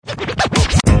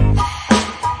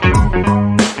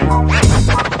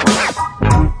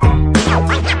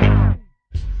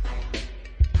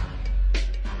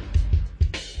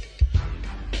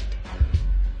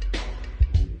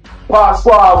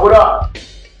Squad, what up?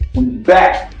 We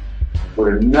back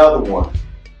with another one.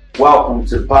 Welcome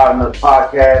to the Bottom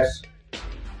Podcast,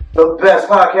 the best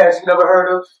podcast you never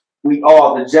heard of. We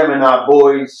are the Gemini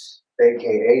Boys,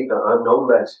 aka the Unknown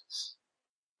Legends,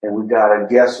 and we got a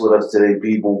guest with us today,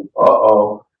 people.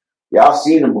 Y'all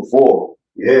seen him before?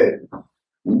 Yeah,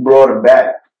 we brought him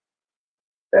back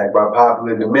by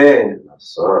popular demand.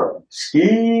 Sir,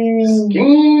 Skeemin.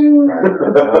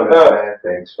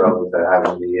 Thanks, fellas, for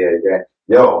having me here.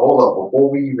 Yo, hold up.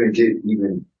 Before we even get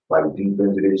like deep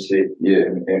into this shit,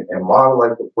 am I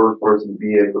like the first person to be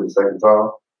here for the second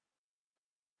time?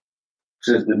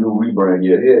 Since the new rebrand,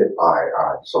 yeah. All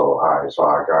right. So I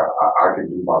can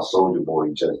do my Soldier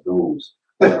Boy just dudes.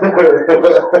 Rapping to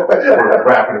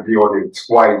be on there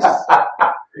twice.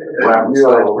 Rapping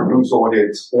to produce on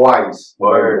there twice.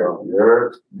 Word.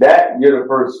 You're the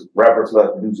first rapper to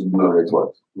have produced and do on there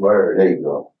twice. Word. There you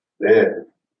go. Yeah.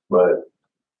 But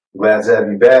glad to have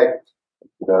you back.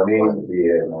 You know what I mean?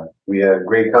 Yeah, man. We had a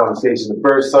great conversation the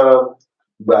first time.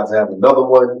 We're about to have another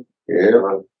one.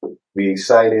 Yeah. We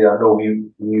excited. I know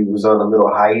we was on a little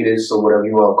hiatus or whatever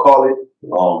you want to call it.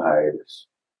 Long hiatus.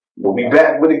 We'll be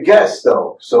back with a guest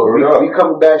though. So we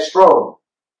coming back strong.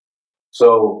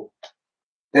 So,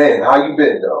 Dan, how you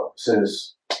been though?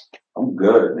 Since I'm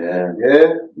good, man.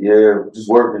 Yeah, just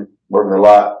working a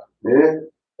lot. Yeah,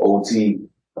 OT.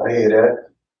 I hear that.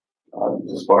 I'm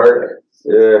just work.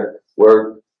 Yeah,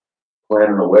 work.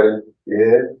 Planning a wedding.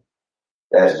 Yeah,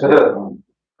 that's I know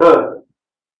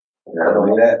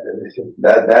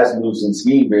that's news and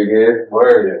Ski big here.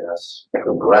 Word, yeah, that's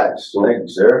congrats. Thank you,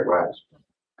 sir. Congrats.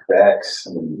 Facts.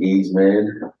 Ease,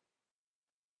 man.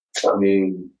 I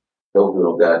mean, don't feel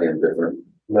no goddamn different.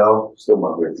 No, still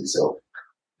my crazy self.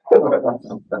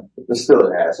 But still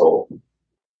an asshole.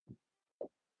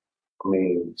 I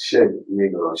mean, shit, you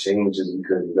ain't gonna change just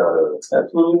because you got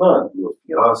absolutely not. You're a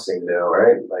fiance now,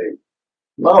 right? Like,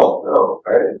 no,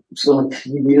 right? I'm still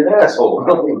you be an asshole.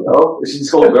 You know?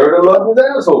 She's gonna learn to love his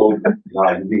asshole.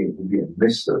 Nah, you being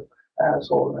Mr.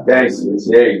 Asshole now. Thanks.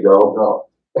 There you go. No.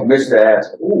 Mr.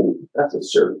 Asshole. Ooh, that's a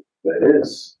shirt. That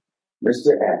is.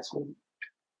 Mr. Asshole.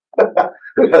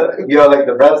 You know, like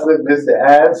the wrestler, Mr.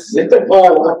 Ass.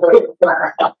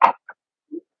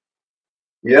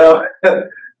 Yo,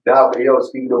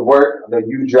 speaking of work, I know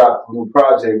you dropped a new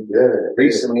project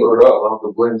recently. Put it up.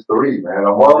 Uncle Blends 3, man.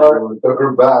 I'm on the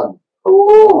third battle.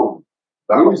 Ooh.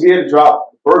 He was here to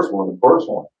drop the first one.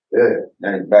 Yeah.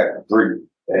 And he's back to 3.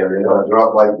 And I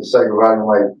dropped like the second volume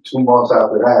like 2 months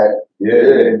after that.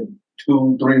 Yeah. And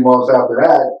 2-3 months after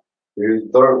that, here's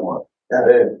the third one.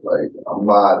 Yeah. Like, I'm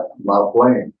not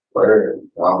playing. I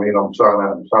mean, I'm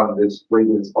trying to display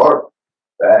this art.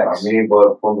 Facts. I mean,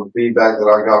 but from the feedback that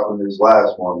I got from this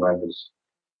last one, man, it's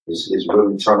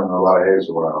really turning a lot of heads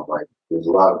around. Like, there's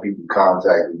a lot of people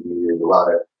contacting me. There's a lot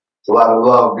of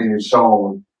love being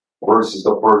shown versus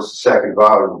the first, second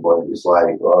volume. But it's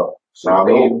like, I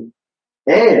mean,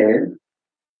 and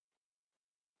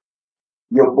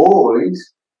your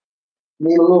boys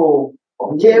need a little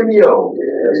cameo.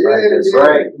 That's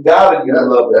right. You gotta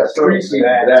love that. Appreciate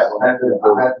that one. I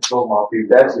had to show my people.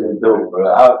 That's what it do, bro.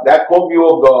 That caught me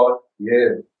off guard.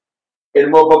 Yeah. And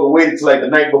the motherfucker waited till like the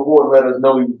night before to let us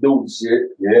know he was doing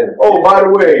shit. Yeah. Oh, by the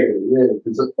way. Yeah.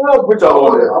 Put y'all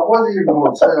on there. I wasn't even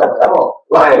going to tell at all.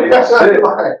 I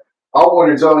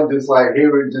wanted y'all to just like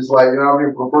hear it, just like, you know what I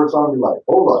mean? For the first time, be like,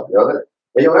 hold up, yo.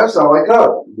 Hey, yo, that sounds like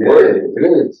us. Yeah, it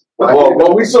is. Well,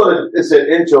 when we saw that it said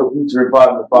intro featuring part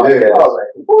of the podcast, I was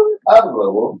like, what? I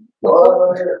was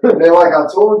like, then, like I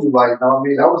told you, like, you know what I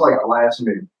mean? That was like a last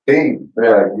minute thing.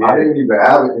 I didn't even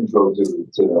have an intro to the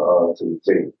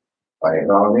tape. Like,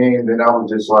 you know what I mean? Then I was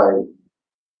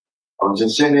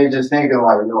just sitting there just thinking,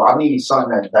 like, you know, I need something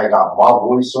that got my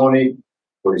voice on it,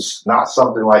 but it's not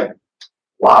something like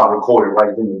live recorded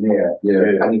right then and there.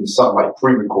 Yeah. I needed something like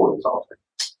pre-recorded something.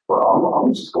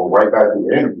 I'm just go right back to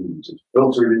the interview, just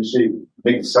filter this shit,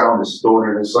 make it sound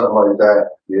distorted or something like that.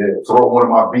 Yeah. Throw one of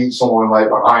my beats on like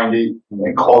behind it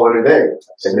and call it a day.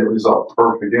 And it was a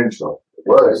perfect intro. It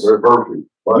was perfect.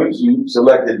 But you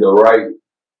selected the right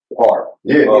part.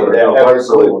 Yeah.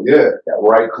 That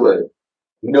right clip.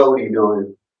 You know what he's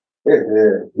doing. Yeah.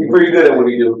 He's pretty good at what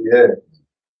he do. Yeah.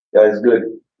 That's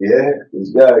good. Yeah.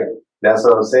 He's got it. That's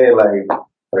what I'm saying. Like,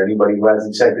 for anybody who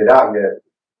hasn't checked it out yet,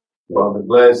 on the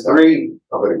Blends 3,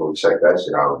 I better go check that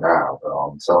shit out now.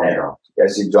 I'm telling you.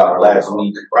 That shit dropped last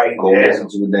week. Right. Go listen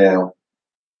to it now.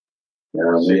 You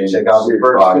know what I mean? Check out the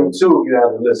first 2 too if you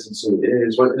haven't listened to it.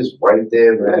 It's right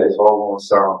there, man. It's all on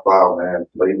SoundCloud, man.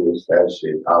 Playlist that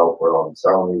shit out, bro. I'm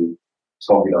telling you, it's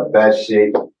gonna be the best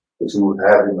shit that you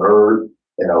haven't heard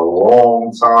in a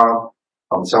long time.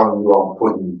 I'm telling you, I'm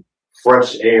putting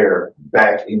fresh air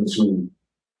back into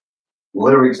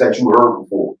lyrics that you heard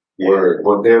before. Yeah.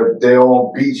 But they're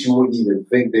on beats you wouldn't even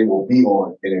think they will be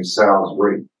on, and it sounds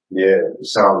great. Yeah. It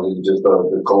sounds just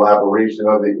the collaboration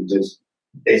of it.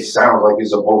 It sounds like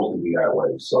it's supposed to be that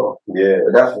way. So yeah,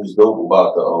 that's what's dope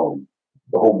about the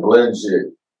whole blend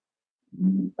shit.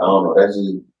 I don't know. That's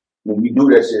just when you do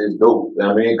that shit, it's dope. You know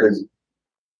what I mean? Because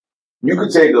you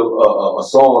could take a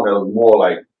song that was more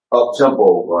like up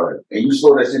tempo, right, and you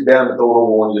slow that shit down and throw it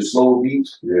over on your slow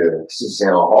beats. Yeah, it shit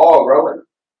sound hard, bro.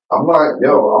 I'm not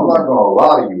gonna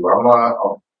lie to you. I'm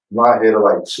not here to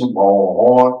like toot my own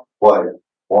horn, but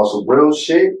on some real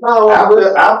shit. No, after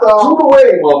toot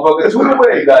away, motherfucker, toot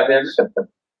away, goddamn.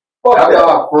 After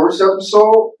our first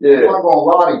episode, yeah, I'm not gonna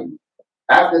lie to you.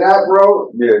 After that,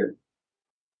 bro, yeah,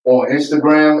 on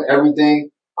Instagram, everything,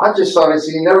 I just started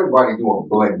seeing everybody doing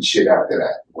blend shit after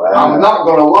that. Wow. I'm not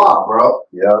gonna lie, bro.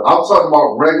 Yeah, I'm talking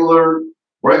about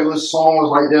regular songs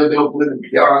like they'll blend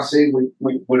Beyonce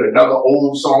with another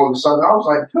old song or something. I was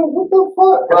like, yo, what the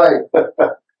fuck? Like,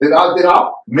 did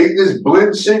I make this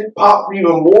blend shit pop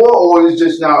even more, or is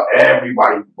just now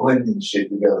everybody blending shit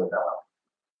together now?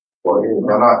 But yeah,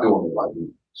 they're not doing it like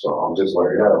me. So I'm just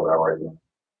like, yeah, right now.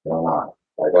 They're not.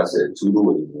 Like I said, to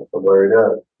do it. I'm worried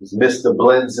up. It's Mr.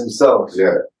 Blends himself.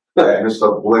 Yeah.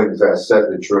 Mr. Blends that set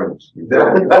the trends.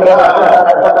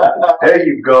 There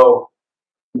you go.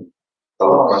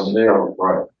 Oh, man.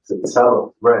 Right. Tell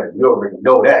him, right. You already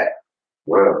know that.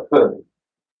 Well,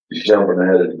 you're jumping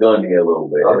ahead of the gun here a little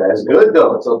bit. Oh, that's good,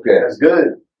 though. It's okay. That's good.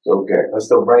 It's okay. That's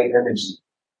the right energy.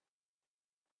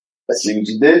 I see what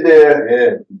you did there.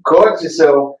 Yeah. You caught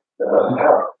yourself.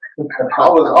 I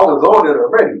was on it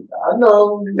already. I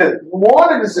know. You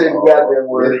wanted to say the goddamn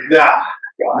word. Nah.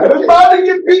 I'm about to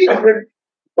get beat.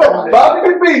 About to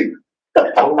get beat.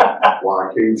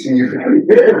 YKTV.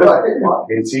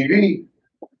 YKTV.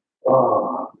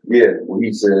 Yeah, what he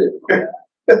said.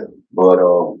 But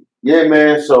yeah,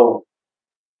 man. So,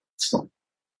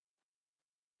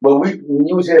 but when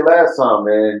you was here last time,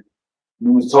 man,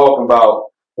 you was talking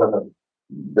about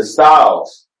the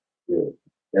styles. Yeah.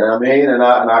 You know what I mean? And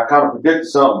I kind of predicted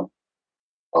something.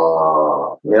 You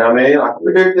know what I mean? I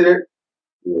predicted it.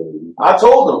 Yeah. I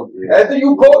told him. Yeah. After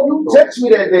you text me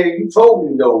that day, you told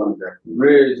me, though,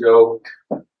 Ridge, yo.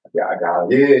 Yeah, I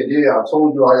got it. Yeah. I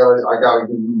told you I gotta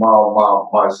give you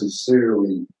my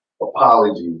sincerely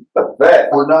apology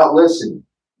for not listening.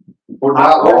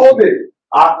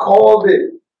 I called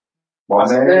it. My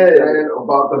man said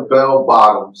about the bell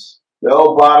bottoms.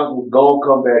 Bell bottoms was gonna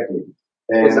come back in.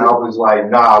 And I was like,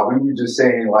 nah, we were just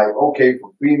saying like, okay,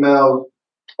 for females,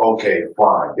 okay,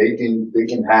 fine. They can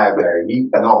have that.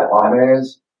 My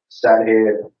man's sat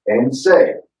here and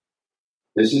said,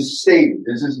 this is stated,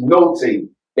 this is notated.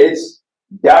 It's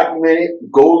documented.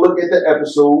 Go look at the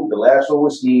episode, the last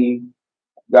Rothskeem.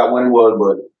 Got when it was,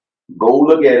 but go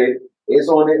look at it. It's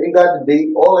on it. It got the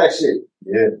date, all that shit.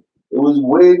 Yeah. It was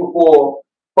way before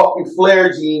fucking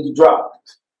flare jeans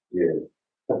dropped. Yeah.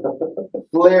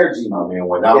 Flare jeans. I mean,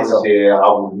 when I was here,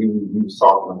 we was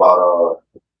talking about,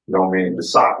 the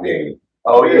sock game.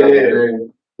 Oh, yeah.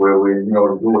 Where the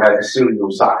dude had the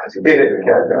cereal socks.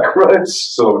 Crunch.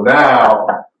 So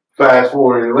now, fast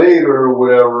forward later or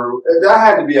whatever, that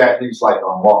had to be at least like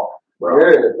a month, bro.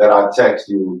 Yeah. That I text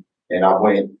you and I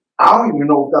went, I don't even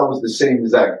know if that was the same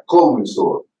exact clothing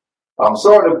store. I'm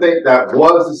starting to think that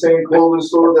was the same clothing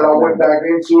store that I went back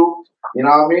into. You know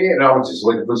what I mean? And I was just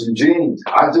looking for some jeans.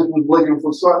 I just was looking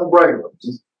for something regular.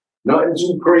 Just nothing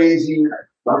too crazy,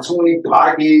 not too many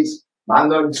pockets, not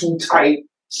nothing too tight.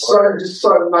 Just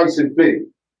something nice and fit.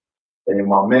 And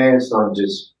my man son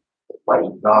just, like, you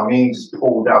know what I mean? Just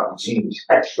pulled out the jeans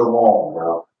extra long,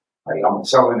 bro. Like, I'm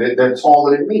telling you, they're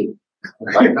taller than me.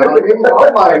 Like, you know what I mean?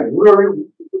 I'm like, what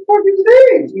the fuck is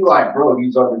these? He like, bro,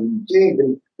 these are the new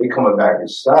jeans. They coming back in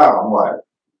style. I'm like,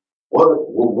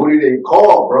 what do they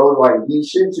call, bro? Like,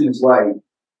 these shits is like,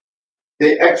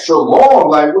 they extra long.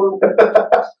 Like,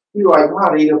 you like,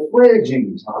 wow, they the flare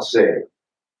jeans. I said,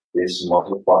 this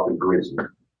motherfucker Grizzly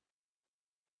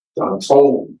done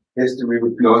told me. History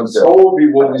repeats itself. Done told me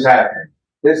what was happening.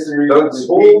 History done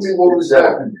told me what was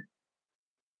happening.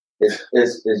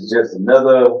 It's just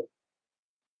another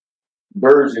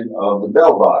version of the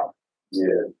bell bottom.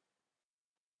 Yeah.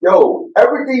 Yo,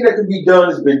 everything that can be done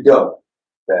has been done.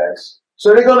 Facts.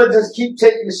 So they're gonna just keep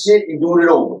taking the shit and doing it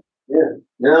over. Yeah.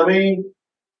 You know what I mean?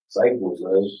 Cycles,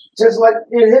 man. Just like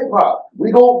in hip hop.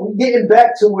 We getting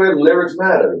back to where lyrics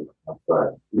matter.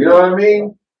 Right. You know what I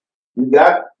mean?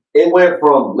 It went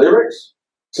from lyrics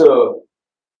to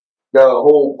the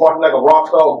whole party like a rock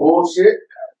star bullshit.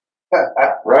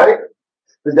 Right?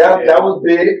 Cause that was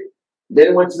big. Then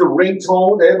it went to the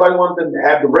ringtone. Everybody wanted to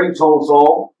have the ringtone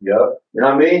song. Yep. You know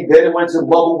what I mean? Then it went to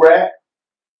bubble rap.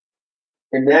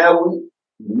 And now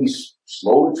we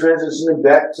slowly transitioning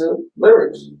back to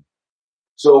lyrics.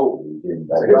 So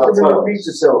history repeats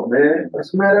itself, man.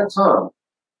 It's a matter of time.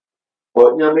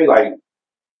 But you know what I mean? Like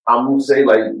I'm gonna say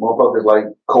like motherfuckers like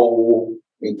Cole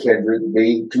and Kendrick,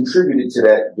 they contributed to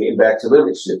that getting back to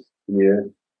lyric shit. Yeah.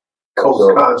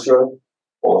 Coast Contra.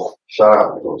 Oh, shout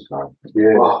out to Coast Contra.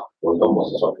 Yeah. Wow. Those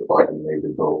motherfuckers fucking made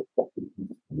it go.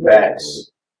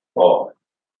 Max. Oh.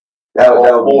 That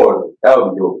would be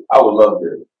dope. I would love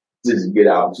to just get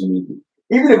out to meet them.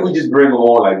 Even if we just bring them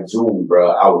on like Zoom,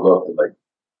 bro, I would love to like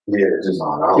just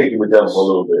kick it with them for a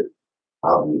little bit.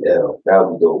 I'll be ill. That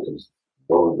would be dope.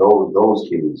 Those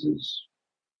kids is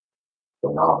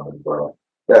phenomenal, bro.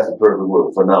 That's the perfect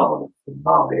word, phenomenal.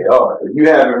 They are. If you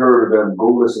haven't heard of them, go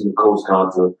listen to Coast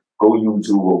Contra, go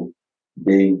YouTube them.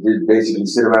 They just basically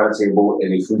sit around a table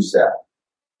and they freestyle.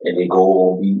 And they go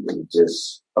on beat and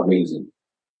just amazing.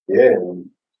 Yeah.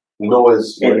 You know, and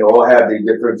they all have their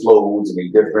different flows and they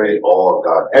different, all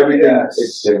got everything. Yes,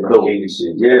 it's different.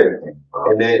 Yeah.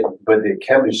 And then, but their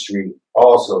chemistry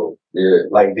also. Yeah.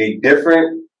 Like they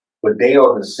different, but they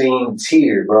on the same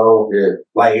tier, bro. Yeah.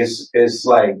 Like it's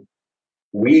like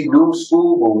we do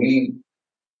school, but we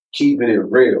keeping it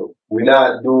real. We're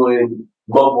not doing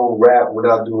mumble rap. We're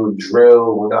not doing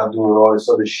drill. We're not doing all this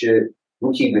other shit.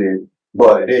 We keeping it,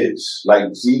 but it is.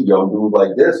 Like, see, young dudes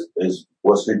like this is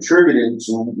what's contributing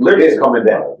to lyrics coming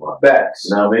back. Facts.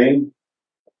 You know what I mean?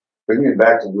 Bringing it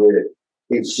back to where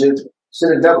it should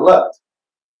have never left.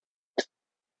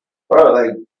 Bro,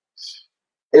 like,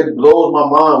 it blows my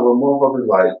mind when motherfuckers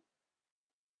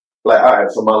like, all right,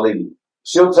 so my lady,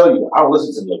 she'll tell you, I don't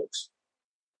listen to lyrics.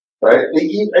 Right?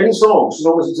 Any song, she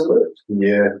don't listen to lyrics.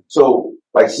 Yeah. So,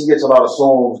 like, she gets a lot of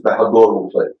songs that her daughter will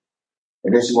play.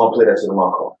 And then she want to play that shit in my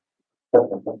car.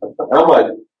 And I'm like,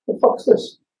 what the fuck is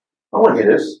this? I want to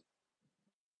hear this.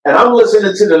 And I'm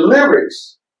listening to the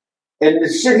lyrics. And the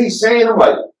shit he's saying, I'm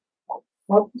like,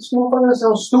 what? This motherfucker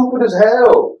sounds stupid as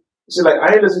hell. She's like,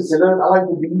 I ain't listening to that. I like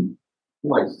the beat. I'm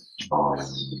like, oh.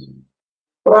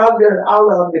 But I'll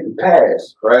let her get the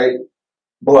pass, right?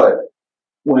 But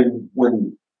when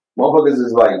motherfuckers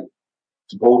is like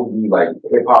supposed to be like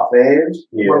hip hop fans,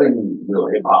 real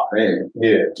hip hop fans. Yeah.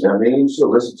 You know what I mean? She'll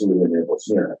listen to it in there, but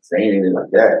she ain't saying anything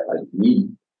like that, like me.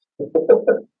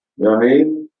 You know what I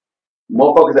mean?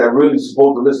 Motherfuckers that really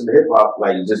supposed to listen to hip hop,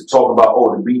 like just talk about,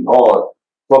 oh, the beat hard,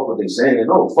 fuck what they saying.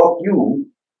 No, fuck you.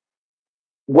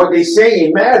 What they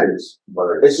saying matters,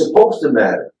 but it's supposed to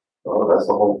matter. Oh, that's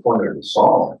the whole point of the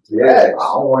song. Yes. I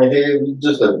don't want to hear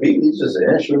just a beat. It's just an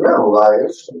instrumental.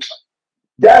 Like,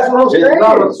 that's what I'm saying. It's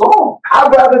not a song.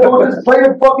 I'd rather go just play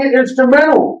the fucking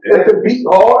instrumental if the beat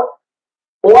hard.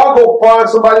 Or I'll go find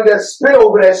somebody that spit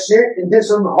over that shit and did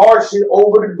some hard shit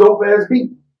over the dope ass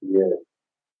beat. Yeah.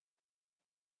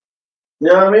 You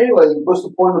know what I mean? Like, what's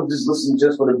the point of just listening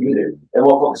just for the beat and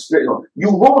motherfucking spitting on? You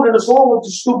ruining the song with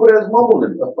the stupid ass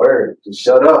mumbling. Word. Just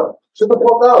shut up. Shut the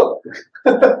fuck up.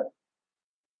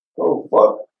 Oh,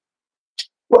 fuck.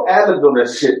 Put ad-libs on that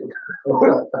shit.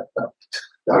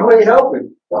 You ain't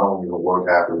helping. I don't even work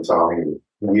half of the time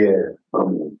either. Yeah.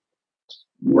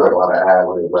 You got a lot of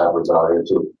ad-lib rappers out here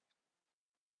too.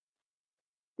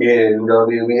 Yeah, you know what I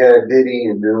mean? We had Diddy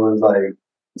and then it was like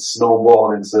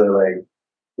snowballing into like,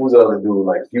 who's the other dude?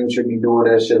 Like Future be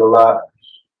doing that shit a lot.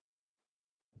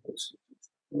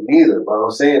 Neither, but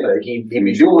I'm saying like he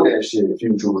be doing that shit.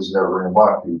 Future was never in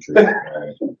my future.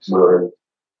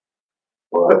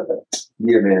 But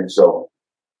yeah, man. So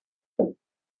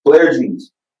flare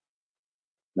jeans.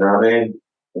 You know what I mean?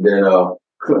 And then the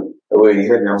way he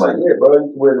hit me, I'm like, yeah, bro, you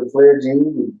can wear the flare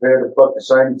jeans and wear the fucking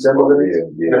shiny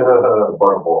Timberlands. Yeah. The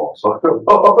butterballs.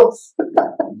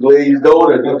 Glazed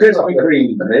over the Krispy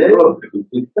Kreme, man.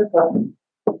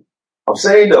 I'm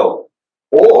saying though,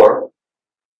 or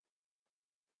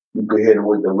you could hit it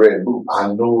with the red boots. I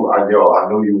knew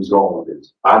you was going with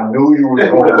this. I knew you was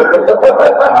going with this.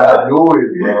 I knew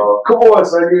it, bro. Come on,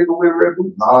 son, you can wear red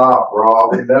boots. Nah, bro,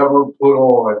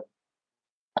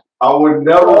 I would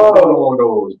never put on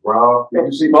those, bro. Did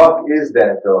you see fuck is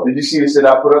that though? Did you see the shit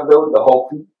I put up though? The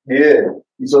Hulk feet? Yeah.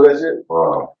 You saw that shit?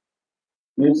 Bro.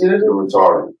 You didn't see that shit? You're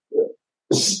retarded.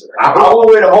 I would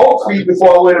wear the Hulk feet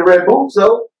before I wear the red boots,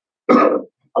 though.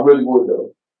 I really would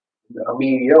though. I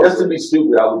mean, yo, just to be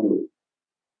stupid, I would do it.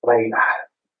 Like,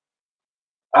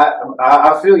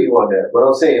 I feel you on that, but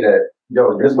I'm saying that,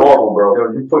 yo, it's normal, bro.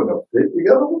 Yo, you putting a fit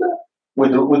together with that?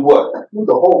 With what? With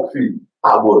the Hulk feet.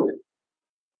 I would.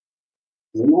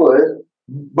 You would.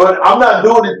 But I'm not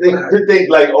doing it to think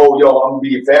like, oh, yo, I'm gonna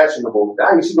be fashionable.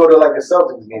 Now you should go to like a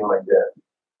Celtics game like that.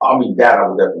 I mean, that I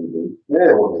would definitely do. Yeah,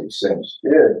 it would make sense.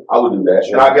 Yeah, I would do that.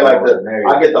 And I get like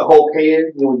I get the whole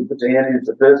hand, when you put your hand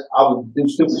into this, I would do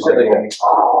stupid shit like that.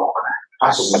 Oh,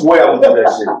 I swear I would do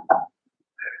that shit.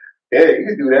 Yeah, you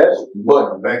can do that.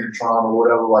 But Megatron or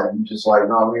whatever, like you just like, you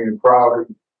know what I mean, proud,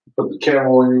 put the camera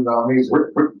on you, you know what I mean,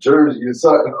 rip the jersey or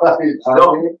something like that. You know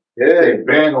what I mean? Yeah, they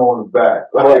bang on the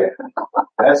back. Like,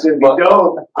 that's it. But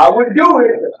I would do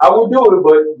it.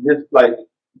 But just like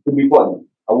to be funny.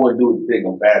 I wouldn't do it big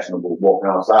and fashionable, walking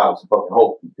outside with some fucking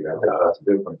hope. That's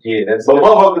different. Yeah, that's but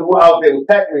motherfuckers were out there with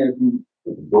Pac-Man feet.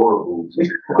 With the door boots.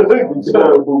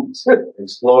 Door boots.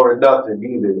 Exploring nothing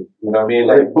either. You know what I mean?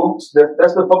 Like boots,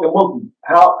 that's the fucking monkey.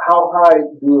 How high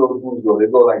do those boots go? They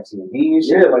go like to the knees?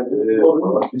 Yeah, like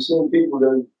you seen people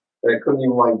that couldn't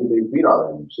even like get their feet out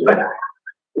of them shit.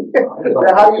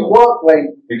 How you walk,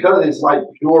 like, because it's like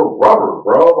pure rubber,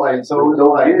 bro. Like, so it's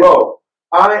like, bro,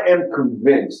 I am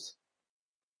convinced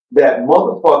that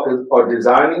motherfuckers are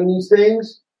designing these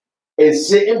things and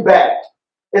sitting back.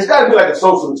 It's got to be like a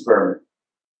social experiment.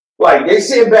 Like, they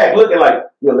sitting back looking like,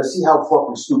 yo, let's see how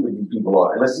fucking stupid these people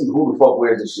are. And let's see who the fuck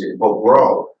wears this shit. But,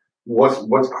 bro,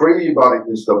 what's crazy about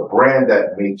it is the brand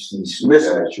that makes these shoes.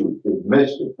 It's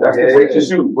Mischief. That's the greatest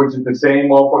shoe. Which is the same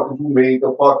motherfuckers who made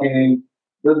the fucking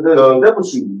the double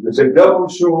shoes. The double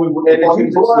shoes with the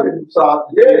fucking blood inside.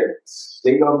 Yeah.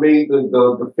 They done made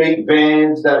the fake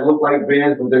Vans that look like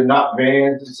Vans, but they're not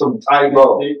Vans. It's some type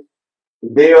of shit.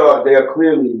 They are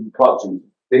clearly club shoes.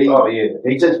 They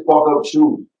just fuck up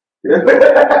shoes. They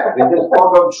just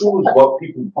fuck up shoes, but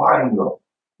people buying them.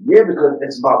 Yeah, because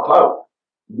it's about clout.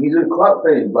 These are club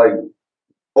things. Like,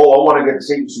 oh, I want to get the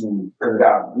safety shoes. You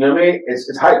know what I mean?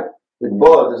 It's hype. It's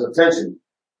buzz. It's attention.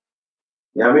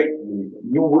 You know what I mean?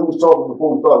 We was talking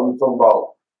before we started. We were talking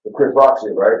about the Chris Rock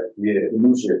shit, right? Yeah. The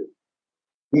new shit.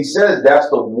 He says that's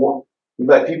the one. He's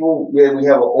like, people, yeah, we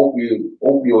have an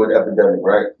opioid epidemic,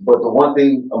 right? But the one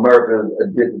thing America is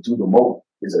addicted to the most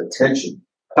is attention.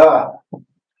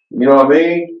 You know what I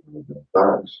mean?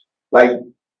 Like,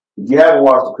 if you haven't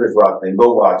watched the Chris Rock thing,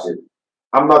 go watch it.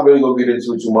 I'm not really going to get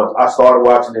into it too much. I started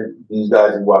watching it. These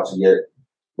guys didn't watch it yet.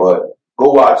 But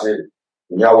go watch it.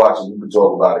 When y'all watch it, you can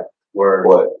talk about it.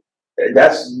 But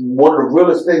that's one of the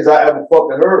realest things I ever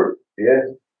fucking heard. Yeah.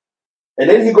 And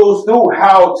then he goes through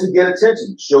how to get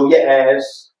attention. Show your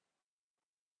ass.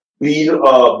 Be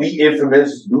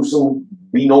infamous.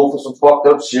 Be known for some fucked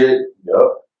up shit. Yep.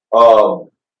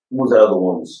 What was the other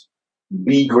ones?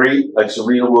 Be great, like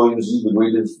Serena Williams, she's the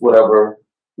greatest, whatever.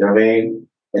 You know what I mean?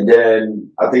 And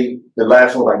then I think the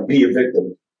last one, like, be a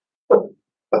victim.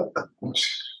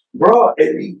 Bro,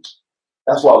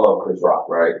 that's why I love Chris Rock,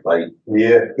 right? Like,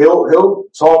 yeah, he'll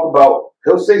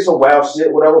say some wild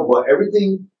shit, whatever, but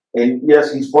everything, and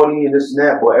yes, he's funny and this and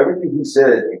that, but everything he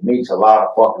said, it makes a lot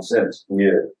of fucking sense.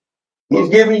 Yeah. He's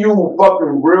giving you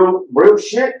fucking real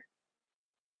shit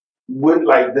with,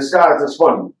 like, disguised as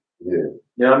funny. Yeah.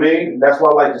 You know what I mean? That's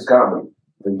why I like this comedy.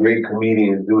 The great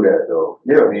comedians do that, though.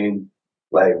 Yeah. I mean,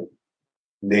 like,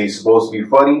 they supposed to be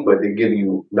funny, but they give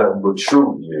you nothing but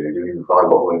truth. Yeah, they give you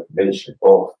valuable information.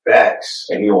 Oh, facts.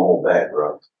 And he don't hold back,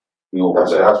 bro.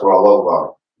 That's what I love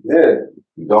about him. Yeah.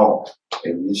 You don't.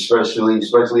 And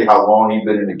especially how long he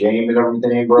been in the game and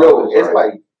everything, bro. Yo, it's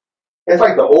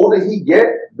like the older he get,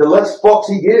 the less fucks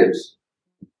he gives.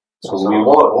 That's what we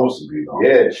want. Supposed to be, though.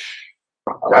 Yeah.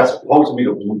 That's supposed to be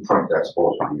the blueprint that's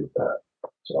supposed to be with that.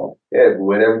 So yeah, but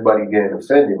when everybody getting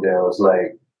offended now, it's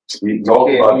like you talk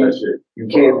about that shit. You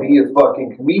can't be a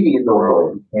fucking comedian no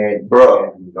more. And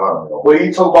bro, when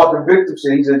he talk about the victim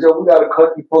shit, he said, "Yo, we got a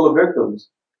country full of victims.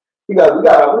 We got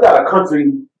a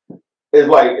country. It's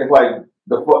like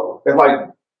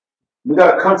we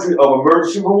got a country of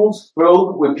emergency rooms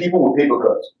filled with people with paper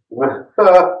cuts.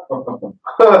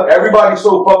 Everybody's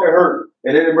so fucking hurt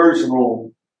in an emergency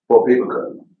room for a paper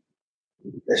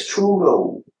cut. That's true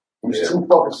though. He's too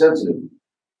fucking sensitive.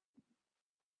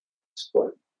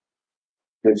 But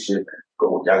good shit.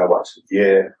 Y'all gotta watch it.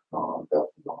 Yeah. I'm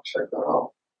definitely gonna check that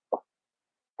out.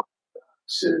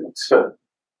 Shit.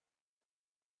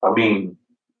 I mean,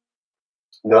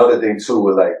 the other thing too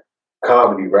with like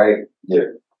comedy, right?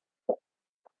 Yeah.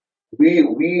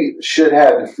 We should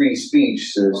have the free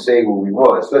speech to say what we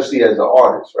want, especially as an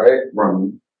artist, right?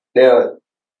 Right. Now,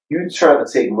 you're trying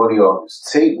to take money off his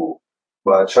table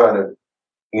by trying to,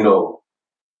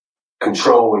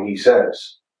 control what he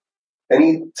says.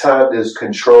 Anytime there's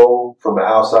control from an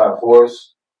outside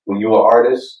force, when you're an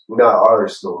artist, you're not an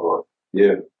artist no more.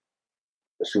 Yeah.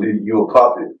 You a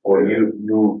puppet, or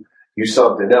you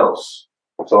something else.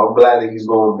 So I'm glad that he's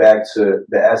going back to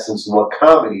the essence of what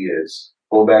comedy is.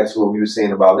 Going back to what we were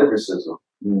saying about lyricism.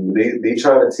 They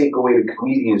trying to take away the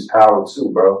comedian's power too,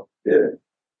 bro. Yeah. You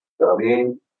know what I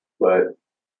mean? But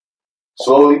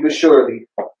slowly but surely,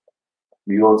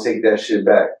 we gonna take that shit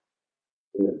back.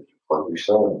 Yeah. Like we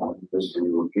said, man. This is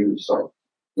repeated cycle.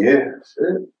 Yeah,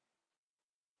 shit.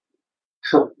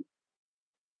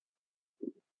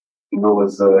 You know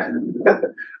what's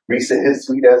recent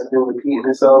history that's been repeating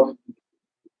itself?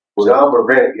 John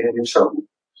Morant getting in trouble.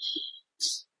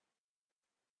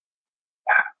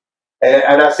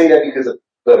 And I say that because,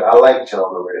 look, I like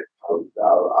John Morant.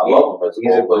 I love him as a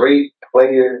He's a great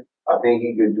player. I think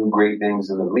he could do great things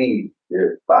in the league.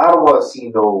 Yeah. But I don't want to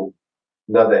see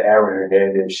another Aaron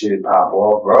Hernandez shit pop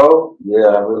off, bro. Yeah,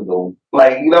 I really don't.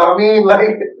 Like, you know what I mean?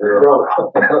 Like, bro.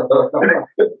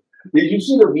 Did you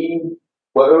see the meme?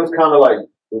 Well, it was kind of like,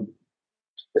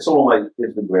 it's all like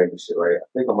Instagram and shit, right? I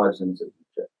think I might have seen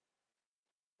it.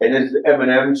 And it's the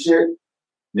Eminem shit.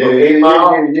 Yeah.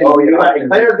 Oh, yeah. Like,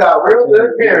 players got real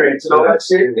good parents and all that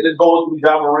shit. And it's going through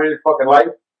John Moran's fucking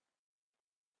life.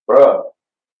 Bruh,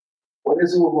 what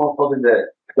is it with motherfuckers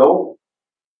that don't?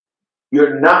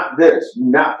 You're not this. You're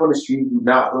not from the street. You're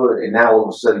not hood. And now all of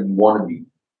a sudden you want to be.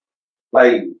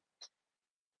 Like,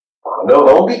 no,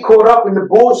 don't get caught up in the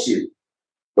bullshit.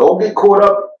 Don't get caught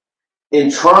up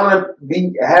in trying to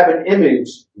have an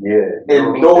image and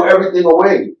throw everything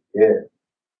away. Yeah.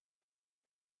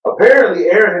 Apparently,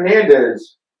 Aaron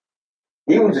Hernandez,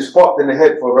 he was just fucked in the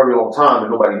head for a very long time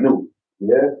and nobody knew.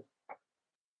 Yeah.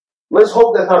 Let's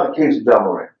hope that's not the case with John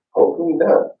Morant. Hopefully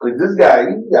not. Because this guy,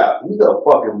 he's a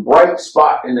fucking bright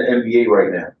spot in the NBA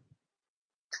right now.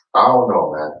 I don't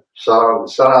know, man. Shout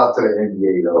out to the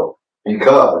NBA though,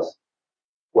 because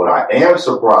what I am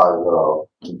surprised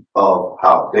of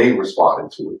how they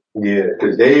responded to it. Yeah.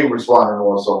 Because they responded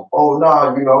on some, oh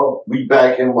nah, we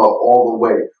back him up all the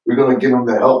way. We're gonna give him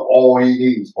the help all he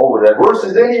needs. Over that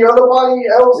versus any other body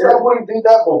else that wouldn't think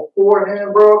that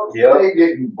beforehand, bro. Yeah. They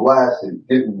getting blasted,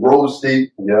 getting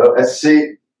roasted. Yeah. That's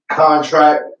it.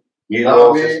 Contract.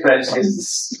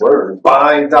 Suspensions,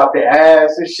 fines out the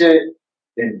ass and shit.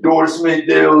 Endorsement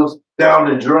deals down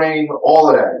the drain, all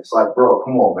of that. It's like, bro,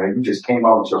 come on, man. You just came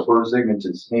out with your first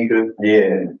signature sneaker.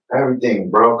 Yeah.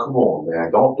 Everything, bro. Come on, man.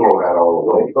 Don't throw that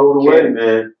all away. Throw it away,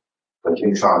 man. But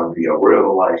you trying to be a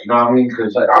real, like, you know what I mean?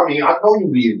 Because, I know you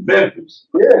be in Memphis.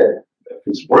 Yeah.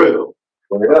 Memphis real.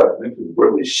 Memphis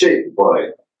really shit,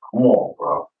 but come on,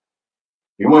 bro.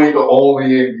 You ain't the only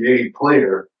NBA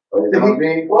player. You know what I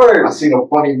mean? Word. I seen a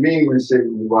funny meme and said,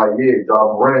 like, yeah,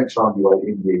 John Morant trying to be like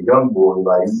NBA young boy.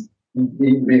 Like,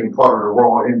 he being part of the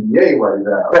wrong NBA right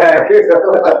now.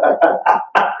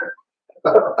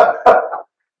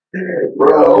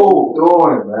 Bro,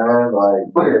 doing it, man.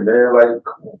 Like,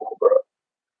 come on, bro.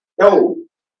 Yo,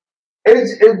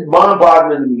 it's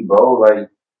mind-boggling to me, bro. Like,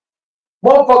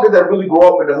 motherfuckers that really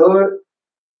grow up in the hood,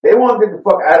 they want to get the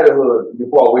fuck out of the hood and get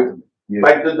far away from it. Yeah.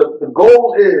 Like, the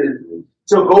goal is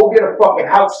to go get a fucking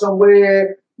house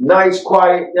somewhere, nice,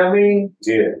 quiet, you know what I mean?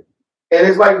 Yeah. And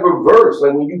it's like reverse.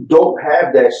 Like when you don't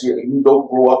have that shit and you don't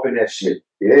grow up in that shit,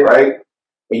 right?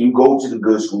 And you go to the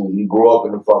good schools, you grow up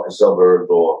in the fucking suburbs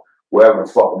or wherever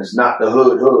the fuck, and it's not the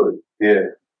hood. Yeah.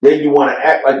 Then you want to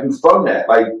act like you from that.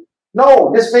 Like,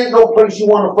 no, this ain't no place you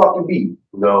want to fucking be.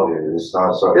 No, it's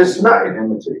not something. It's not.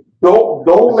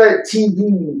 Don't let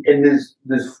TV and this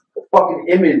fucking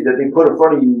image that they put in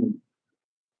front of you,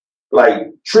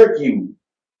 like, trick you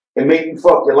and make you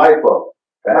fuck your life up.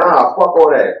 Nah, fuck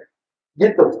all that.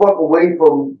 Get the fuck away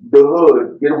from the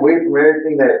hood. Get away from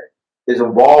everything that is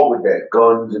involved with that.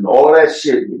 Guns and all that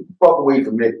shit. Get the fuck away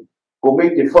from it. Go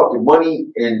make your fucking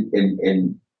money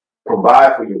and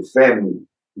provide for your family.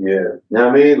 Yeah. You know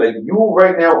what I mean? Like, you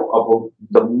right now are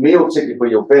the meal ticket for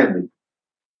your family.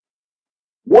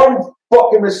 One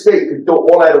fucking mistake could throw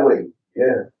all that away.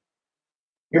 Yeah.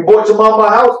 You bought your mama a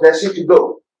house, that shit could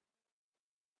go.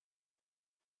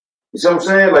 You see what I'm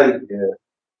saying? Like, yeah.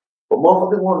 But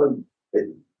motherfuckers want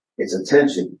it's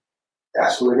attention.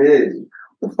 That's what it is.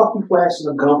 What the fuck you flashing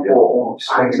a gun for?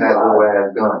 Swing that little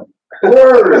ass gun.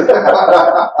 Word!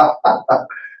 That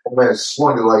man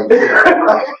swung it like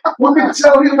that. What can you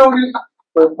tell you know?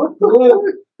 Like, what the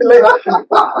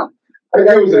Like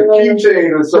it was a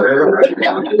keychain or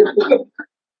something.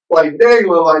 Like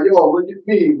dangling, like, yo, look at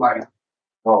me. Like,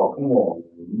 oh, come on.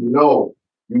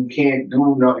 You can't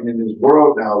do nothing in this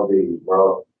world nowadays,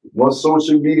 bro. Once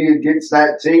social media gets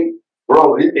that tape,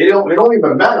 bro, it don't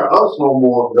even matter us no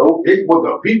more. No, it's what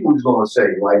the people's gonna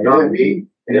say. Like, you know what I mean?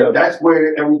 And that's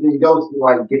where everything else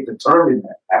like get determined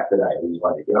after that. It's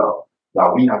like, yo,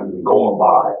 now we not even going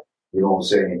by, you know what I'm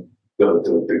saying,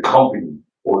 the company.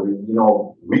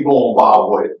 or, we going by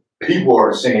what people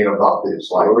are saying about this.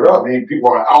 Like, I mean,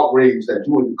 people are outraged that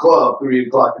you at the club 3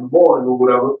 o'clock in the morning or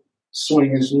whatever,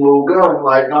 swinging some little gun.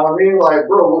 Like, you know what I mean? Like,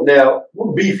 bro, now,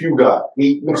 what beef you got?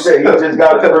 You said he just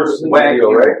got his first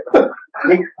deal, right?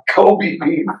 Kobe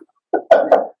beef.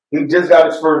 He just got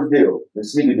his first deal, the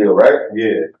sneaker deal, right?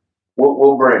 Yeah.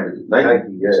 What brand is it? Nike.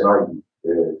 Yeah. Nike.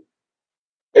 Yeah.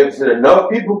 If enough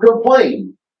people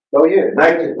complain, oh yeah,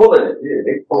 Nike's pulling it. Yeah,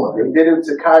 they pulling it. They did it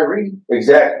to Kyrie.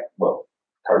 Exactly. Well,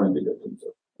 Kyrie did it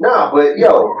too. Nah, but he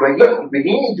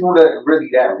ain't doing that really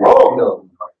that wrong though.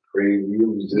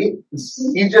 Crazy.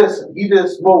 He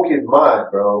just smoked his mind,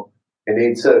 bro. And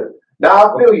they took.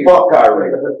 Now I feel you. Fuck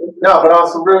Kyrie. No, but on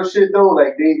some real shit though,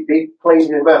 like they played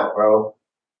him out, bro.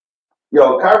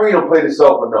 Yo, Kyrie don't play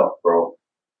himself enough, bro.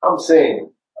 I'm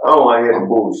saying, I don't want to hear the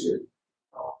bullshit.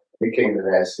 It came to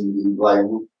that CD. Like,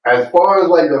 as far as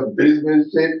like the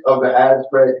business shit of the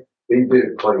aspect, they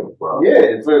did play him, bro.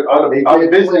 Yeah, on the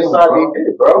business side, they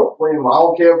did, bro. Play him. I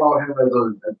don't care about him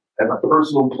as a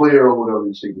personal player or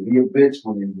whatever. Shit. He a bitch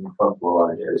when he comes to a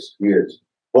lot of this. Yes.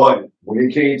 But when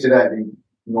it came to that, you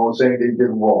know what I'm saying? They did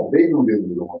him wrong. They knew they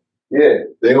were wrong. Yeah.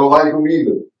 They don't like him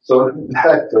either. So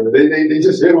they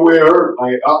just hit him where it hurt.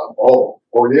 Like, oh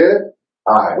yeah?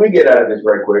 All right. We get out of this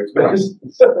right quick. There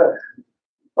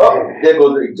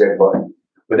goes the eject button.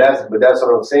 But that's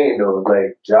what I'm saying though.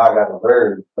 Like, Ja gotta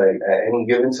learn. Like, at any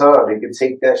given time, they can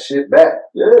take that shit back.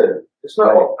 Yeah. It's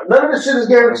not. Like, none of this shit is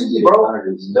guaranteed, bro. None of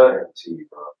it is guaranteed,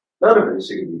 bro. None of it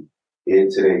shit can be here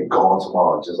today, gone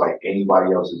tomorrow, just like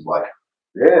anybody else's life.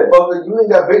 Yeah. But you ain't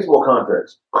got baseball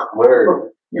contracts.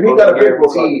 Word. You ain't got a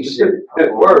baseball contract.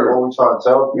 Shit. Word. What we trying to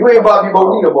tell you ain't Bobby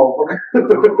Bonilla, motherfucker.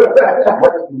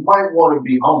 You might want to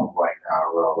be humble right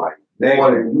now, bro. Like, you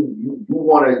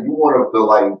want to feel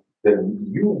like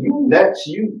you next,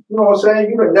 you know what I'm saying?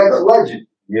 You the next legend.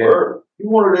 Yeah. Bro. You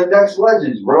one of the next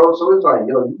legends, bro. So it's like,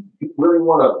 yo, you really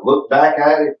want to look back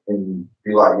at it and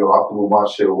be like, yo, I threw my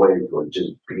shit away for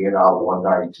just being out one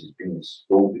night, just being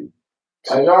stupid.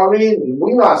 You know what I mean?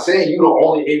 We're not saying you the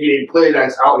only NBA player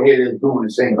that's out here that's doing the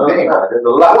same thing. There's a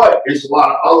lot. But it's a lot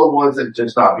of other ones that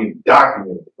just not being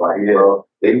documented. Like, bro,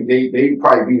 they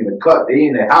probably be in the cut. They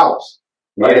in the house.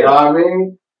 Like, you know what I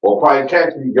mean? Or probably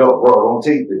catch me, yo, bro, don't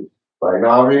take this. Like, you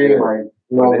know what I mean? Like,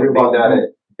 you know,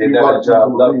 they not a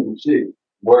job level shit.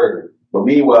 Word. But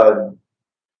meanwhile,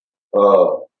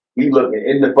 he looking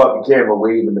in the fucking camera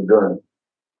waving the gun.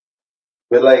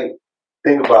 But like,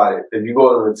 think about it. If you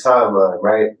go to the timeline,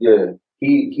 right? Yeah.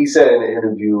 He said in the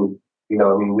interview, you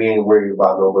know, I mean, we ain't worried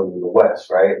about nobody in the West,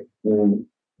 right? Mm-hmm.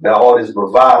 Now all this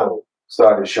bravado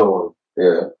started showing.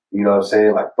 Yeah. You know what I'm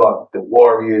saying? Like, fuck the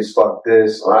Warriors, fuck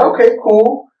this. Like, right. okay,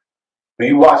 cool. But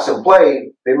you watch them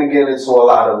play, they've been getting into a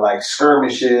lot of like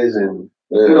skirmishes and,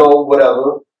 you know,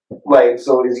 whatever. Like,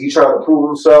 so is he trying to prove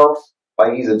himself?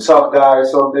 Like he's a tough guy or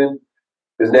something?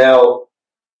 Because now,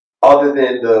 other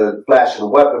than the flashing a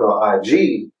weapon on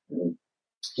IG,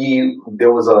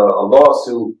 there was a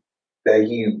lawsuit that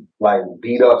he like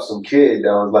beat up some kid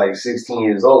that was like 16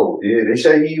 years old. Yeah, they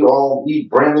say he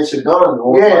brandished a gun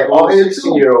on his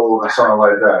 16-year-old or something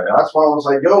like that. And that's why I was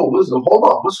like, yo, listen, hold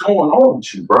up, what's going on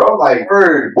with you, bro? Like,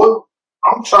 what?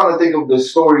 I'm trying to think of the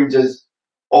story just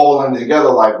all in together.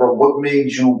 Like, bro, what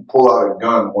made you pull out a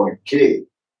gun on a kid?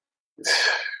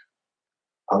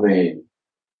 I mean,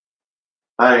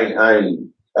 I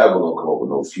ain't ever gonna come up with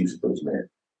no excuses for this man.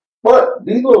 But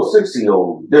these little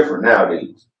 16-year-olds different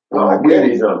nowadays. We was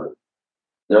younger.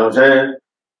 You know what I'm saying?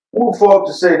 Who the fuck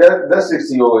to say that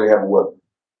 16-year-old ain't have a weapon?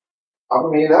 I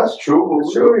mean, that's true, but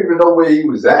we don't even know where he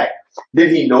was at.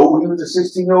 Did he know he was a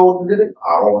 16-year-old and did it?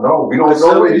 I don't know. We don't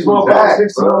know where he was at.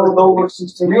 16-year-old know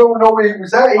 16. We don't know where he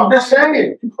was at. I'm just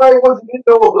saying. He probably wasn't in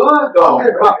no hood, though.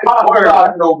 We're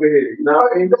not over here, you know?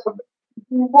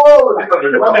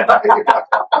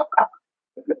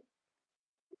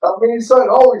 I mean, son,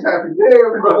 always happy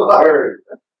there, bro. Like,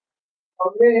 I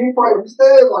mean, he probably was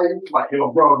there, like,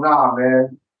 yo, bro, nah,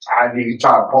 man. I need to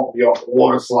try to pump me off the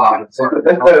water slide or something.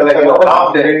 Like, yo,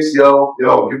 I'm next, yo.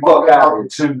 Yo, you fuck out your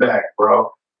chin back,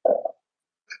 bro.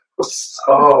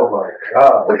 Oh my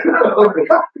God.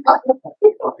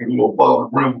 Fucking little above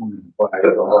the rim. I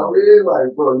mean, like,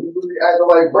 bro, you really acting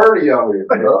like Birdie out here,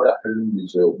 bro. You need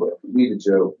to chill, bro. You need to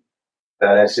chill.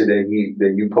 Now that shit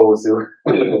that you posted,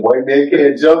 white man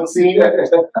can't jump scene. I'm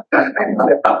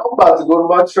about to go to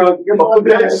my truck, get my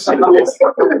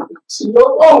shit.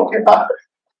 Oh God.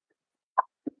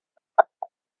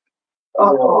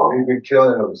 Oh, they've been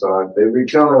killing him, son. They've been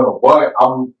killing him. But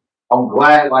I'm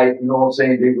glad, like, you know what I'm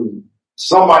saying?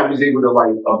 Somebody was able to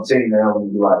like obtain them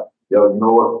and be like, yo, you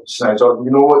know what? Snatch up, you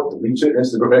know what? Delete your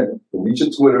Instagram, delete your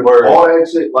Twitter, all that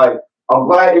shit. Like, I'm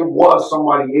glad it was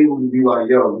somebody able to be like,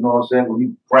 yo, you know what I'm saying? When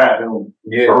you grab him,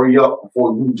 hurry up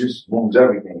before you just lose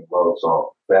everything, bro.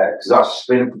 So, cause I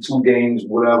suspended for 2 games,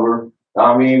 whatever.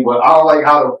 I mean, but I don't like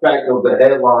how the fact of the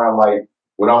headline, like,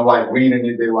 when I'm like reading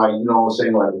it, they're like, you know what I'm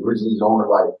saying? Like, the Grizzlies owner,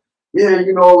 like, yeah,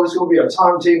 you know, it's gonna be a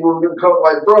timetable.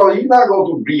 Like, bro, you're not gonna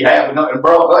do rehab or nothing,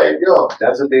 bro. Like, yo,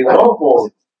 that's what they want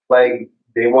for. Like,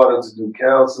 they want us to do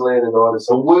counseling and all this.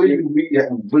 So what are you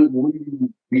rehabbing?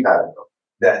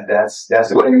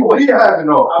 That's what are you rehabbing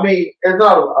on? I mean, it's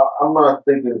not. I'm not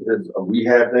thinking it's a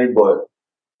rehab thing, but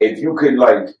if you could,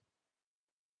 like,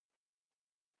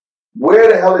 where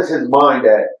the hell is his mind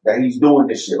at that he's doing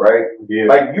this shit, right? Yeah.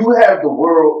 Like, you have the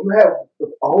world, you have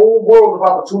a whole world of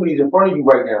opportunities in front of you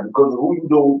right now because of who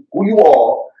you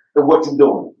are, and what you're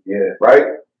doing. Yeah. Right?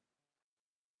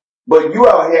 But you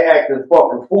out here acting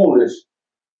fucking foolish.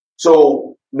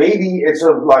 So maybe it's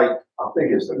like, I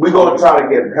think it's we're gonna try to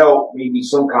get help, maybe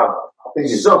some kind of. I think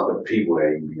it's just the people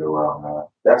that you be around, man.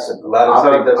 That's a lot of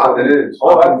times. That's what it is.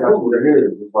 Oh, I think that's what it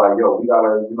is. It's like, yo, we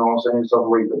gotta, you know what I'm saying,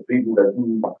 separate the people that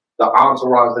you, the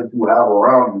entourage that you have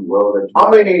around you, bro. That you I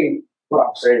mean, what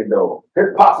I'm saying though,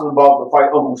 his pops was about to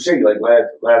fight Uncle Shay like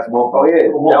last month. Oh yeah,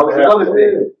 that was another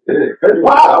thing.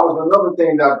 That was another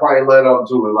thing that probably led up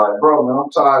to it. Like, bro, man, I'm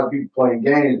tired of people playing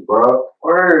games, bro.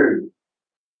 Word.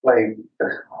 Like,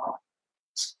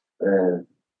 man,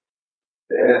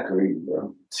 that's crazy,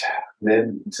 bro.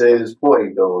 Then to his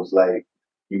point though, it's like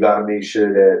you gotta make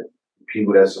sure that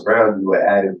people that surround you are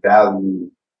adding value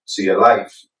to your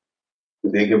life.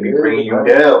 They can be bringing you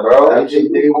down, bro.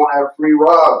 They won't have free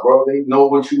ride, bro. They know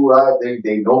what you are.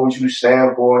 They know what you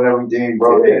stand for and everything,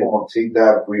 bro. They won't take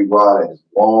that free ride as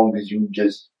long as you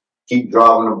just keep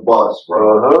driving the bus,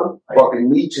 bro.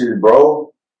 Fucking leeches, bro.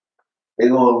 They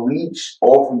gonna leech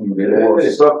off of you. They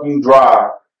gonna suck you dry.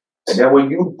 And then when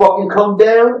you fucking come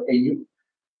down and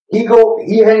he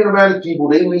hanging around these people,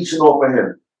 they leeching off of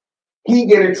him. He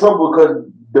get in trouble because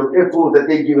the influence that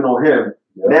they giving on him.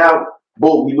 Yeah. Now,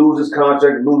 boom, he loses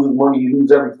contract, he loses money, he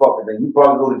loses every fucking thing. You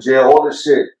probably go to jail, all this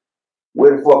shit.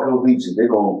 Where the fuck are the leeches? They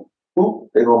gonna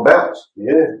bounce.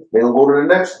 Yeah. They gonna go to the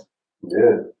next one.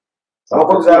 Yeah.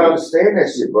 Motherfuckers gotta understand that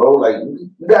shit, bro. Like,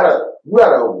 you gotta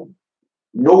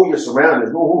know your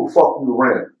surroundings, know who the fuck you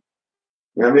around.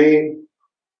 You know what I mean?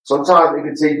 Sometimes it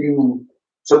can take you,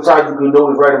 sometimes you can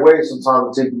notice right away,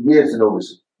 sometimes it take you years to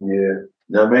notice it. Yeah. You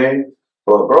know what I mean?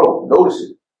 But bro, notice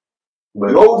it.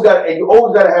 But you always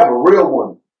gotta have a real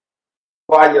one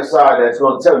by your side that's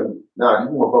gonna tell you, nah,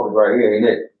 these motherfuckers right here ain't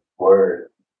it. Word.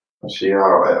 See, out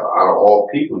of all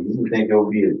people, you would think it would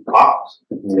be his pops.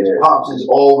 Yeah. His pops is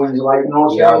always like, you know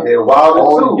what I'm saying? Out there wild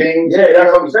all the games. Yeah,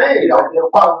 that's what I'm saying. Out there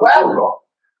pops wild.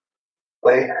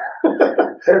 Like,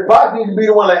 his pops need to be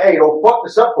the one like, hey, don't fuck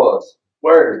this up for us.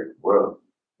 Word. Well,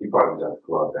 he probably got the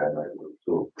club that night with him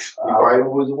too. He probably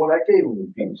was the one that gave him the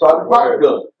piece. So I can pop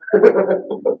gun.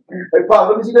 Hey, Pop,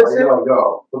 let me see that shit. Like,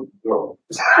 yo, look the girl.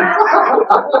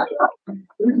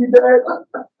 Let me see that.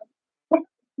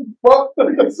 Fuck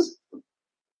this.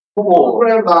 Come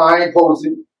on. Nah, I ain't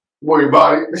posted. Worry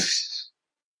about it. It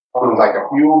was like a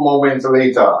few moments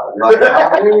later. Like,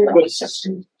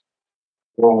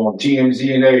 on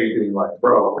TMZ and everything. Like,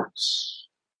 bro.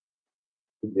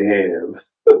 Damn.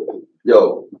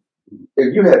 Yo,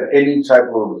 if you have any type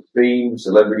of fame,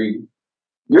 celebrity,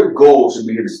 your goal should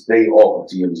be to stay off of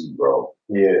TMZ, bro.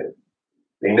 Yeah.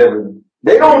 They don't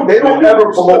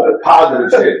ever promote positive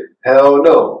shit. Hell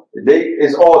no.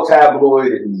 It's all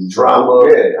tabloid and drama.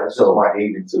 Yeah, that's just my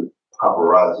hating to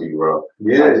paparazzi, bro.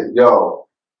 Yeah. Like, yo,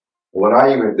 when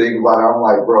I even think about it, I'm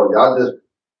like, bro, y'all just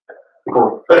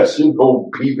professional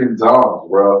peeping toms,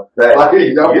 bro. Like,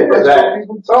 y'all professional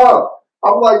peeping toms.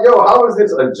 I'm like, yo, how is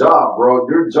this a job, bro?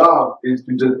 Your job is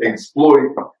to just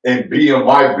exploit and be in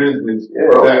my business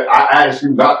that I asked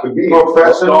you not to be.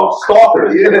 Professional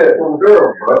stalker. Yeah, for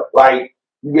real, bro. Like,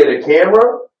 you get a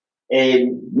camera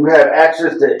and you have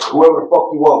access to whoever the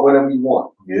fuck you want, whenever you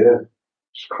want. Yeah.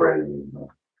 It's crazy, man.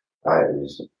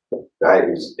 That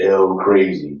is ill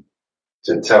crazy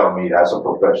to tell me that's a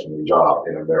professional job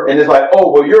in America. And it's like,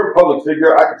 oh, well, you're a public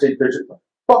figure. I can take pictures.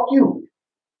 Fuck you.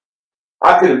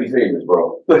 I couldn't be famous,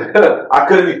 bro. I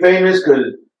couldn't be famous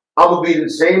because I'm going to be the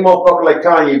same motherfucker like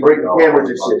Kanye breaking cameras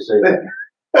and shit.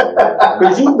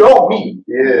 Because you know me.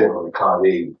 Yeah.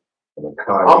 Kanye.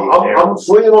 I'm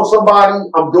swinging on somebody.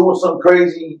 I'm doing something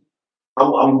crazy.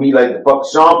 I'm going to be like the fuck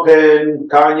Sean Penn,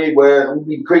 Kanye West. I'm going to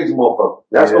be the crazy motherfucker.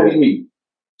 That's going to be me.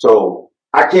 So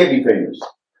I can't be famous.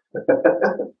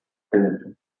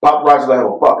 And paparazzi will have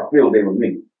a fucking field day with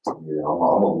me. Yeah, I'm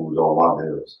gonna lose all my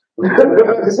deals. I'm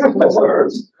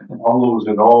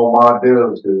losing all my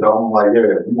deals because I'm like,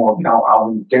 yeah, you want to count how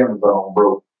many cameras on,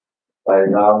 bro? Like,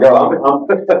 nah, Yo, I'm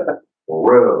for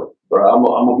real, bro, I'm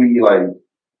gonna be like,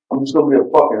 I'm just gonna be a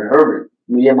fucking hermit.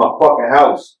 Me in my fucking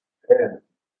house. yeah.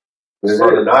 Just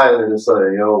on an island or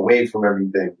something, away from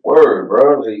everything. Word,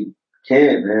 bro. Like,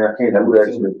 can't, man. I can't do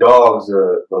that shit. The dogs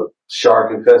are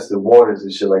shark infested waters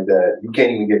and shit like that. You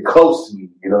can't even get close to me.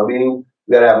 You know what I mean?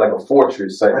 You gotta have like a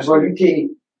fortress. Like, bro, you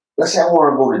can't. Let's say I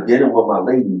want to go to dinner with my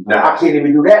lady. Now I can't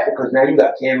even do that because now you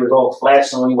got cameras all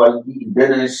flashing on you while you eating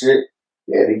dinner and shit.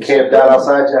 Yeah, they camped out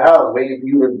outside your house waiting for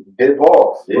you to dip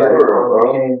off. Yeah,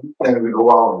 bro. You can't even go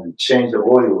out and change the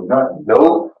oil or nothing.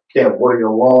 Nope. Can't water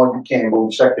your lawn. You can't go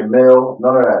check your mail.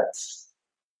 None of that.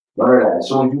 None of that. As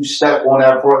soon as you step on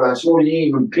that front, as soon as you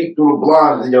even peek through the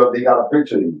blinds, they got a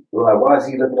picture of you. You're like, why is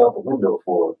he looking out the window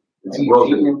for? Is he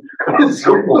cheating?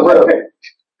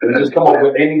 They just come up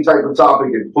with any type of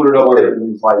topic and put it up there,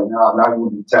 and it's like, now you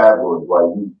in the tabloids,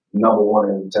 like you number one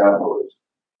in the tabloids.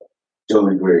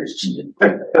 Joey Gray is cheating.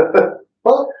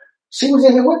 Well, she was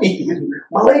in here with me.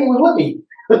 My lady was with me.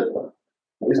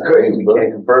 It's crazy, bro.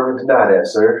 Can't confirm or deny that,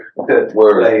 sir.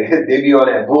 Word. Like, they be on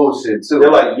that bullshit too.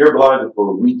 They're like, you're blinded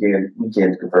for we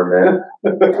can't confirm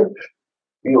that.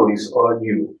 We only saw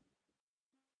you.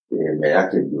 Yeah, man, I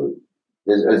can't do it.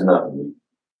 It's not for me.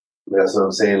 That's what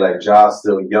I'm saying. Like, Josh's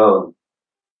still young,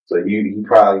 so he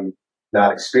probably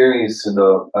not experienced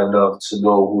enough to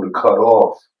know who to cut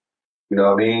off. You know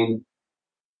what I mean?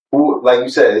 Who, like you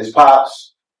said, his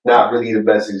pops not really the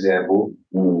best example.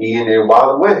 He in there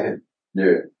wilding with him.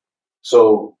 Yeah.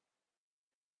 So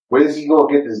where is he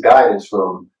gonna get this guidance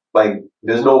from? Like,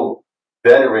 there's no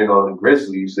veteran on the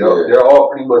Grizzlies. They're all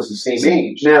pretty much the same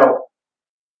age. Now,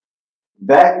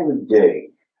 back in the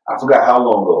day, I forgot how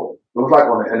long ago. It was like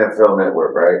on the NFL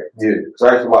Network, right? Yeah. So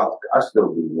I used to watch. I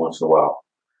still do once in a while.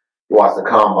 Watch the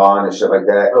combine and shit like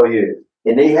that. Oh yeah.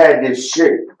 And they had this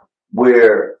shit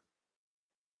where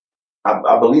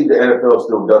I believe the NFL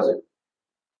still does it.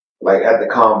 Like at the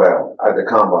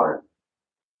combine,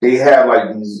 they have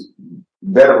like these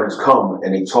veterans come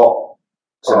and they talk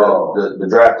to the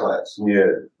draft class.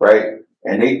 Yeah. Right?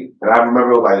 And I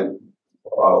remember like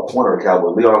one of the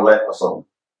Cowboys, Leon Lett or something.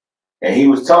 And he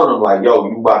was telling them like, yo,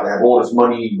 you about to have all this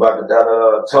money, you about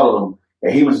to telling them.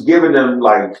 And he was giving them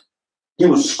like, he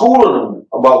was schooling them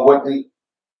about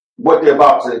what they're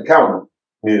about to encounter.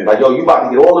 Yeah. Like, yo, you about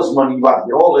to get all this money, you about to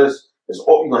get all this,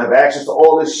 you're gonna have access to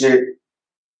all this shit.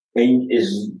 And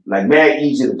it's like mad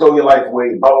easy to throw your life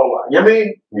away, blah, blah, blah. You know what I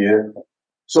mean? Yeah.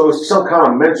 So it's some kind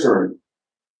of mentoring.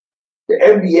 The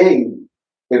NBA,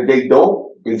 if they don't,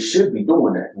 they should be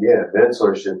doing that. Yeah,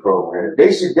 mentorship program.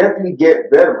 They should definitely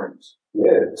get veterans.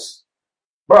 Yes.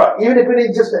 Bro, even if it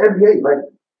ain't just the NBA, like,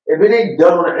 if it ain't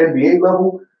done on an NBA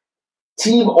level,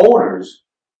 team owners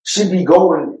should be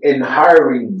going and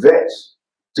hiring vets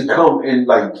to come and,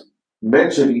 like,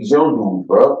 mentor these young dudes,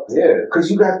 bro. Yeah. Because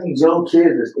you got these young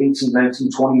kids that's 18,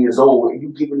 19, 20 years old, and you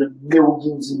giving them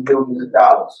millions and millions of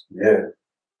dollars. Yeah.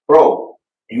 Bro,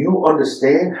 do you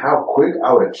understand how quick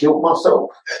I would have killed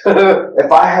myself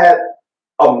if I had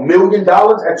 $1 million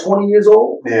at 20 years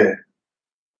old? Yeah.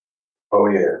 Oh,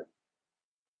 yeah.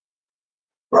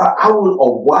 Bro, I was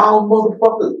a wild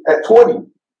motherfucker at 20.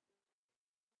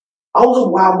 I was a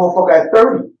wild motherfucker at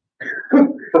 30.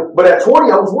 But at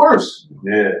 20, I was worse.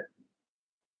 Yeah.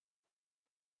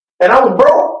 And I was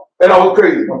broke. And I was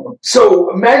crazy. So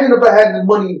imagine if I had the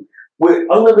money with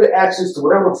unlimited access to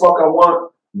whatever the fuck I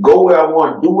want, go where I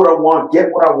want, do what I want, get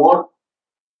what I want.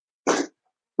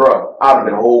 Bro, I'd have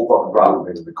been a whole fucking problem.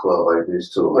 In the club like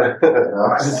this too. I'd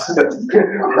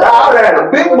have had a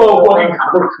big motherfucking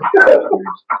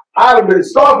I'd have been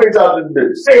Scarface out this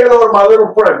bitch. Say hello to my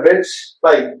little friend, bitch.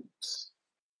 Like,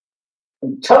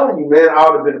 I'm telling you, man, I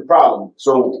would have been a problem.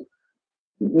 So,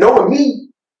 knowing me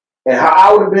and how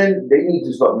I would have been, they need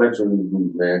to start mentoring these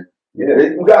dudes, man. Yeah.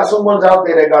 You got some ones out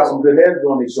there that got some good heads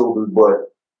on their shoulders,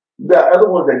 but you got other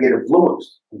ones that get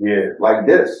influenced. Yeah. Like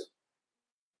this.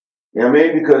 You know what I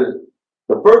mean? Because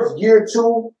the first year or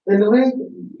two in the league,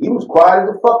 he was quiet as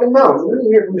a fucking mouse. You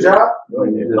didn't hear from Ja. No,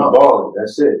 he was balling.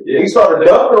 That's it. Yeah. He started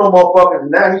dunking on motherfuckers,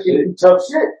 and now he can do tough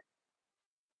shit.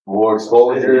 More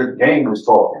exposure. The game was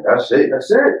talking. That's it.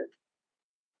 That's it.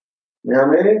 You know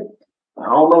what I mean? I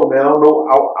don't know, man. I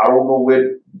don't know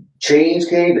where change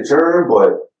came to turn,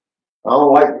 but I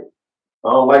don't like it. I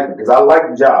don't like it because I like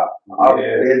the job.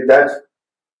 Yeah. That's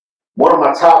one of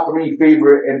my top 3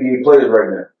 favorite NBA players right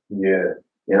now. Yeah.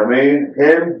 You know what I mean?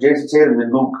 Him, Jason Tatum,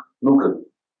 and Luka.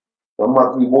 Those are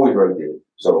my 3 boys right there.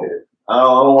 So I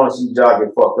don't want to see Ja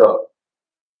get fucked up.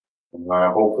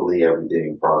 Man, hopefully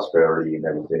everything, prosperity and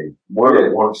everything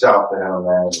works out for him,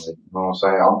 man. Like, you know what I'm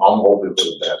saying? I'm hoping for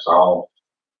the best.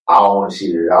 I don't want to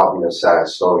see that I'll be a sad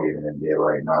story in NBA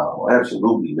right now.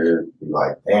 Absolutely, man. Be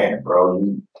like, damn, bro,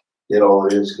 you did all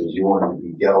this because you wanted to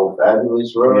be ghetto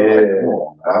fabulous, bro. Yeah. Like, come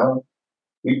on, man.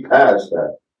 We passed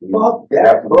that. Fuck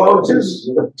that, bro.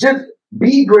 Just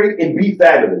be great and be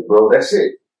fabulous, bro. That's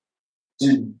it.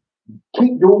 Just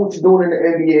keep doing what you're doing in the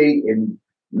NBA and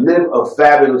live a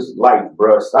fabulous life,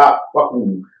 bro. Stop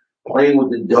fucking playing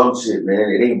with the dumb shit, man.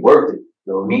 It ain't worth it.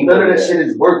 None of that shit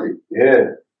is worth it.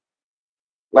 Yeah.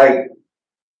 Like,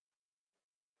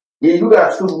 yeah, you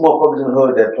got stupid motherfuckers in the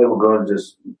hood that play with guns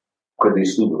just because they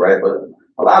stupid, right? But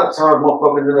a lot of times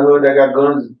motherfuckers in the hood that got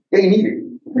guns, they need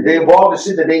it. They involved in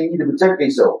shit that they need to protect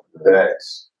themselves.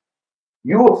 Facts.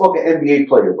 You a fucking NBA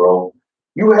player, bro.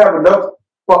 You have enough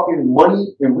fucking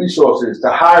money and resources to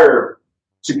hire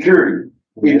security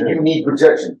if you need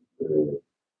protection. You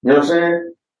know what I'm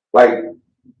saying? Like,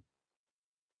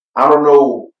 I don't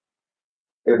know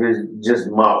if it's just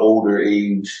my older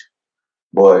age,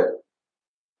 but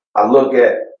I look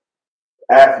at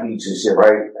athletes and shit,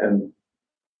 right? And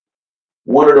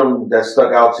one of them that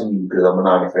stuck out to me because I'm a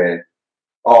Niner fan,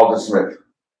 Alden Smith.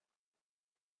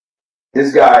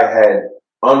 This guy had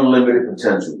unlimited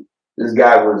potential. This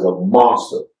guy was a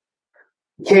monster.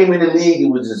 He came in the league, he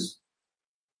was just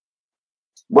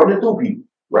running through people,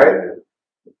 right?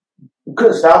 You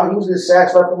couldn't stop him. He was getting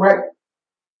sacks left and right.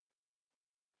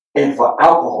 And for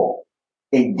alcohol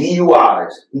and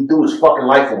DUIs, he threw his fucking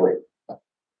life away.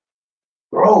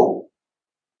 Bro,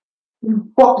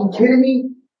 you fucking kidding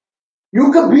me?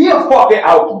 You could be a fucking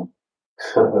alkie.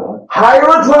 Hire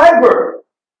a driver.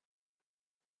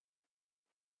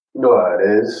 You know how it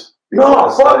is. No,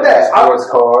 fuck that. Sports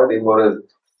car, they want to.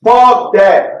 Fuck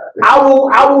that.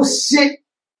 I will sit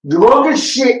drunk as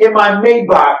shit in my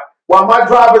Maybach while my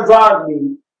driver drives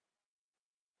me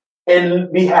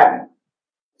and be happy.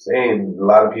 Saying a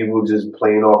lot of people just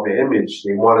playing off an image.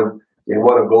 They want to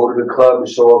go to the club and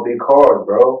show off their cars,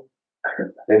 bro.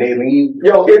 And they leave.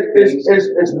 Yo,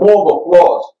 it's more of a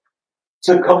flaw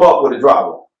to come up with a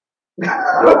driver.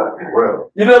 Real.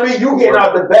 You know what I mean? You getting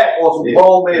out the back on some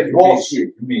grown man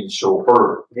bullshit. You being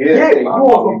chauffeur. Yeah, you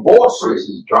on some bullshit.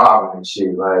 Versus driving and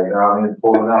shit. Like, you know what I mean?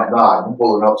 Pulling up, you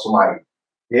pulling up somebody.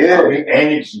 Yeah. I mean, and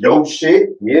it's your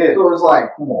shit. Yeah. So it's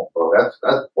like, come on, bro.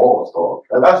 That's balls talk.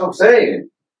 That's what I'm saying.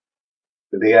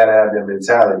 But they gotta have that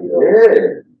mentality, though.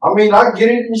 Yeah. I mean, I get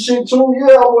it and shit too.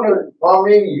 Yeah, I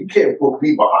mean, you can't put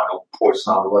me behind a Porsche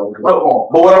 911. Come on.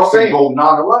 But what I'm saying, go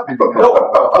 911.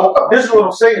 No, this is what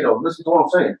I'm saying though. Listen to what I'm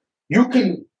saying. You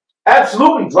can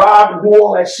absolutely drive and do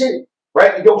all that shit,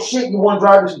 right? Your shit, you want to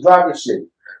drive your shit.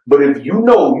 But if you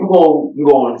know you're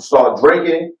going to start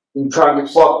drinking, you try to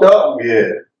get fucked up,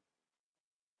 yeah,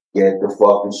 get the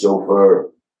fucking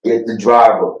chauffeur, get the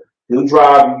driver. He'll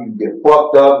drive you, get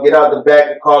fucked up, get out the back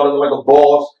of the car looking like a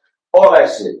boss, all that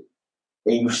shit.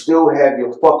 And you still have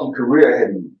your fucking career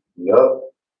ahead of you. Yup.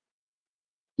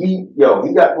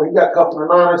 He got cut from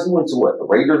the Niners. He went to what, the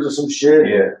Raiders or some shit.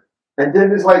 Yeah. And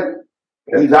then it's like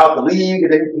he's out the league,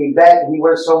 and then he came back and he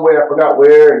went somewhere, I forgot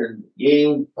where, and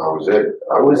that was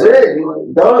it. He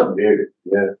was done.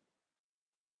 Yeah.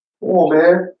 Come on,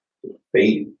 man.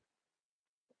 Baby.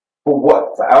 For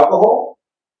what? For alcohol?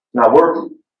 Not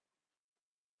working.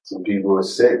 Some people are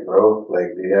sick, bro.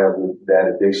 Like they have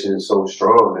that addiction is so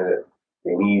strong that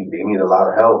they need a lot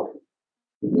of help.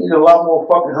 You need a lot more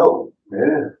fucking help.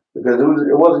 Yeah. Because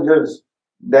it wasn't just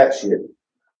that shit.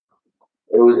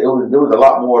 There was a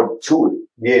lot more to it.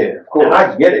 Yeah, of course. And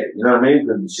I get it, you know what I mean?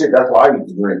 Because shit, that's why I used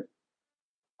to drink.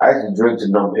 I used to drink to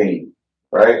numb pain,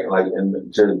 right? Like, and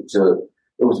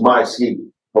it was my escape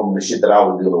from the shit that I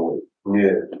was dealing with.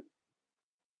 Yeah.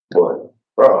 But,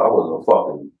 bro,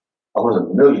 I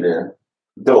wasn't a millionaire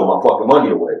throwing my fucking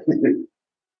money away. You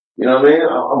know what I mean?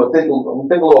 I'm gonna think a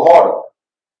little harder.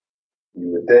 You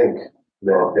would think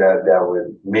that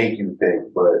would make you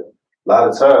think, but a lot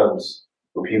of times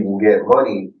when people get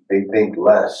money, they think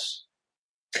less.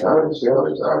 That's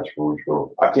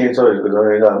true. I can't tell you because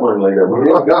I ain't got money like that.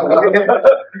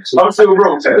 I'm still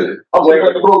broke. I'm like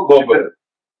the broke bumper.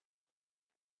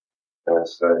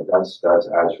 That's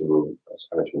actual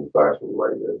factual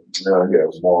right there. Yeah.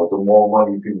 The more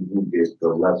money people do get, the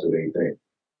lesser they think.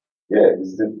 Yeah,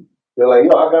 they're like,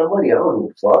 yo, I got money. I don't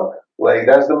give a fuck. Like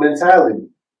that's the mentality.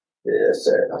 Yeah, that's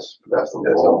the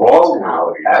wrong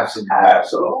mentality.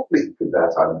 Absolutely. Because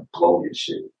that's how you blow your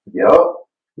shit. Yup.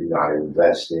 You're not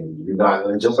investing. You're not,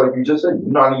 just like you just said,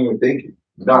 you're not even thinking.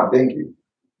 You're not thinking.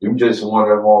 You just want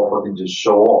to motherfucking just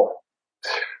show off.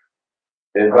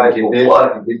 And like, get this,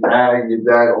 get that, get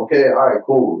that. Okay, all right,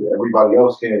 cool. Everybody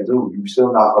else can't do. You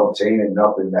still not obtaining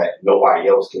nothing that nobody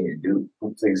else can do.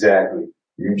 Exactly.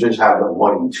 You just have the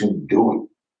money to do it.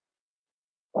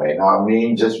 Right? You know what I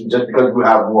mean? Just because you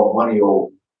have more money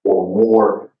or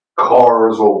more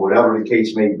cars or whatever the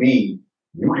case may be,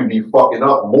 you can be fucking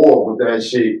up more with that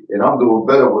shit, and I'm doing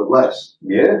better with less.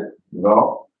 Yeah. You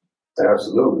know?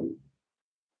 Absolutely.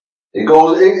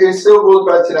 It still goes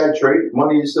back to that trait.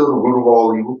 Money is still the root of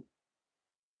all evil.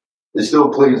 It still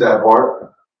plays that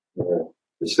part. Yeah.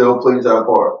 It still plays that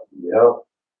part. Yep.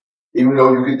 Even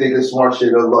though you can think of smart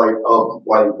shit of like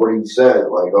what he said,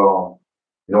 like,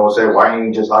 you know what I'm saying? Why ain't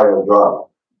you just hire a driver?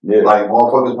 Yeah. Like,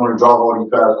 motherfuckers want to drive all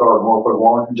these fast cars. Motherfuckers, why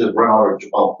don't you just rent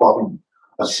out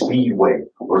a speedway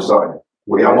or something?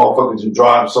 Where y'all motherfuckers can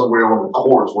drive somewhere on the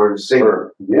course where it's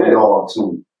safer. Yeah. Y'all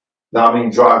to. Now I mean,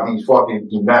 drive these fucking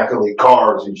immaculate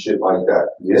cars and shit like that.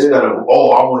 Yeah. Instead of,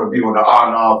 I want to be on the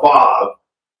I-95,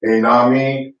 you know what I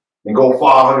mean? And go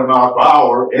 500 miles per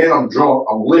hour, and I'm drunk,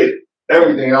 I'm lit.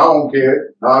 Everything, I don't care.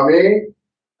 You know what I mean?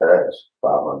 That's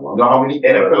 500. You know how many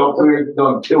NFL players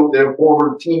done killed their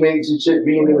former teammates and shit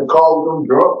being in the car with them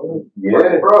drunk? Yeah.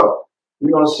 Like, bro,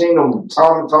 we done seen them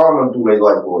time and time and do they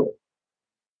like boy.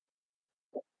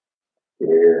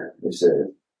 Yeah. They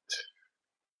said,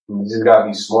 you just gotta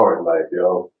be smart in life,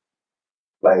 yo.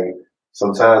 Like,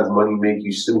 sometimes money make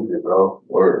you stupid, bro.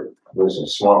 Word. Listen,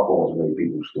 smartphones make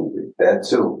people stupid. That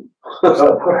too.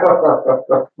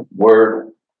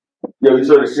 Word. Yo, you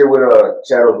saw the shit with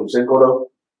Chad Ochocinco though?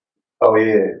 Oh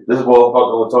yeah. This is what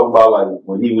was talking about, like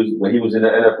when he was in the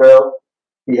NFL,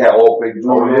 he had all fake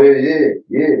jewelry.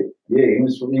 Yeah. He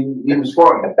was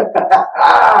funny.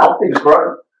 I don't think it's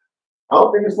fun. I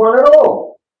don't think it's fun at all.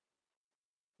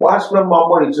 Why spend my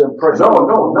money to impress you?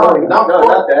 No, not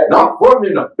that. Not fun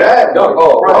in a bad way. I'm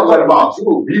talking about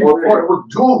jewels. He was funny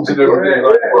with jewels and everything.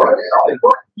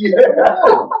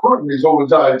 Fun is over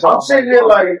time. I'm sitting there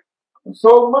like,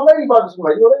 so my lady about this,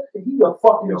 like, yo, he's a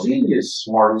fucking genius.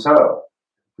 Smart as hell.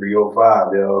 305,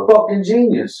 yo. Fucking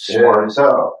genius. Smart as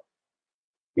hell.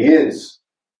 He is.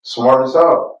 Smart as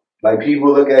hell. Like,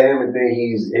 people look at him and think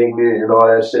he's ignorant and all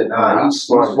that shit. Nah, he's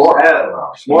smart as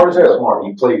hell. Smart as hell. Smart.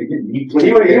 He played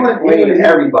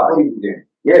everybody.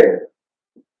 Yeah.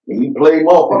 He played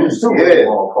motherfuckers too. Yeah.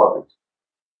 Motherfuckers.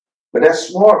 But that's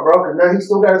smart, bro, because now he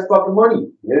still got his fucking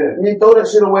money. Yeah. He didn't throw that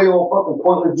shit away on fucking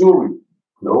pointless jewelry.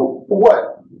 No. For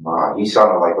what? Nah, he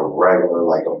sounded like a regular,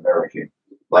 like American.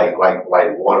 Like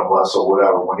one of us or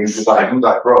whatever. When he was like,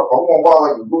 bro, if I'm gonna buy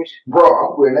like a Gucci, bro,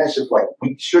 I'm wearing that shit for like a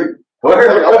week straight.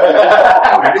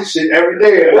 This shit every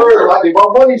day. Like my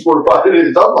money's worth out of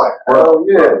this. I'm like, bro,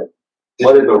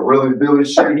 What is the really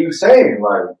shit he was saying?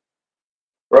 Like,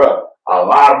 bro, a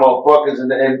lot of motherfuckers in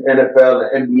the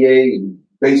NFL, the NBA, and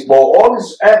baseball, all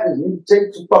these athletes, you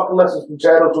take some fucking lessons from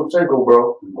Chad Ochocinco,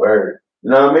 bro. Word.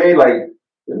 You know what I mean? Like,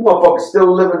 this motherfucker's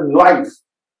still living life.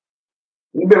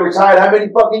 He been retired how many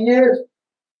fucking years?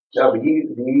 Yeah, but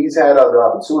he's had other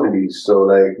opportunities, so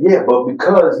like. Yeah, but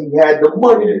because he had the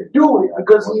money to do it,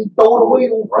 because he thrown away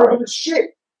the frivolous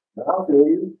shit. I feel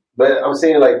you. But I'm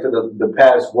saying, like, for the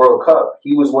past World Cup,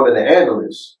 he was one of the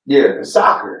analysts. Yeah. For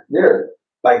soccer. Yeah.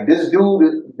 Like, this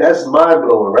dude, that's mind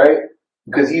blowing, right?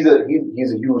 Because he's a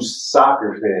huge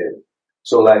soccer fan.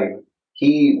 So, like,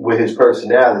 he, with his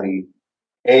personality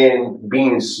and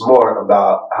being smart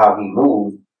about how he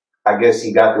moved, I guess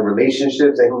he got the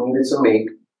relationships that he needed to make.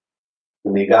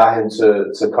 And they got him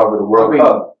to cover the World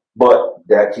Cup. But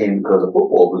that came because of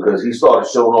football, because he started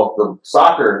showing off the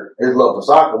soccer, his love for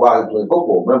soccer while he played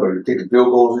football. Remember, he kicking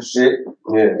field goals and shit.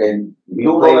 Yeah. And he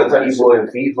played people in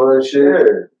FIFA and shit.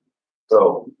 Yeah.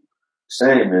 So,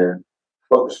 same, man.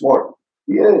 Fucking smart.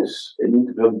 he is. And he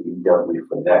definitely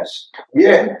finesse.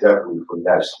 Yeah. He definitely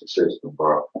finesse the system,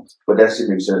 bro. But that shit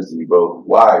makes sense to me, bro.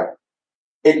 Why?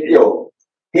 He's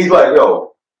like,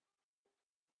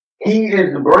 he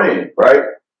is the brand, right?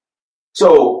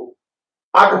 So,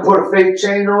 I can put a fake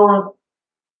chain on.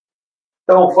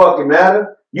 Don't fucking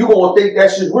matter. You gonna think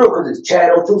that shit's real because it's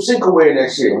Chad Ochocinco wearing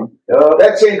that shit.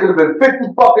 That chain could have been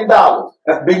 $50 fucking dollars.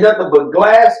 Be nothing but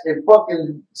glass and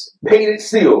fucking painted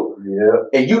steel. Yeah.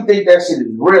 And you think that shit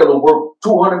is real and worth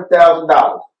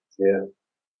 $200,000. Yeah.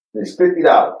 It's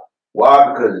 $50.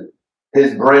 Why? Because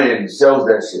his brand sells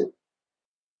that shit.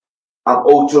 I'm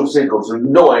Ochocinco, so you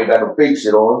know I ain't got no fake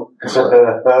shit on.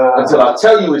 Until I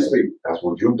tell you it's fake. That's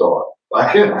what you thought.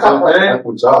 That's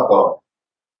what y'all thought.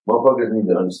 Motherfuckers need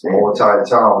to understand. All the entire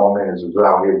time, my man was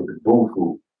out here with the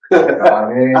boo-foo. You know what I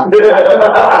mean?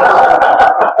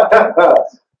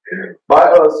 By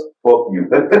us, fuck you.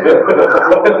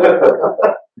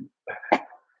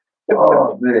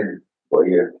 Oh, man. Well,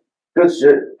 yeah. Good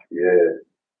shit. Yeah.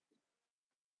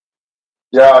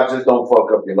 Y'all just don't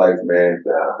fuck up your life, man,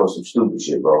 for some stupid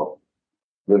shit, bro.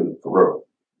 Really, for real.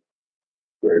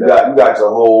 You got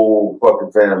your whole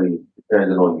fucking family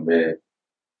depending on you, man.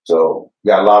 So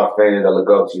you got a lot of fans that look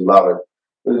up to you. A lot of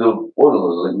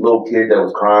little kid that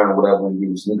was crying or whatever when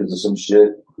you sneakers or some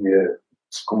shit. Yeah.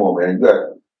 Come on, man.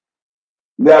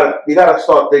 You gotta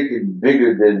start thinking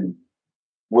bigger than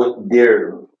what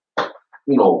that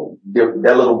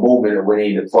little movement when they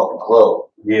in the fucking club.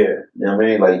 Yeah. You know what I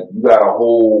mean? Like, you got a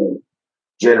whole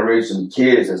generation of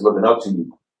kids that's looking up to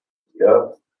you.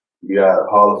 Yep. You got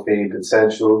Hall of Fame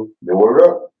potential. They word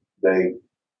up. They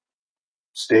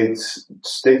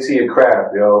stick to your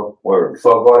craft, yo. Word.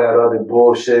 Fuck all that other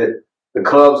bullshit. The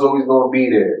club's always gonna be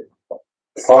there.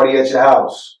 Party at your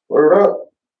house. Word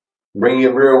up. Bring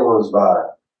your real ones by.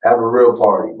 Have a real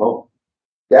party. Well,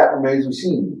 that remains to be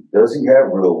seen. Does he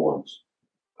have real ones?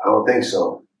 I don't think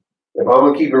so. If I'm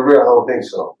gonna keep it real, I don't think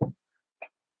so.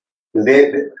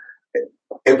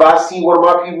 If I see one of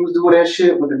my peoples doing that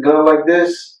shit with a gun like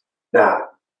this, nah.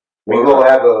 We're gonna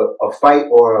have a fight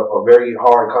or a very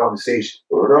hard conversation.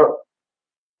 Word up.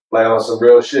 Like on some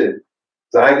real shit.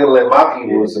 So I ain't gonna let my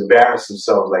peoples embarrass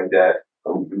themselves like that.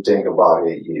 You think about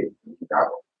it, yeah.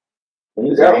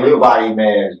 Anybody,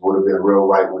 man, would have been real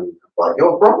right with it. Like,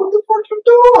 yo, bro, what the fuck you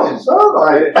doing, son?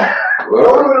 Like,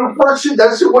 the first shit,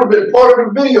 that shit would have been part of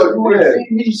the video. You would have seen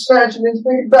me snatching his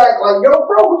big back, like, yo,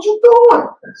 bro, what you doing?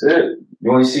 That's it.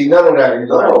 You ain't see none of that. He's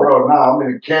like, bro, nah, I'm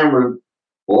in the camera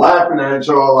laughing at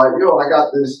y'all, like, yo, I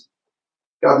got this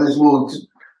little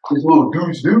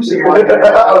deuce in my hand.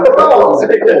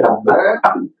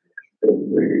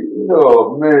 Man.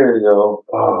 Oh man, yo.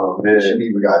 Oh man, she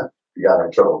even got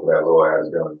in trouble for that little ass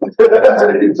gun. So that's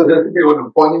on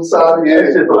the funny side of it.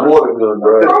 It's just a water gun,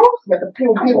 bro.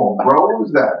 Come on, bro. What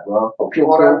was that, bro? All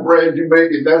that bread you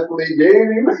making, that's what they gave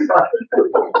him?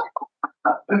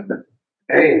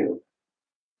 Damn.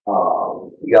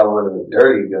 You got one of the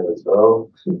dirty guns, bro.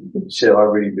 Shit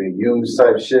already been used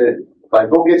type shit. Like,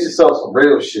 go get yourself some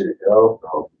real shit, yo.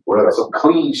 Some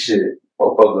clean shit.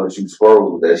 Motherfucker gonna shoot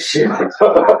squirrels with that shit.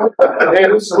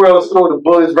 And those squirrels throw the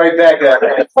bullets right back at me.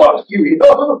 Fuck you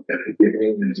know?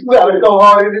 You gotta go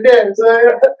harder than that,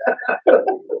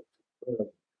 son.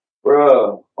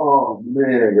 Bro. Oh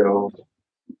man, yo.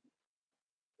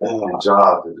 The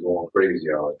job is going crazy,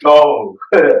 y'all. Oh.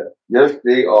 Yes,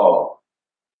 they are.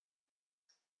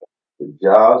 The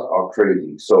jobs are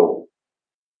crazy. So,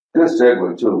 good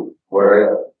segue too,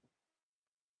 right?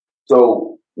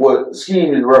 So, what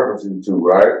Skeemin is referencing to,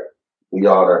 right? For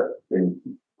y'all that in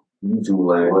YouTube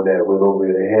land. When that went over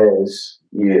their heads.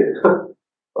 Yeah.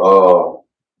 A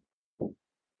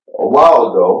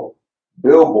while ago,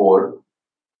 Billboard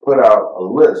put out a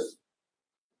list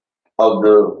of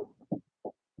the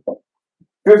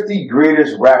 50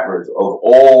 greatest rappers of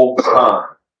all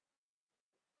time.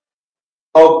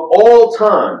 Of all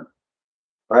time.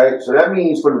 Right? So that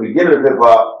means from the beginning of hip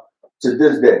hop to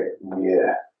this day.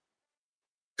 Yeah.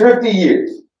 50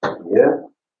 years. Yeah.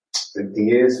 50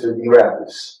 years, 50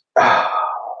 rappers. Oh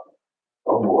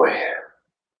boy.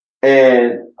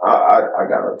 And I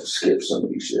gotta just skip some of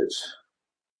these shits.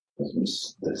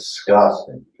 It's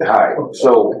disgusting. Alright,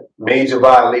 so major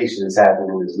violations happened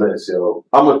in this list, yo.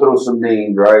 I'm gonna throw some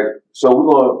names, right? So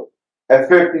we're gonna, at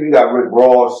 50, we got Rick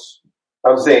Ross.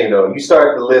 I'm saying though, you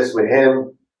start the list with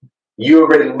him, you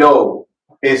already know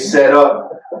it's set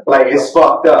up, like it's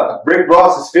fucked up. Rick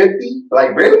Ross is 50?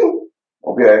 Like really?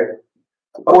 Okay.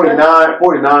 49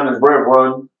 is Brent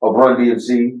Run of Run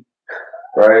DMC.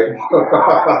 Right?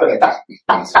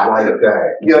 It's like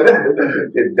that. Yeah,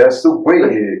 that's the way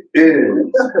it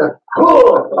is.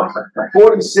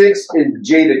 46 is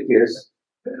Jadakiss.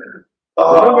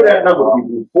 Remember that number,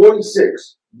 people.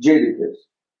 46, Jadakiss.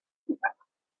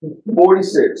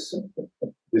 46.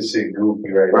 This shit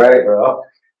goofy right? Bro.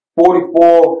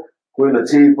 44, Queen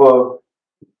Latifah.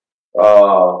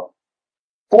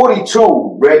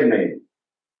 42, Redman.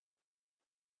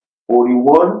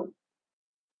 41,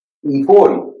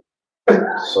 E40.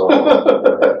 So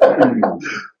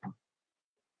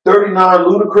 39,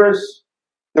 Ludacris.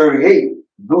 38,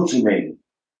 Gucci Mane.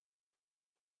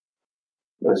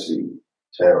 Let's see.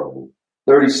 Terrible.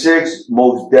 36,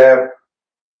 Mos Def.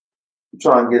 I'm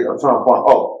trying to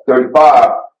find,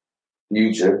 35,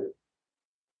 Future.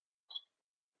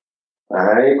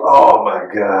 Alright. Oh my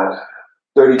God.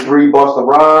 33, Busta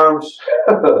Rhymes.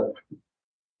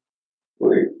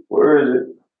 Wait, where is it?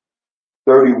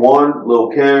 31, Lil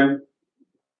Kim.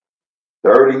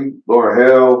 30, Lauryn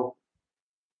Hill.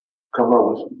 Come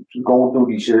on, she's going through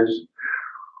these shits.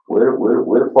 Where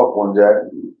the fuck one's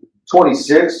at?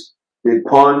 26, Big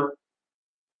Pun.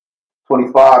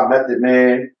 25, Method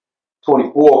Man.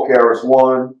 24, Karis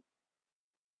One.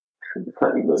 I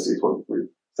ain't gonna say 23.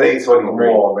 Say 23. Come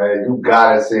on, man. You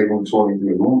gotta say who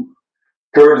 23. Who?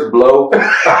 Curtis Blow.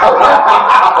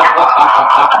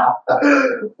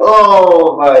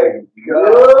 Oh my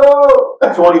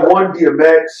God. 21,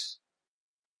 DMX.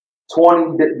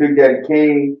 20, Big Daddy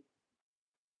Kane.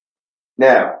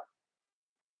 Now,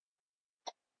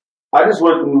 I just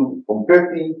went through from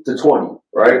 50 to 20,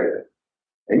 right? Yeah.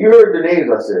 And you heard the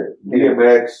names I said.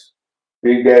 DMX,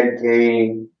 Big Daddy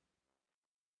Kane,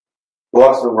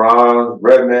 Boston Rhymes,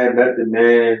 Redman, Method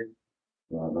Man.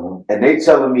 And they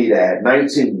telling me that at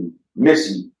 19,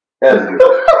 Missy Elliott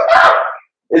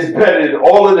is better than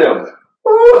all of them.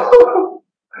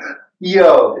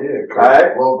 Yo. Yeah,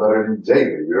 right? Well, better than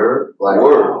Jada, you heard? Like,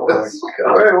 word.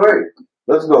 Wait.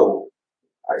 Let's go. All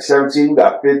right, 17,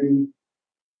 got 50.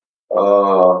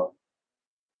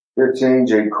 15,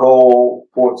 J. Cole.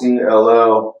 14,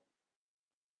 LL.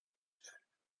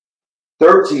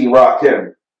 13,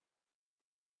 Rakim.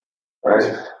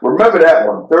 Right? Remember that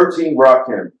one. 13,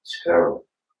 Rakim. Terrible.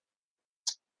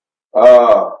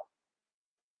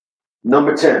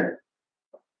 Number 10.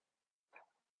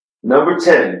 Number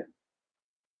 10.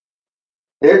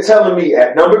 They're telling me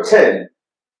at number 10,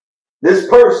 this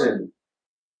person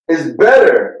is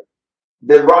better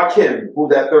than Rakim,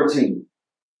 who's at 13.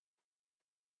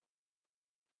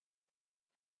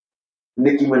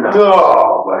 Nicki Minaj.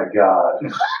 Oh my God.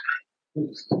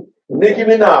 Nicki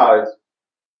Minaj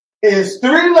is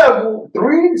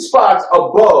 3 spots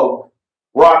above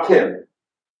Rakim.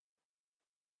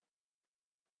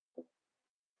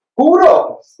 Who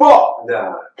the fuck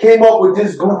came up with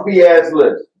this goofy ass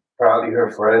list? Probably her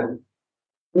friend.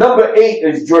 Number 8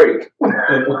 is Drake.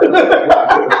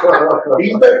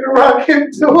 He's better than Rakim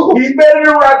too. He's better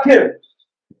than Rakim.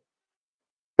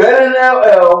 Better than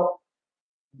LL.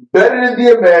 Better than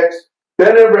DMX.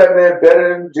 Better than Redman. Better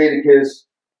than Jadakiss.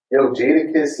 Yo,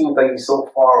 Jadakiss seems like he's so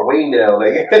far away now.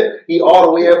 Like, he all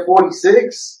the way at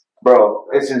 46? Bro,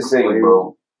 it's insane,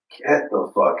 bro. Get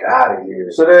the fuck out of here.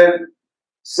 So then,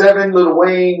 7, Lil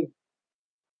Wayne.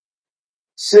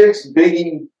 6,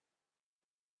 Biggie.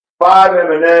 5,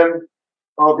 Eminem.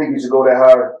 I don't think you should go that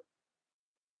high.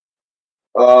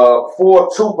 4,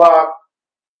 Tupac.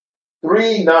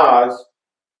 3, Nas.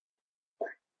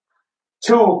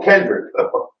 2, Kendrick.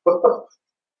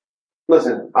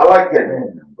 Listen, I like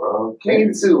Kendrick, bro.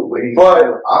 Me too.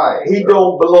 But he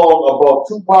don't belong above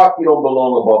Tupac. He don't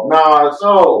belong above Nas.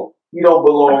 No. He don't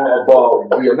belong above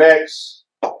DMX.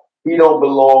 He don't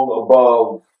belong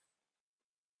above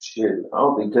shit. I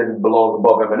don't think Kendrick belongs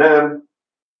above Eminem.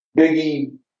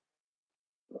 Biggie.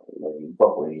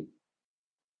 Fuck Wayne.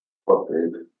 Fuck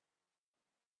Big.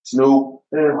 Snoop.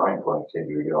 I ain't putting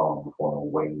Kendrick on before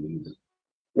Wayne either.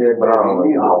 Yeah, but I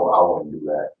wouldn't do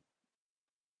that.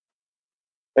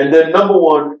 And then number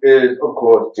 1 is, of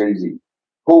course, Jay-Z.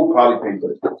 Who probably paid for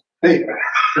this?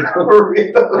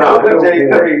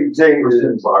 Jay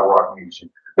is by Rock Nation.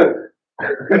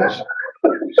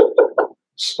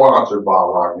 Sponsored by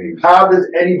Rock Nation. How does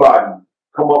anybody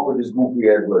come up with this goofy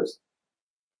ass list?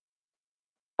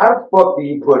 How the fuck do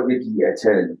you put Nicki at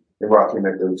 10 and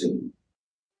Rakim at 13?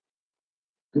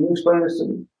 Can you explain this to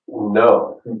me?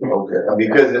 No. Okay.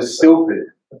 Because it's stupid.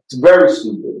 It's very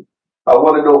stupid. I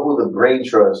want to know who the brain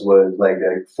trust was, like,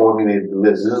 that formulated the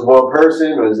list. Is this one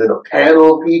person or is it a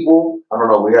panel of people? I don't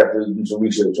know. We have to do some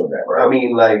research on that, right? I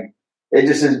mean, like, it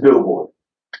just says Billboard.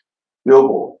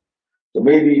 Billboard. So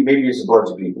maybe it's a bunch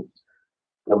of people.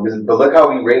 But look how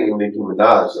we rating Nicki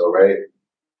Minaj, though, right?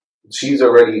 She's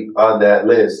already on that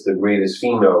list, the greatest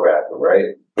female rapper,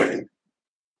 right?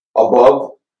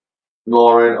 Above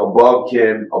Lauren, above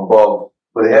Kim, above.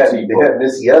 But they had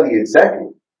Missy Elliott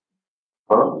second.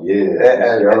 Huh? Yeah.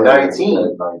 At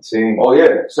 19. 19. Oh,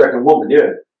 yeah. Second woman,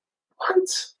 yeah. What?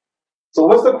 So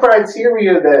what's the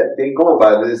criteria that they go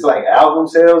by? It's like album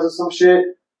sales or some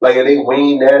shit? Like, are they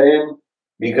weighing that in?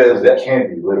 Because that can't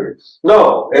be lyrics.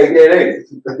 No, it ain't.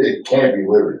 It can't be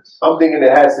lyrics. I'm thinking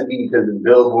it has to be because the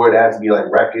Billboard has to be like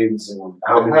records and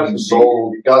how many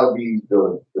sold. It gotta be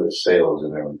the sales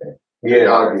and everything. Yeah. It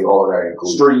gotta be all that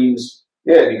included. Streams.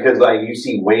 Yeah, because like you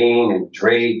see Wayne and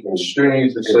Drake and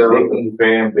streams, the sales, the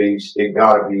fan base, it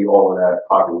gotta be all of that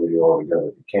popularity all together.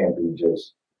 It can't be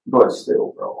just. But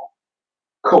still, bro.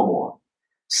 Come on.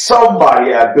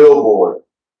 Somebody at Billboard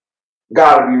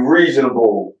gotta be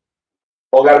reasonable.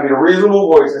 Or gotta be the reasonable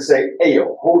voice and say, hey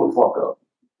yo, hold the fuck up.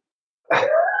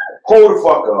 Hold the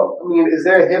fuck up. I mean, is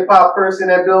there a hip hop person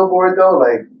at Billboard though?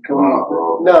 Like, come on,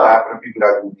 bro. No. Half of the people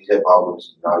that do these hip hop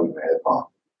looks not even hip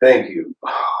hop. Thank you.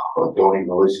 But don't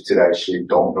even listen to that shit.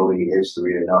 Don't know the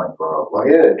history or nothing, bro.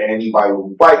 Like, anybody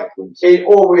will fight. In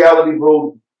all reality,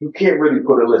 bro, you can't really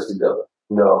put a list together.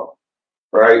 No.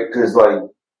 Right? Because, like,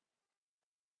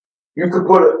 you could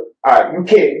put you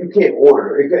can't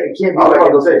order it. It can't be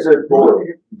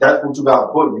that's what you gotta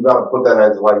put. You gotta put that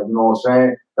as, like, you know what I'm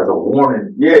saying? As a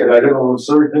warning. Yeah, like, you know,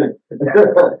 certain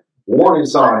warning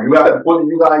sign. You gotta put it,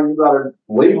 you gotta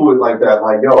label it like that.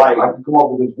 Like, yo, I can come up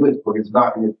with this list, but it's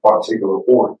not in this particular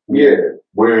order. Yeah.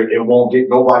 Where it won't get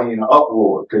nobody in an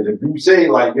uproar. Because if you say,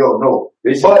 like, yo, no,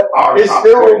 it's still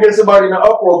gonna get somebody in an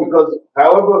uproar because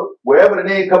wherever the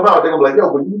name come out, they're gonna be like,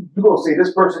 yo, but you gonna say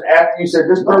this person after you said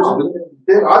this person.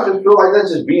 Then I just feel like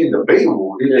that's just being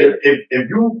debatable. Yeah. If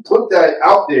you put that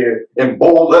out there in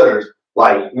bold letters,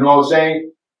 like, you know what I'm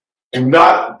saying? Do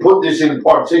not put this in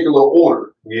particular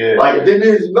order. Yeah. Like, then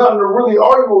there's nothing to really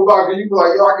argue about. Because you be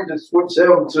like, yo, I can just switch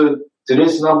them to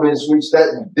this number and switch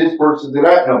this person to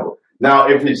that number. Now,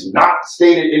 if it's not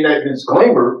stated in that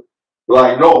disclaimer,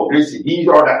 like, no, these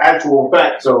are the actual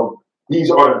facts. So these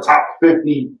are the top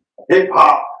 50 hip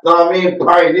hop, you know what I mean,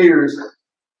 pioneers.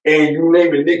 And you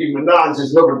name it, Nicki Minaj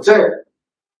is number 10.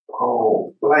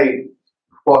 Oh, like,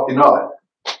 fucking up.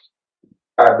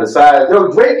 Besides,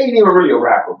 Drake ain't even really a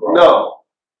rapper, bro. No.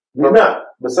 You're not.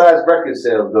 Besides record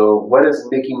sales, though, what has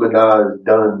Nicki Minaj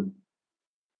done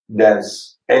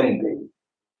that's anything?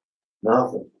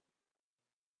 Nothing.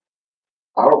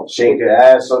 I don't shake her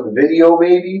ass on the video,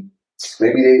 maybe.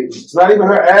 It's not even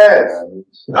her ass.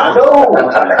 I know.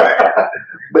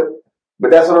 but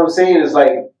that's what I'm saying. It's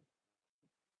like,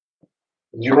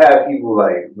 you have people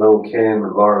like Lil Kim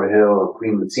and Lauryn Hill and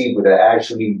Queen Latifah that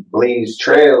actually blaze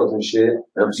trails and shit.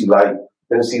 MC Light,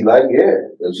 yeah. She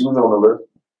was on the list.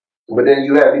 But then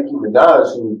you have Nicki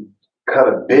Minaj who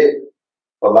kind of bit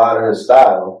a lot of her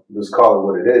style. Let's call it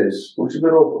what it is. Who she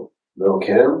bit over? Lil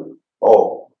Kim.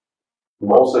 Oh.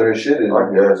 Most of her shit is.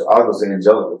 I guess. I was saying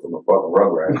Angelica from the fucking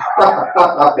Rugrats.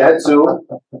 That too.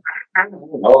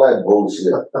 All that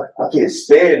bullshit. I can't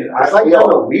stand it. I like all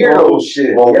the weirdo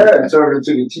shit. Well, yeah, turned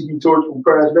into the TV torch from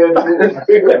Crash Bandicoot.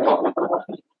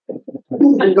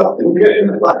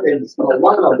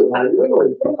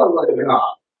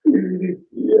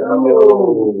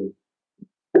 Yo.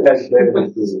 That's better.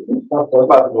 I'm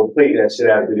about to go play that shit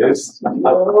after this.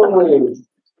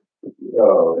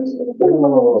 Yo,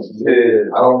 yeah,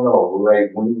 I don't know. Like,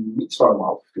 when we talk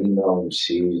about female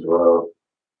MCs, bro,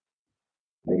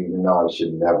 Nicki Minaj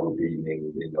should never be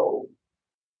named, you know.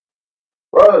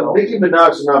 Bro, Nicki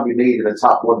Minaj should not be named in the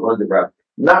top 100 rappers.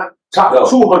 Not top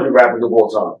 200 rappers of all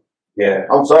time. Yeah.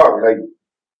 I'm sorry. Like,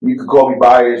 you can call me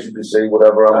biased, you can say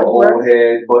whatever, I'm an old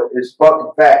head, but it's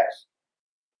fucking facts.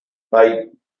 Like,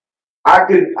 I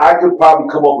could probably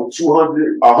come up with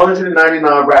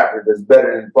 199 rappers that's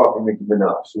better than fucking Nicki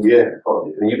Minaj. Yeah.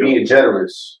 And you're being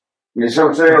generous. You know what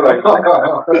I'm saying? Like,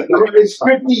 it's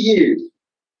 50 years.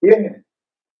 Yeah.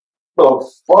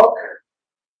 The fuck?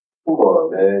 Come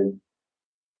on, man.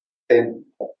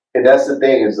 And that's the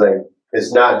thing, is like,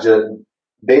 it's not just,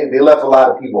 they left a lot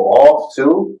of people off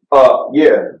too.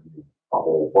 Yeah. A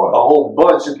whole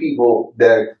bunch of people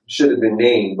that should have been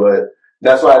named, but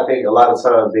that's why I think a lot of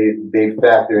times they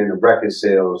factor in the record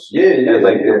sales as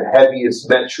like their heaviest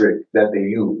metric that they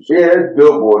use. Yeah, it's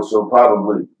Billboard, so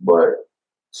probably, but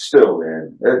still,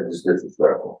 man, that's just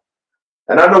disrespectful.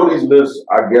 And I know these lists,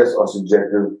 I guess, are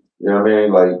subjective. You know what I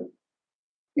mean? Like,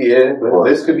 yeah, but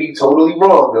this could be totally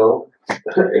wrong, though.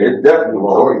 It's definitely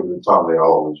wrong. The time they're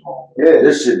always wrong. Yeah,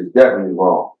 this shit is definitely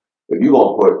wrong. If you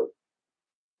gonna put,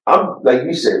 I'm like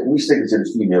you said, we sticking to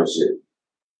this female shit.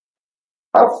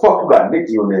 How the fuck you got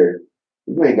Nicki on there?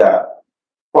 You ain't got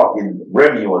fucking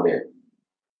Remy on there.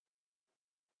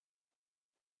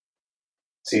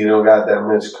 So you don't got that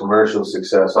much commercial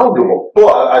success. I don't give a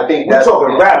fuck. I think we're that's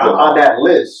talking rapper on that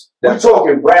list. We're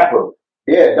talking rapper.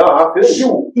 Yeah, no, I feel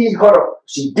you.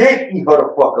 She did eat her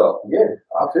the fuck up. Yeah,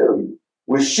 I feel you.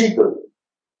 With Sheikah.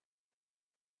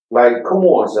 Like, come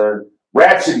on, son.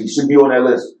 Rhapsody should be on that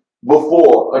list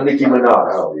before a Nicki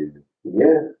Minaj.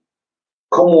 Yeah.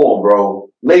 Come on, bro.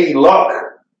 Lady Luck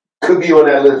could be on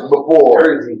that list before.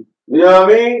 Jersey. You know what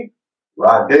I mean?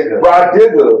 Rod Digger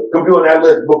could be on that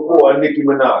list before a Nicki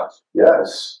Minaj.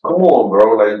 Yes. Come on,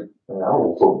 bro. Like, man, I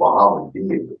won't put Muhammad D.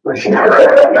 Yeah.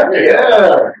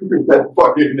 That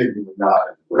fucking Nicki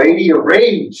Minaj. Lady of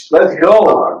Rage. Let's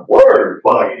go. Word.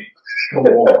 Fucking. Come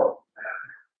on.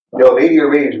 Yo, Lady of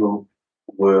Rage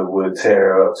would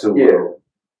tear her up too. Yeah. Bro.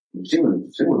 She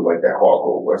was like that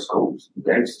hardcore West Coast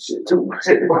gangster shit too.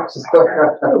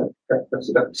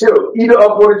 She'll eat her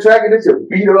up on the track and then she'll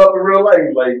beat her up in real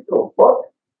life. Like, oh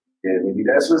fuck. Yeah, maybe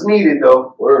that's what's needed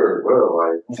though. Word,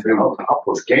 like, I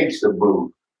was gangster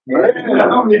boo. Yeah,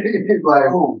 I mean, like,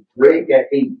 Drake at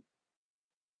 8.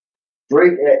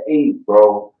 Drake at 8,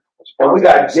 bro. And we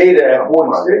got Jada at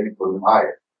 46. Put him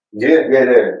higher.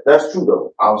 Yeah. That's true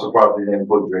though. I'm surprised they didn't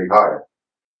put Drake higher.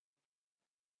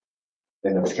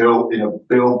 In the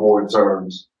Billboard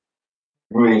terms,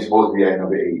 you ain't supposed to be at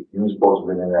number 8. You were supposed to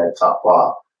be in that top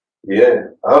 5. Yeah,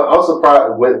 I'm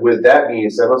surprised. With that being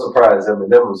said, I'm surprised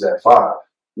Eminem was at 5.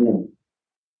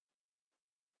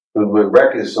 With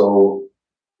records sold,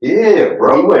 yeah,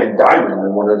 bro. He went diamond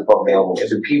in one of his fucking albums.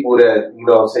 And the people that, you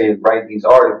know what I'm saying, write these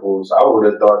articles, I would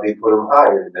have thought they put him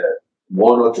higher than that.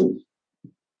 1 or 2.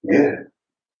 Yeah.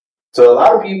 So a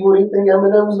lot of people, they think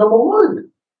Eminem was number 1.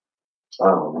 I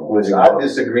don't know. Which I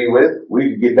disagree with.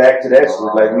 We could get back to that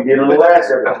shit like we did on the last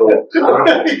episode.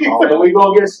 And we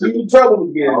gonna get Steve in trouble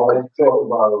again. I don't want to talk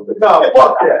about it. No,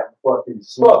 fuck that. Fucking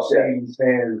Skeemin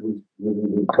fans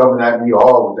was coming at me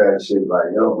hard with that shit.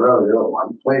 Like, yo, why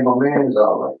you playing my man's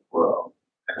out? Like, bro.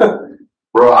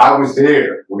 Bro, I was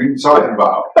there. What are you talking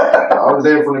about? I was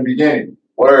there from the beginning.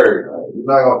 Word. You're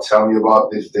not gonna tell me about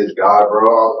this guy,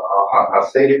 bro. I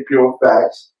stated pure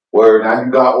facts. Word. Now you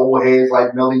got old heads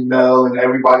like Melly Mel and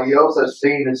everybody else that's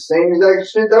saying the same exact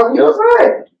shit that we were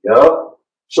saying. Yup.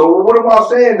 So what am I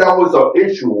saying? That was an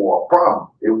issue or a problem.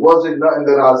 It wasn't nothing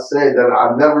that I said that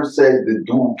I never said the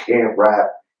dude can't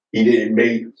rap. He didn't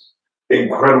make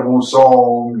incredible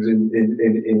songs and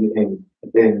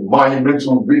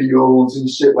monumental videos and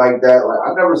shit like that. Like,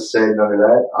 I never said none of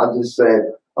that. I just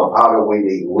said of how the way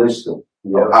they list him,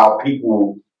 of how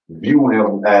people view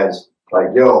him as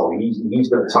like, yo, he's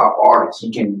the top artist.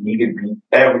 He can beat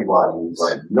everybody. He's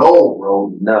like, no, bro,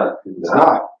 he's not.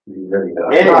 He's really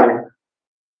not. And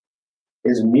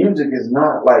his music is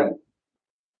not like,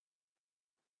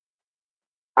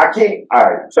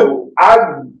 alright, so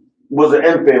I was an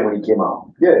M fan when he came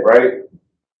out. Yeah. Right?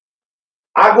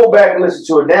 I go back and listen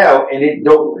to it now and it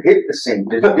don't hit the same.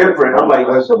 It's different. I'm like,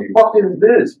 what the fuck is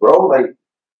this, bro? Like,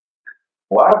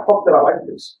 why the fuck did I like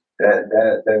this?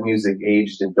 That music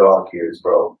aged in dog years,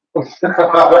 bro.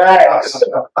 Facts.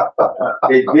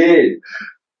 It did.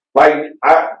 Like,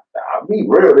 I'll be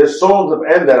real. There's songs of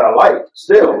M that I like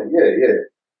still. Yeah.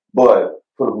 But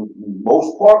for the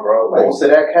most part, bro, like, most of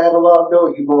that catalog though,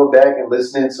 you going back and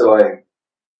listening to like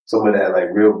some of that like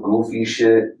real goofy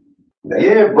shit.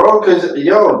 Yeah, bro, cause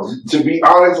yo, to be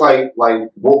honest, like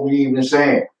what we even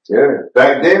saying. Yeah.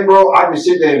 Back then, bro, I could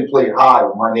sit there and play high.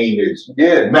 My name is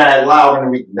mad loud and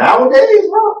everything. Nowadays,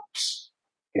 bro,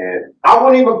 yeah, I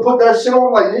wouldn't even put that shit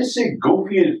on. Like, this shit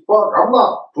goofy as fuck. I'm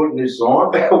not putting this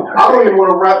on. I don't even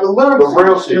want to rap the lyrics. The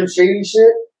real Slim Shady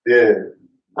shit. Yeah.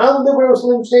 I'm the real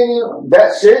Slim Shady.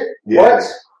 That shit. Yeah. What?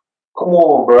 Come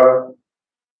on, bro.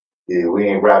 Yeah, we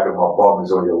ain't rapping my bum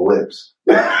is on your lips.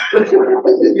 Yo, he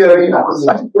was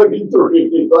like 23.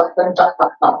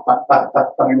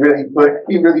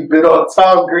 He really bit on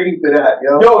Tom Green for that,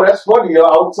 yo. Yo, that's funny, yo.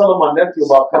 I was telling my nephew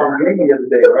about Tom Green the other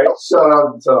day, right? Shout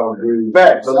out to Tom Green.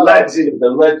 Facts, the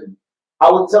legend. I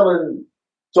was telling,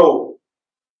 so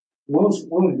we was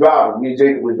driving, me and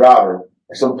Jacob was driving,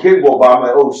 and some kid walked by. I'm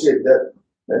like, oh shit, that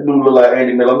dude look like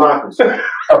Andy Milonakis.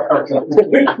 He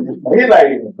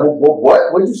like,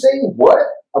 what? What you saying? What?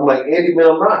 I'm like, Andy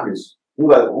Milonakis. He's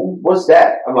like, what's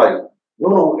that? I'm like,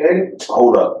 no, Andy.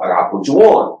 Hold up, I put you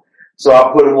on. So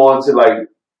I put him on to like,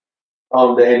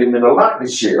 the Andy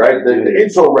Milonakis shit, right? The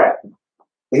intro rap. And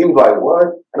he was like,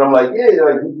 what? And I'm like, yeah,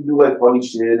 like he can do like funny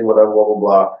shit and whatever, blah blah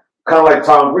blah. Kind of like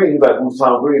Tom Green. He's like, who's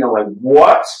Tom Green? I'm like,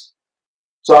 what?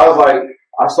 So I was like,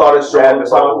 I started showing the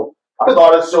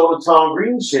Tom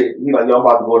Green shit. He's like, yo, I'm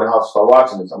about to go in the house and start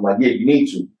watching this. I'm like, yeah, you need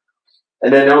to.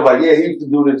 And then I was like, yeah, he used to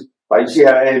do this. Like, you see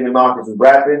how Andy Milonakis was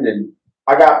rapping, and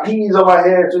I got peas on my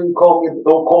head, so don't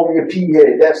call me a pea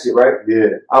head. That shit, right?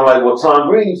 Yeah. I'm like, well, Tom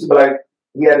Green used to be like,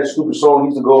 he had a stupid song. He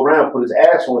used to go around, put his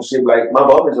ass on shit like, my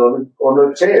bum is on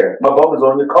the chair. My bum is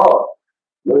on the car.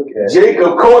 Look at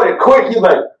Jacob caught it quick. He's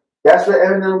like, that's what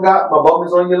Eminem got? My bum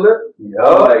is on your lip? Yeah.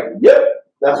 I'm like, yep.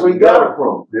 That's where he got it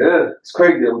from. Yeah. It's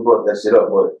crazy that we brought that shit up,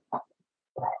 but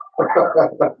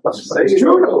it's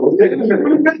true though.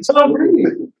 Tom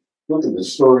Green. Look at the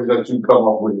stories that you come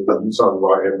up with that you talk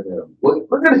about Eminem.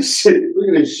 Look at this shit. Look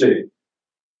at this shit.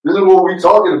 This is what we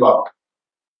talking about.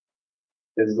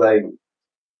 It's like,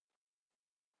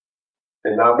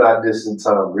 and I'm not dissing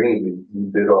Tom Green, but you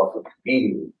bit off a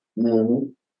comedian.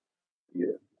 mm-hmm.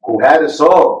 Yeah. Who had a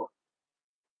song.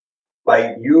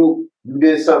 Like you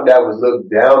did something that was looked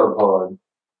down upon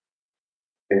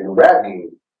in the rap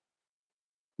game.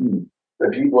 And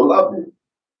people loved it.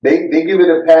 They give it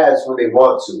a pass when they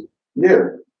want to.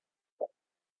 Yeah.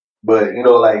 But you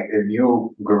know, like if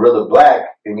you Gorilla Black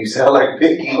and you sound like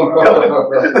Biggie,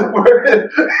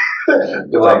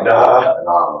 you're like,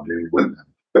 nah, dude,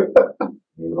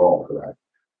 you wrong for that.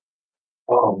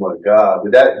 oh my God.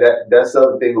 But that's the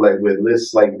other thing, like with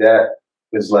lists like that,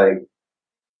 it's like,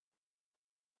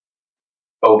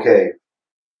 okay,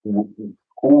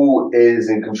 who is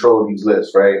in control of these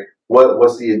lists, right?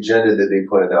 What's the agenda that they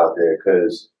putting out there?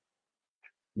 Because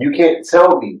you can't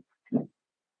tell me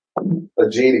a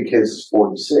Jada Kiss is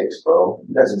 46, bro.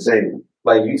 That's insane.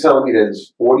 Like you telling me that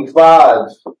it's 45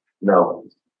 No.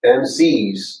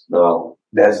 MCs, No.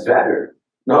 that's better.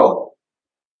 No.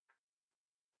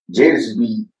 Jada should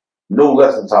be no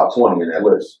less than top 20 in that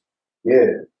list.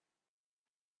 Yeah.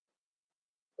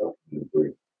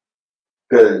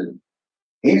 Because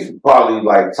he's probably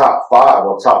like top 5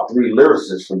 or top 3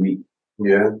 lyricists for me.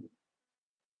 Yeah.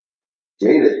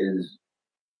 Jada is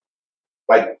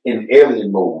like in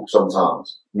alien mode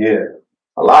sometimes. Yeah.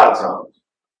 A lot of times.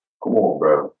 Come on,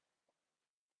 bro.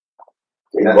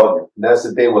 That's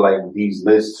the thing with like these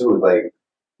lists too. Like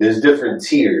there's different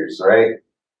tiers, right?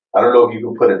 I don't know if you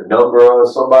can put a number on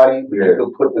somebody, but you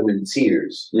can put them in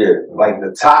tiers. Yeah. Like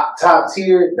the top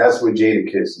tier, that's where Jada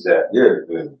Kiss is at. Yeah.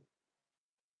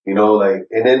 You know, like,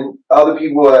 and then other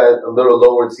people are a little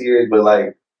lower tier, but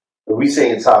like, if we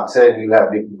saying top 10, you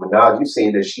have Nicki Minaj, you're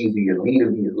saying that she's the elite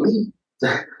of the elite.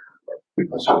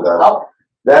 So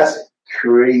that's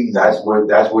crazy. That's where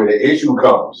the issue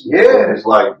comes. Yeah. It's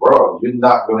like, bro, you're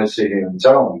not going to sit here and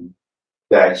tell me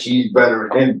that she's better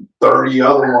than 30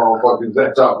 other motherfuckers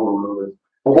that top of the list.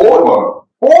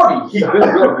 40.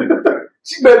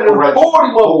 She's better than 40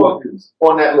 motherfuckers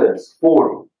on that list.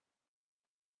 40.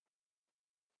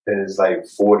 And it's like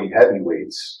 40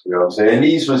 heavyweights. You know what I'm saying? And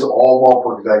these was all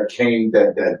motherfuckers that came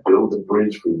that built the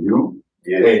bridge for you.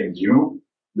 Yeah. And you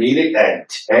made it at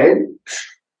 10.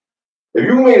 If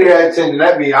you made it at 10, then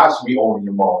that means I should be owning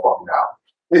your motherfucking house.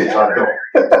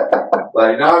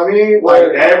 Like, you know what I mean? Like,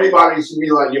 everybody should be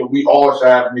like, yo, we all should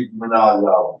have Nicki Minaj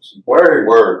albums.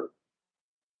 Word.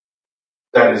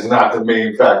 That is not the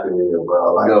main factor here,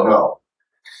 bro. Like, no.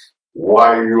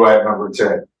 Why are you at number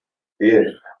 10?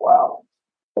 Yeah. Wow.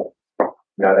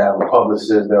 Gotta have a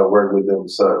publicist that work with them,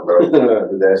 son, bro.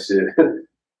 With that shit.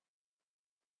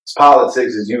 It's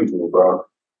politics as usual, bro.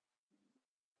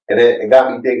 And it got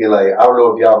me thinking, like, I don't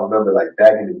know if y'all remember, like,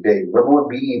 back in the day. Remember when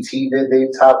BET did their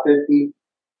top 50?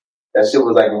 That shit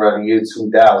was like around the year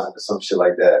 2000 or some shit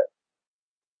like that.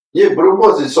 Yeah, but it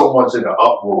wasn't so much in the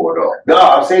uproar, though. No,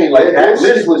 I'm saying, like, that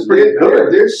list was pretty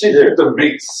good. Their shit used to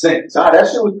make sense. Nah, that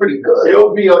shit was pretty good.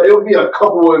 It'll be a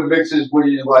couple of mixes where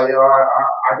you're like,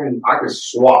 I can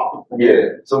swap.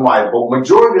 Yeah. Somebody, but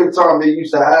majority of the time they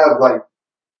used to have, like,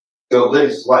 the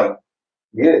list, like,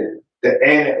 the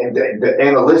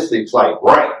analytics, like,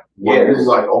 right. Yeah. This is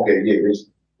like, okay, yeah,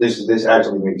 this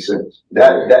actually makes sense.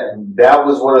 That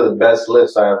was one of the best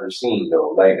lists I ever seen, though.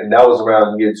 Like, and that was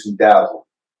around the year 2000,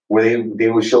 where they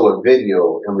would show a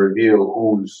video and reveal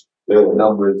who's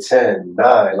number 10,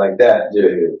 9, like that.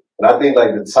 Yeah. And I think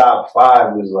like the top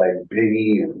 5 was like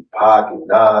Biggie and Pac and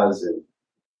Nas and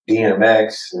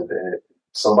DMX and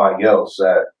somebody else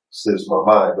that slips my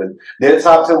mind. But their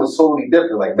top 10 was totally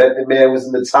different. Like Method Man was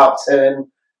in the top 10.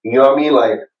 You know what I mean?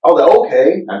 Like, I was like,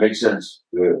 okay. That makes sense.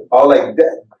 Yeah. I was like,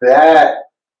 that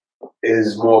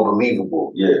is more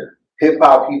believable. Yeah. Hip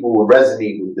hop people will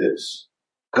resonate with this.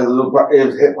 Because it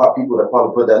was hip hop people that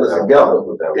probably put that list together.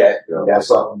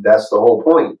 That's the whole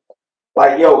point.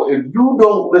 Like, yo, if you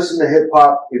don't listen to hip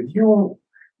hop, if you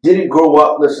didn't grow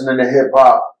up listening to hip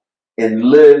hop and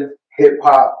live hip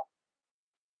hop,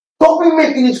 don't be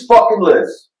making these fucking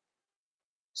lists.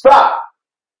 Stop.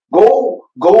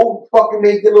 Go fucking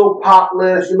make your little pop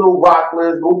list, your little rock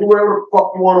list. Go do whatever the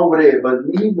fuck you want over there. But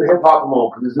leave the hip hop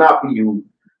alone because it's not for you.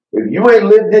 If you ain't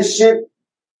lived this shit,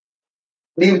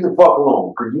 leave it the fuck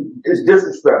alone. Because it's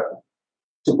disrespectful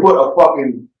to put a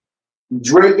fucking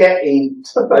Drake at 8,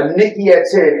 a Nicki at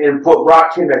 10, and put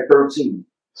Rakim at 13.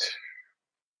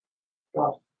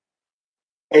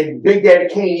 And Big Daddy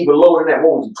Kane even lower than that.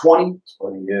 What was it, 20?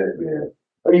 20, yeah.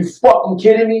 Are you fucking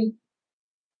kidding me?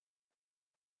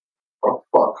 Oh,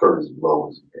 fuck Curtis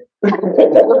Blow. Threw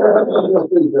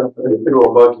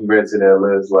a monkey wrench in that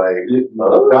list, like,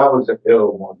 that was an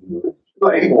ill monkey wrench.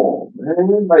 Like, come on,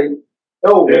 man. Like,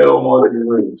 yo, ill monkey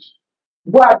wrench.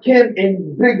 Rakim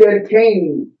and Big Daddy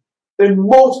Kane in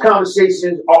most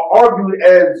conversations are argued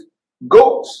as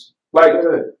goats. Like,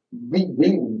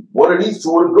 one of these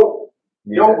two are the GOAT.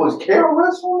 Yo, was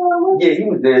KRS on that list? Yeah, he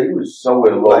was there. He was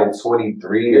somewhere like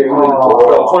 23. Yeah,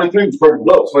 23 was Curtis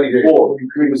Blow. 24.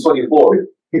 He was 24.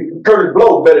 Curtis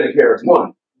Blow better than KRS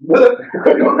One.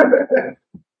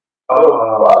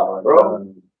 Oh,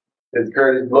 bro. It's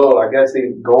Curtis Blow. I guess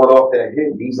they going off that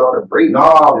hit. He's on the break.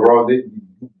 Nah, bro.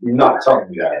 You're not telling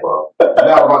me that, bro. You're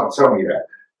not about to tell me that.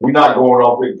 We're not going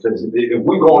off it because if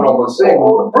we're going off a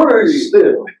single,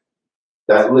 still,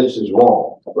 that list is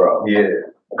wrong, bro.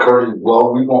 Yeah. Curtis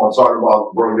Blow, we're going to talk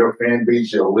about, bro, your fan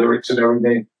base, your lyrics and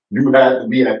everything. You had to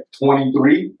be at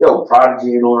 23. Yo,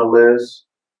 Prodigy ain't on the list.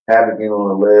 Havoc ain't on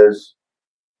the list.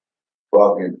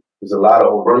 Fucking, there's a lot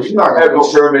of Bro, you're not going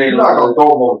to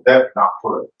throw Most Def not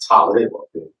put a Talib up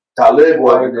there. Talib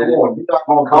wasn't in it. You're not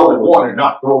going to go one and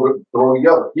not throw the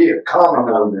other. Yeah, Common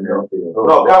was in there.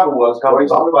 No, Common was. Common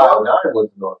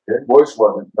wasn't on there. Voice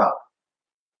wasn't. Nah.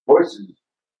 Voice is,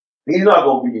 he's not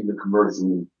going to be in the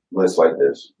commercial list like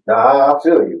this. Nah, I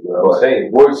feel you, bro. I'm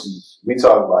saying Voice is, we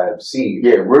talking about MC.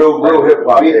 Yeah, real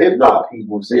hip-hop. Hip-hop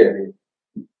people saying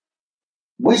it.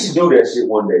 We should do that shit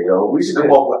one day, yo. We should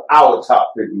come up with our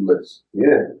top 50 list.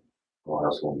 Yeah. Oh,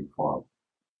 that's going to be fun.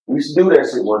 We should do that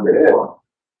shit one day. Yeah.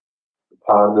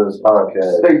 Ponders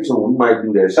Podcast. Stay tuned. We might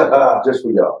do that shit just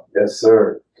for y'all. Yes,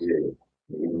 sir. Yeah.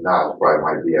 Even now, it probably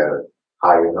might be at a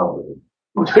higher number.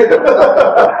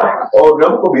 Oh,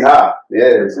 number gonna be high.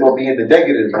 Yeah, it's gonna be in the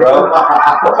negatives, bro.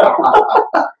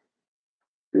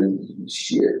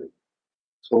 Shit.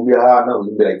 It's gonna be a high number.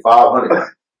 It's gonna be like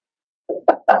 500.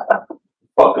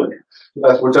 Fuck it.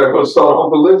 That's what you're going to start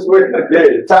on the list with?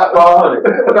 Yeah, top 500.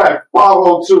 Right,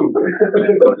 502.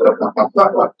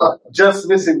 Just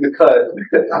missing the cut.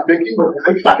 I think he was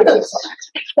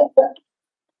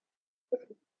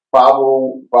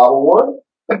 501?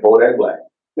 Oh, that black.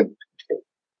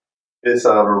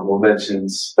 Dishonorable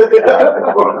mentions.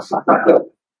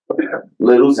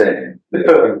 Little Zan. We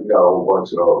got a whole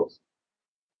bunch of those.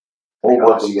 Whole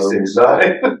bunch of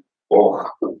 6ix9ine. Oh,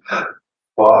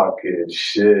 fucking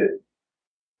shit.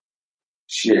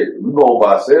 Shit, we going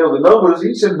by sales and numbers.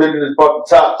 He should have been in the fucking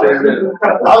top 10.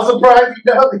 I'm surprised he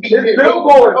doesn't. His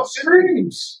Billboard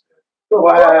streams.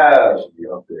 Wow. He should be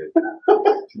up there.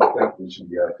 He definitely should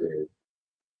be up there.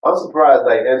 I'm surprised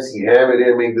like MC Hammer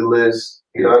didn't make the list.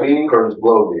 You know what I mean? Curtis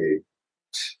Blow did.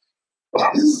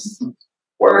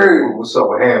 Word. What's up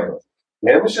with Hammer?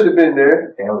 Hammer should have been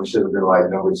there. Hammer should have been like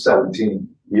number 17.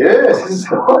 Yes.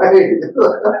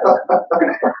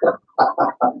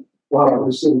 Wow,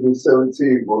 it should have been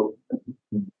 17, boy.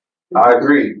 I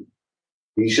agree.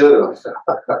 He should have.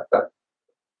 I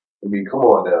mean, come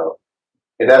on now.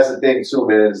 And that's the thing too,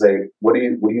 man. It's like, what are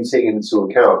you taking into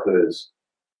account? Because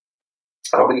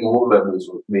how many Wu members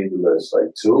made the list?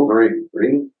 Like 2,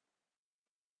 3?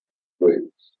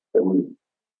 Wait,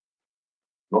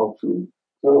 No, 2.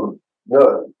 no.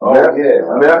 Oh yeah,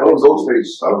 I mean, I think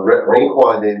Ghostface.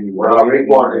 Raekwon didn't even.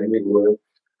 Raekwon didn't make the list.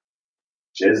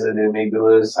 Jizza didn't make the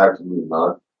list. Absolutely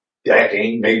not. Dak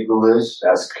ain't made the list.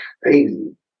 That's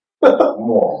crazy.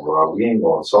 Come on, bro. We ain't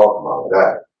gonna talk about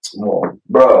that. Come on.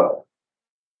 Bruh.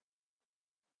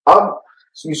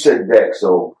 You said Dak,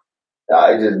 so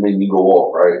it just made me go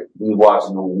off, right? We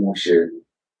watching the Wu shit.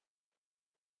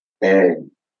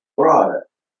 And, bruh,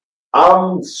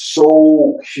 I'm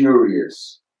so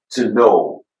curious to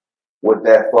know what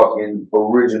that fucking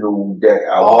original Dak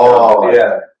album Oh,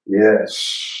 yeah. Yes.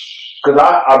 Because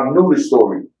I knew the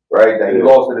story, right? That he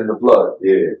lost it in the flood.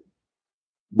 Yeah.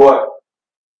 But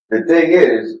the thing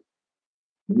is,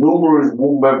 numerous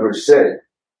Wu members said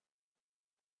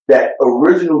that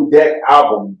original Dak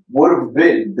album would have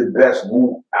been the best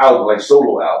Wu album, like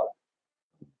solo album.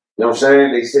 You know what I'm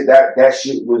saying? They said that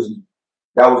shit was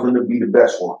going to be the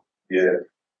best one. Yeah.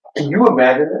 Can you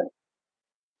imagine that?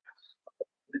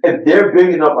 If they're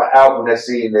bigging up an album that's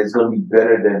saying that it's going to be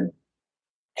better than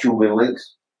Cuban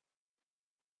Links,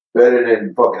 better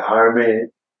than fucking Iron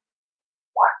Man,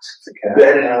 what?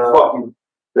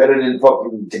 Better than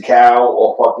fucking Takao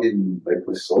or fucking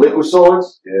Liquid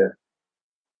Swords? Yeah.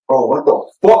 Bro, what the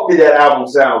fuck did that album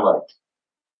sound like?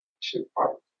 Shit,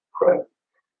 crap.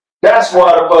 That's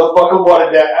why the motherfucker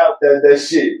wanted that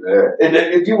shit. Yeah. And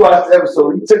then if you watch the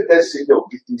episode, he took that shit, yo,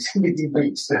 get these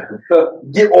beats.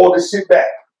 Get all this shit back.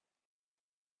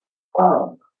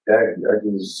 That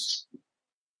is,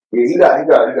 yeah, he got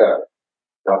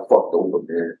fucked over,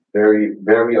 man. Very,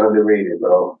 very underrated,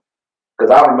 bro. Cause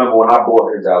I remember when I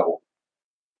bought his album,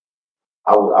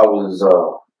 I was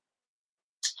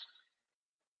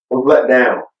let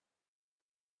down.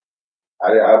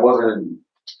 I wasn't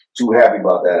too happy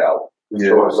about that album. Yeah.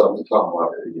 Sure, something to talk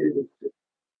about it. Yeah.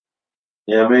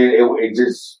 You know what I mean? It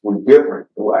just was different.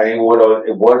 It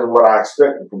wasn't what I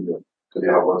expected from them. Cause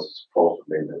that wasn't supposed to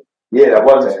be that. Yeah, that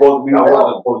wasn't supposed to be. That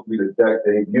wasn't supposed to be the Dak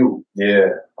debut. Yeah.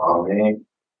 I mean,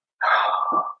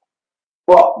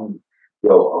 fuck.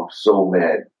 Yo, I'm so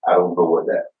mad. I don't know what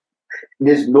that.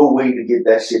 There's no way to get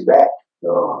that shit back.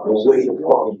 No way to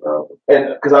fucking.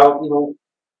 And because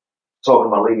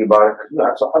talking to my lady about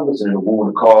it. So I'm listening to Woo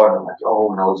in the car, and I'm like,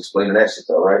 oh, and I was explaining that shit,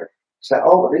 all right? She's like,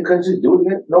 oh, they couldn't just do it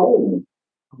again? No.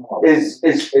 It's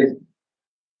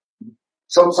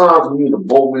sometimes when you're in the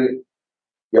moment,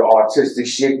 your artistic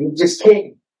shit, you just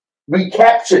can't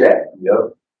recapture that.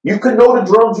 Yep. You could know the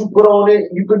drums you put on it,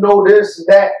 you could know this and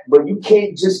that, but you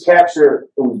can't just capture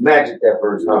it was magic that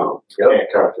first time. You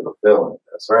can't capture the feeling.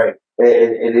 That's right. And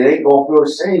it ain't gonna feel the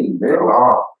same, man.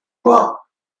 But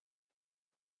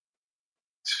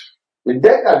the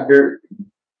deck got dirty.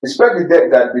 Especially the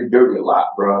deck got dirty a lot,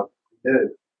 bro. Yeah.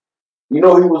 You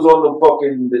know he was on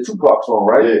the Tupac song,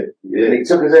 right? Yeah. And he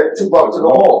took Tupac took him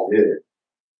off. Yeah.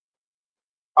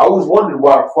 I was wondering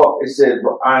why the fuck it said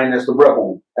INS the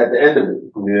Rebel at the end of it.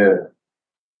 Yeah.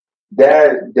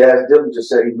 Dad Dylan just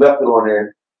said he left it on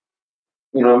there.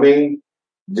 You know what I mean?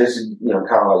 Just,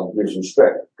 kind of like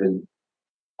disrespect. Because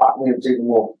I didn't take him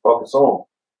off the fucking song.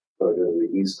 But the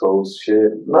East Coast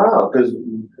shit. Nah, because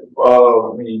you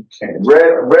can't.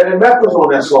 Red and Meth was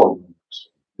on that song.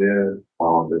 Yeah.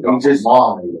 He just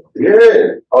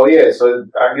Yeah. Oh yeah. So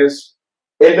I guess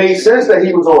it made sense that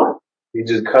he was on it. he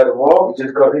just cut him off. He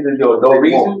just no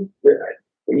reason. Yeah.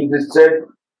 He just said,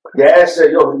 Dad said,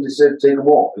 he just said take him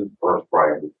off. His first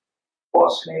fight was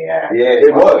busting their ass. Yeah,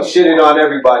 it was. He shitted on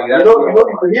everybody. You know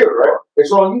you can hear it, right?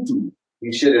 It's on YouTube. He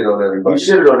shitted on everybody.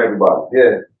 He shitted on everybody.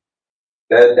 Yeah.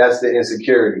 That's the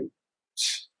insecurity.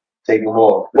 Take him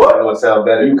off. What? It's gonna sound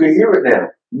better. You can hear it now.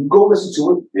 You go listen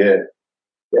to it. Yeah.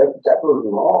 That was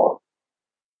wrong.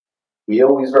 He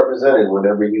always represented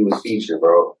whenever he was featured,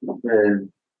 bro. And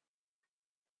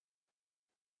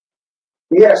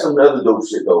he had some other dope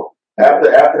shit though.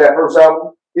 After that first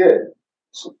album, Yeah.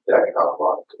 That got a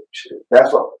lot of good shit.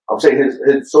 that's what I'm saying.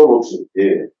 His solo shit.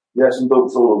 Yeah. He had some dope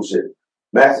solo shit.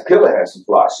 Master Killer had some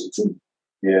fly shit too.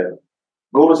 Yeah.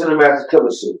 Go listen to Master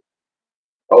Killer shit.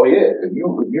 Oh yeah, if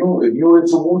you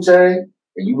into Wu-Tang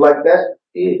and you like that,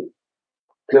 yeah.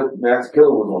 Master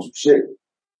Killer was on some shit.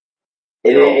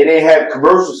 It ain't have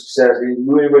commercial success.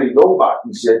 You ain't really know about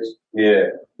these shits. Yeah.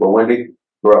 But when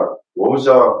bruh, What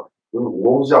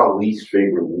was y'all least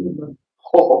favorite movement?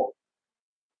 Oh,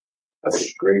 that's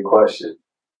a great question.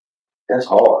 that's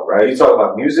hard, Are right? you talking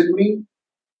about musically?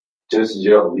 Just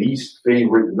your least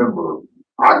favorite member.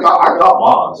 I got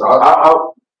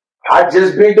mine. I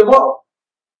just bigged them up.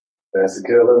 Master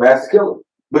Killer. Master Killer.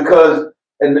 Because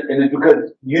it's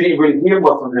because you didn't really hear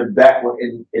much from him back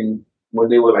when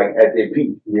they were like at their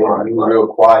peak. Yeah, he was real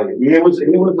quiet. He was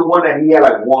the one that he had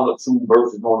like one or two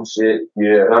verses on shit. Yeah.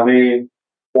 You know what I mean?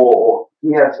 Or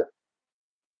he had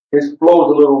his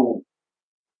flow's a little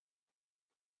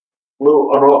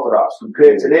unorthodox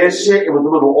compared to their shit. It was a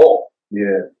little off.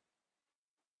 Yeah.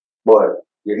 But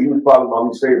yeah, he was probably my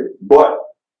least favorite. But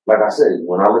like I said,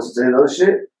 when I listen to his other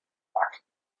shit,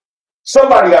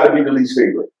 somebody got to be the least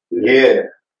favorite. Yeah.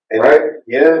 And right?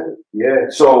 Yeah.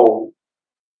 So,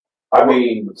 I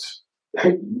mean,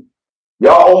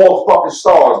 y'all all fucking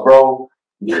stars, bro.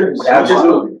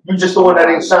 Absolutely. You just the one that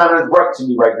ain't shining as bright to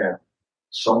me right now.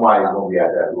 Somebody's gonna be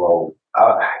at that low.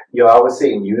 I would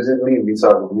say musically, if we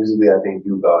talking musically, I think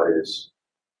You God is.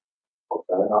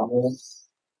 Okay,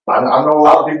 I know a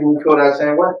lot of people who feel that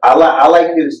same way. I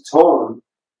like his tone,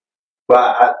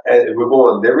 but if we're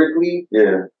going lyrically,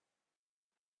 Yeah.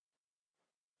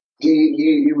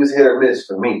 he was hit or miss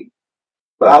for me.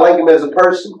 But I like him as a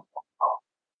person.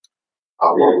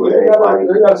 They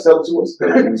gotta sell to us.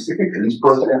 These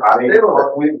person I didn't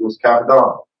work with was Count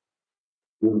Down.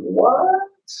 What?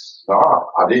 Nah,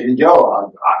 I didn't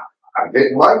I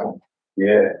didn't like him.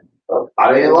 Yeah.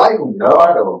 I didn't like him. No,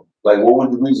 I don't. Like, what was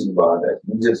the reason behind that?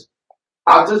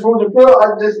 I just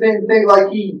didn't think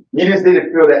like You just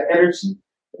didn't feel that energy.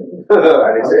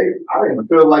 I didn't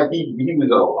feel like he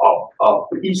was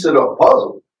a piece of the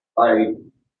puzzle. Like,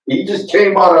 he just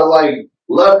came out of like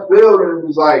left field and it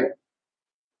was like,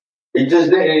 it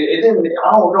didn't,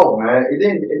 I don't know, man. It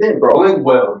didn't blend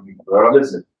well to me, bro.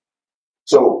 Listen.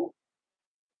 So,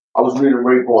 I was reading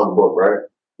Raekwon's book, right?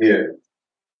 Yeah.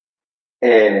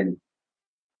 And,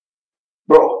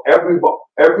 bro,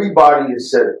 everybody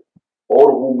has said it. All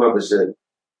the Wu members said,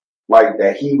 like,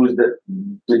 that he was the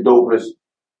dopest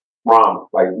rhymer.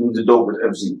 Like, he was the dopest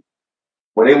MC.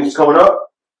 When they was coming up,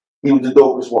 he was the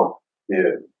dopest one.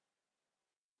 Yeah.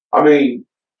 I mean,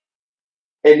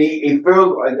 and he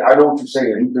feels like, I know what you're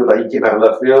saying, he feels like he came out of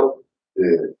left field.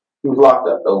 Yeah. He was locked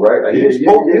up though, right? Like, he was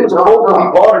Yeah, supposed to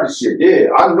be part of the shit. Yeah,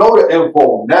 I know the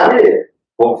info now. Yeah.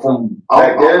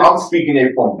 But I'm speaking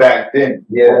it from back then.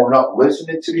 Yeah. Growing up,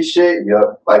 listening to the shit. Yeah.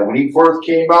 Like when he first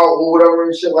came out or whatever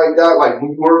and shit like that. Like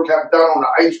when you heard Cap Down on the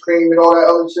ice cream and all that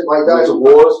other shit like that. Winter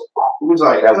Wars. It was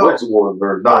like that Winter Wars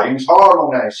version. Nah, he was hard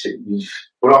on that shit.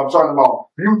 But I'm talking about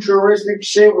futuristic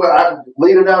shit where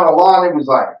later down the line it was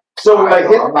like. So like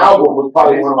his album was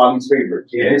probably one of my least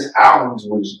favorites. Yeah, his albums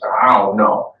was, I don't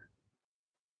know.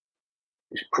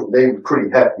 They were pretty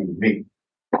hefty to me.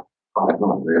 I don't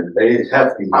know, man. They is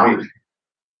hefty to me.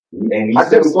 And I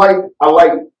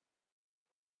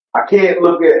can't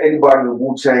look at anybody in the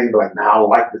Wu-Tang and be like, nah, I don't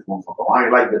like this motherfucker. I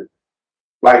ain't like this.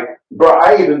 Like, bro,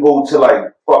 I even go to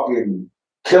like fucking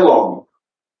Kill On Me.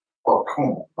 Oh, come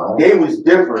on, man. They was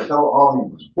different. Kill On Me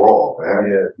was raw,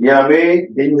 man. Yeah. You know what I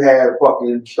mean? Then you had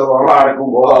fucking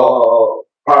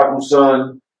Prodigal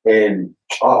Son and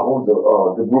what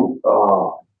was the group?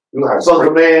 You had Sons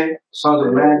of Man. Sons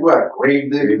of Man. You had Grave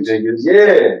Diggers.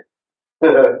 Yeah.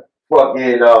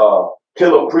 Fucking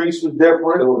Killer Priest was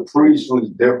different. Killer Priest was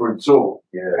different too.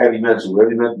 Yeah. Heavy Mental.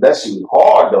 That shit was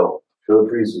hard though. Killer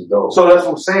Priest was dope. So that's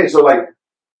what I'm saying. So like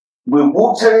with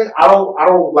Wu-Tang, I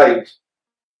don't like,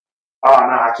 nah,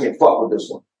 I can't fuck with this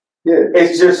one. Yeah.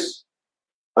 It's just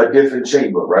a different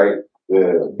chamber, right?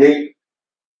 Yeah.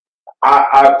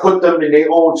 I put them in their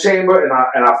own chamber and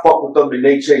I fuck with them in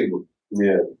their chamber.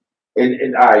 Yeah.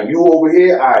 And you over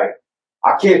here, I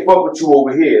can't fuck with you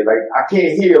over here. Like, I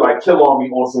can't hear, like, Kill On Me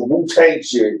on some Wu-Tang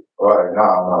shit. Right,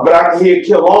 nah. But I can hear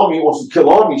Kill On Me on some Kill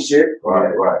On Me shit.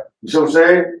 Right. You see what I'm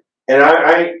saying?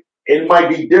 And it might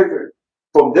be different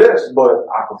from this, but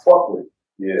I can fuck with it.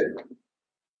 Yeah.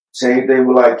 Same thing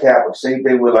with, like, Kappa. Same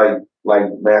thing with, like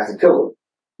Master Killer.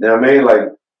 You know what I mean?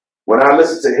 Like, when I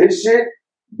listened to his shit,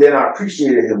 then I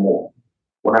appreciated him more.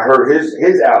 When I heard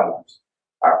his albums,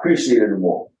 I appreciated him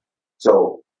more.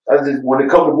 So, when it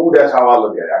comes to Wu, that's how I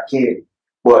look at it. I can't,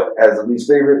 but as a least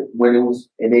favorite, when it was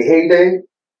in their heyday,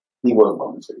 he wasn't my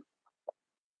least favorite.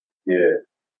 Yeah.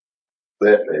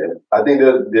 But, man, I think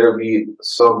there'll be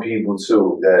some people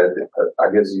too that,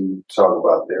 I guess you talk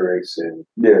about lyrics and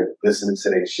listening to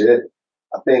their shit.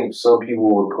 I think some people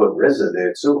would put RZA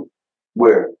there too.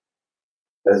 Where?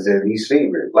 As their least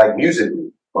favorite. Like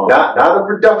musically. Not the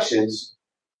productions.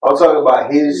 I'm talking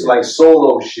about his like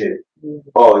solo shit.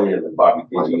 Oh yeah, the Bobby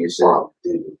Digi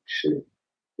and shit.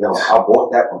 Yo, I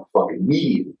bought that one fucking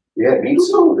immediately. Yeah, me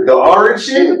too. The orange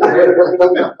shit.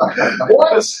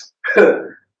 What?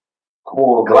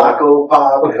 Cool, Glocko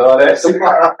Pop and all that shit.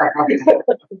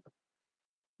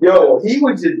 Yo, he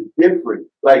was just different.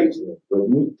 Like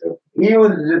he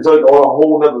was just like on a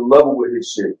whole nother level with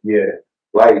his shit. Yeah,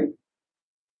 like.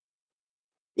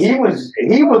 He was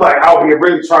like out here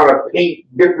really trying to paint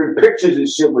different pictures and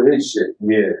shit with his shit.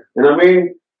 Yeah. You know what I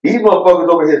mean? These motherfuckers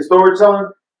over here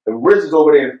storytelling, and Rich is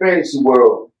over there in fantasy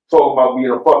world talking about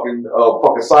being a fucking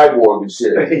cyborg and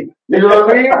shit. You know what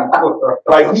I mean?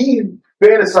 Like he's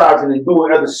fantasizing and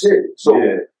doing other shit. So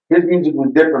his music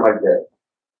was different like that.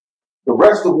 The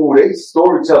rest of them, they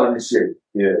storytelling and shit.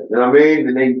 Yeah. You know what I mean?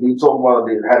 And they talk about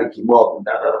how they keep up and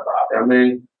da. I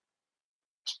mean,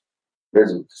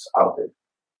 there's just out there.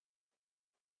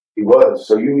 He was.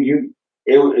 So it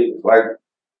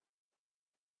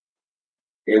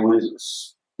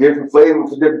was different flavor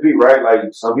for different people, right?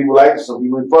 Like some people like it, some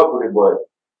people didn't fuck with it, but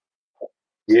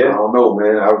I don't know,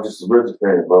 man. I was just a RZA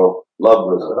fan, bro. Love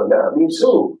RZA. Me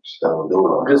too.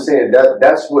 I'm just saying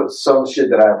that's what some shit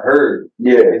that I've heard.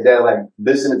 Yeah. Is that like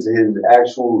listening to his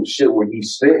actual shit where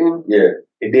he's spitting? Yeah.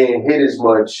 It didn't hit as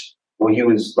much when he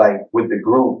was like with the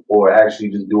group or actually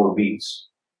just doing beats.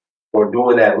 Or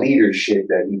doing that leader shit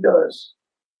that he does.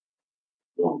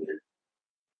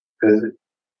 Because,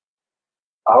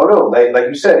 I don't know, like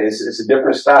you said, it's a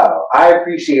different style. I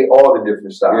appreciate all the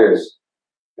different styles. Yes.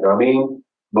 You know what I mean?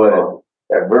 But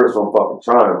that verse on fucking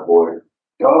trying, boy.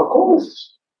 Oh, of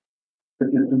course.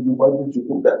 Why did you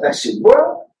do that shit,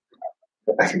 bro?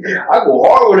 I go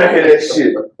hard when I hear that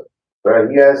shit. Right,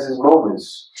 he has his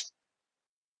moments.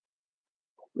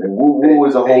 And Wu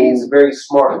is he's a very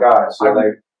smart guy, so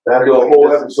that'll do a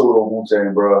whole episode on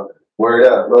Wu-Tang, bro. Word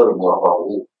up, love him,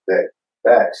 motherfucker.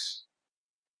 Facts.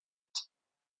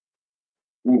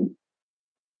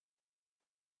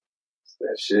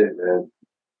 That shit, man.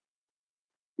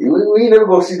 We ain't never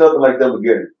gonna see nothing like them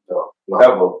again,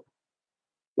 ever.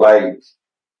 Like,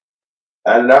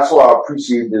 and that's why I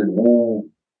appreciate this Wu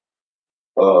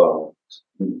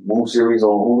series on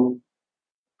Hulu.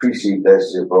 Appreciate that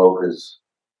shit, bro, because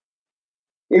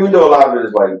even though a lot of it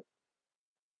is like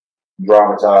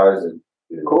dramatized and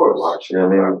of course, you know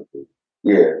what I mean?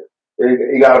 Yeah.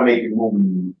 It gotta make it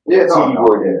movie. Yeah, TV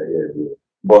word. Yeah.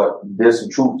 But there's some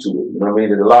truth to it. You know what I mean?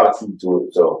 There's a lot of truth to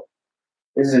it. So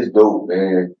This is dope,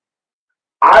 man.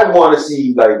 I want to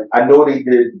see, like, I know they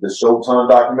did the Showtime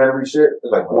documentary shit.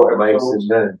 It's like what episodes?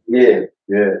 Yeah.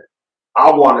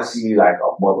 I want to see like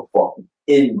a motherfucking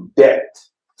in-depth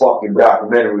fucking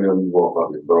documentary on these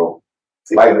motherfuckers, bro.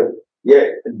 Like, yeah,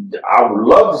 I would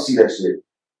love to see that shit.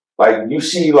 Like, you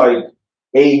see, like,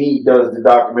 A&E does the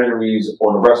documentaries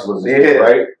on the wrestlers,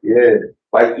 right? Yeah.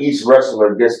 Like, each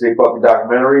wrestler gets their fucking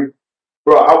documentary.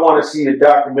 Bro, I want to see a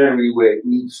documentary where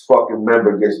each fucking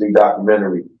member gets their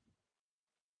documentary.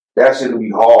 That shit would be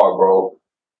hard, bro.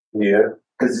 Yeah.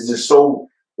 Because it's just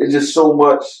so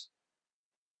much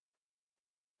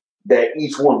that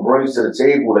each one brings to the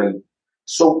table.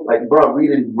 Like, bro,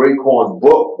 reading Raekwon's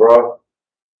book, bro.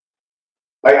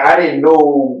 Like, I didn't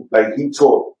know, like, he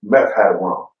taught meth how to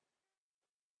run.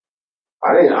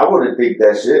 I wouldn't think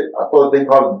that shit. I thought they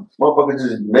probably, motherfuckers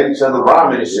just made each other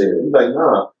rhyme and shit. He's like,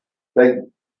 nah. Like,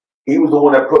 he was the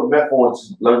one that put meth on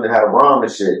to learn how to rhyme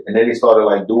and shit. And then they started,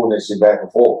 like, doing that shit back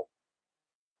and forth.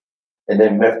 And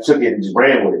then meth took it and just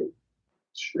ran with it.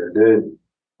 Sure did.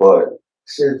 But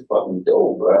shit's fucking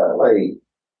dope, bro. Like,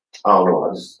 I don't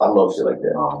know. I love shit like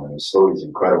that. Man, the story's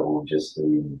incredible just to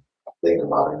even think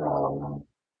about it now, man.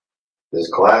 It's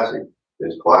classic.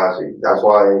 That's why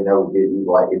it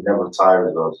never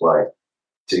tires us, like,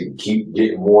 to keep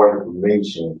getting more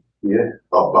information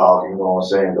about, you know what I'm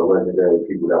saying, the legendary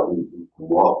people that we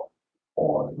grew up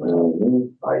on. Mm-hmm.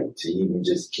 Like, to even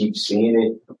just keep seeing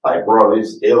it. Like, bro,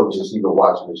 it's ill just even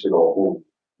watching this shit on movie.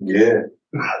 Yeah.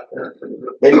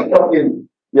 And fucking,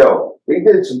 they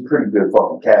did some pretty good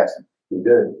fucking casting. They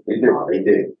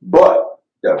did. But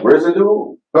the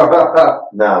residue,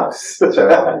 nah.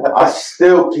 I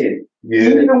still can't. Yeah.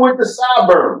 Even with the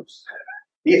sideburns.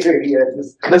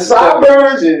 The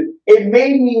sideburns, it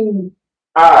made me,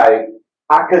 I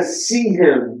could see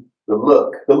him, the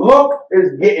look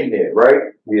is getting there,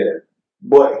 right? Yeah.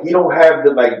 But he don't have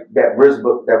that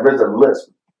RZA lisp.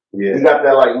 Yeah. He got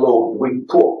that like little, when he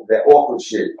talk, that awkward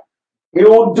shit. He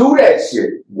don't do that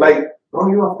shit. Like, bro,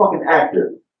 you're a fucking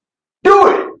actor. Do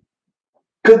it!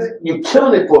 Cause you're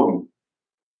killing it for me.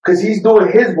 Cause he's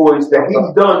doing his voice that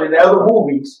he's done in other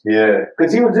movies. Yeah.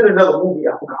 Cause he was in another movie.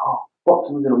 I forgot. Oh, fuck,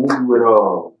 he was in a movie with,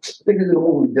 I think he was in a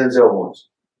movie with Denzel once.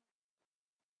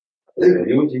 Yeah,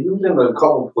 he was in a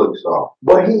couple flicks off.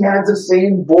 But he has the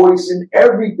same voice and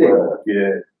everything.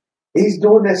 Yeah. He's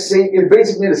doing it's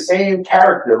basically the same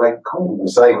character. Like, come on.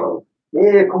 It's like,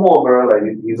 yeah, come on, bro.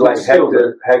 Like, he's like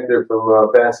Hector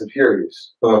from Fast and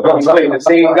Furious. He's playing the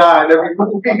same guy in every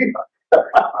movie.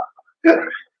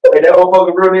 And that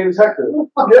motherfucking real name is Hector.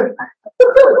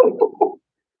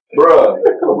 Bruh,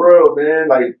 for real, man.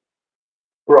 Like,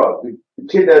 bruh, the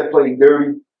kid that played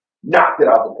Dirty knocked it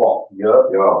out the park.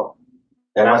 Yo.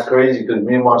 And that's crazy because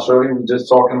me and my shorty were just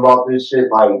talking about this shit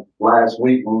like last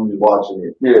week when we was watching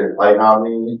it. Yeah. Like, I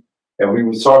mean, and we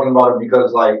was talking about it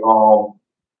because like,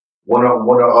 one of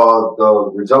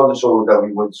the Griselda shows that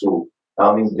we went to,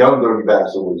 I mean, Young Dirty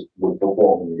Bastard was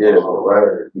performing.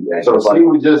 Right? Yeah. So he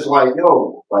was just like,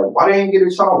 yo, like, why they ain't get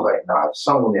a song? Like, nah,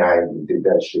 someone there ain't did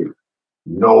that shit.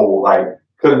 No, like,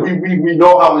 cause we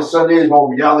know how his son is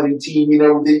on reality TV and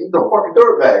everything. He's a fucking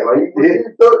dirtbag. Like, he's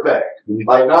a dirtbag.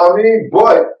 Like, know what I mean?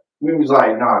 But we was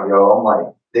like, nah, yo, I'm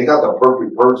like, they got the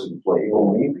perfect person to play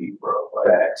OMP, bro. Like,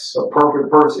 that's the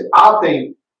perfect person. I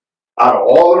think out of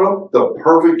all of them, the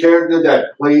perfect character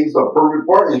that plays the perfect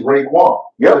part is Raekwon.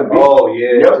 Yep. Oh,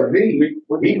 yeah. To me,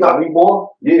 he got me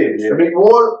more. Yeah. Me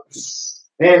more.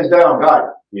 Hands down, got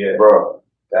it. Yeah. Bro.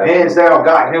 Hands down,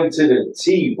 got him to the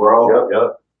T, bro.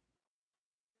 Yep.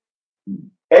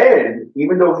 And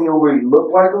even though he don't really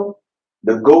look like him,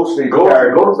 the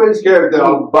Ghostface character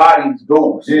embodies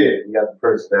Ghost. Yeah, he got the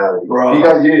personality. Bro.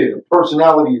 The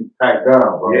personality is packed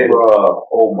down, bro. Yeah. Bro.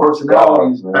 Oh,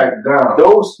 personality is packed down.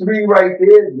 Those three right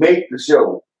there make the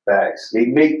show. Facts. They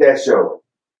make that show.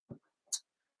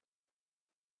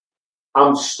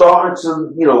 I'm starting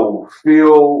to,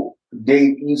 feel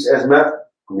Dave East as meth.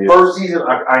 Yeah. First season,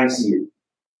 I ain't see it.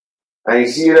 I ain't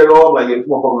see it at all. Like, if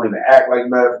motherfucker didn't act like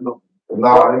meth.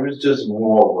 Nah, it was just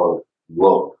more of a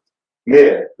look.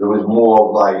 Yeah. It was more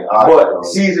of like... But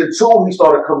season 2, he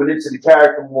started coming into the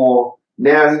character more.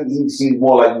 Now he seems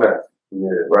more like meth.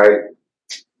 Yeah. Right?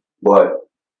 But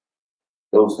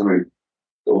those three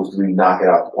knock it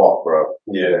out the park, bro.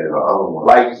 Yeah. The other one.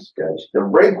 Like, the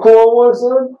Raekwon one,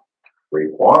 son.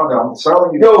 Raekwon, I'm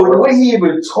telling you. Yo, the way he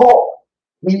even talk,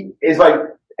 he is like,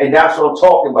 and that's what I'm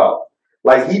talking about.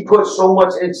 Like, he put so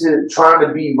much into trying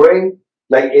to be Ray,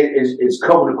 like, it's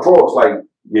coming across. Like,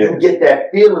 you get that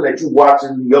feeling that you're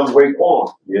watching young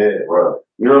Raekwon. Yeah, bro.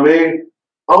 You know what I mean?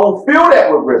 I don't feel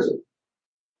that with RZA.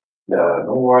 Yeah,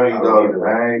 nobody does,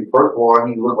 man. First of all,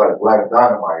 he look like Black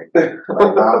Dynamite. Like, you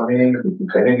know what I mean?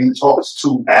 And then he talks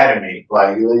too anime.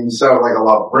 Like, he sounds like a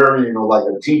librarian or like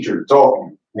a teacher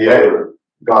talking. Yeah.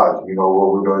 God, you know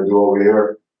what we're gonna do over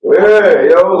here? Yeah,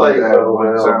 yo, like,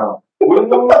 bro,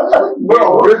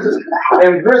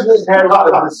 and Grizzly has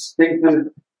a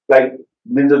distinctive, like,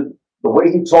 the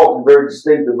way he talks is very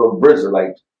distinctive of Grizzly.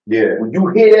 Like, yeah, when you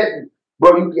hear that,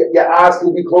 bro, you get your eyes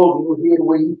can be closed, and you hear the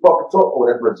way he fucking talk. Oh,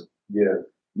 that's Grizzly. yeah,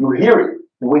 You hear it,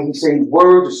 the way he says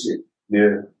words and shit.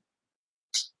 yeah.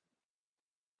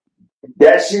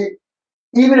 That shit,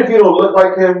 even if you don't look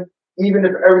like him, even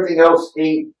if everything else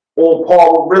ain't on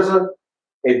par with RZA,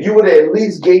 if you would have at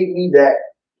least gave me that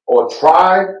or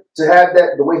tried to have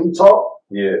that the way he talked,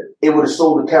 yeah, it would have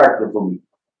sold the character for me.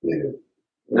 Yeah.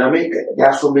 You know what I mean?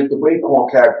 That's what made the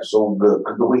Raekwon character so good,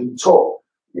 because the way he talked.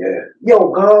 Yeah. Yo,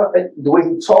 God, the way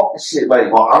he talked and shit,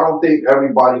 like. Well, I don't think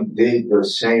everybody did the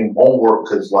same homework,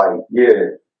 because, like,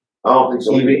 yeah. I don't think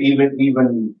so. Even,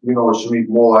 you know, Sharif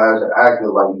Moore as an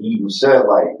actor, like, he even said,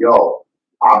 like, yo,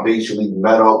 I basically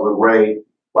met up with Ray.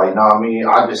 Like, know what I mean?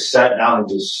 I just sat down and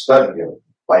just studied him.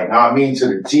 Like, know what I mean? To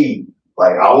the T.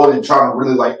 Like, I wasn't trying to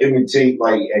really, like, imitate,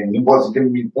 like, and he wasn't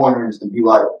giving me pointers to be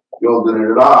like, yo,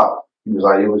 da-da-da-da. He was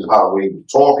like, it was how the way he was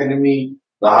talking to me,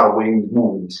 how the way he was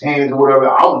moving his hands or whatever.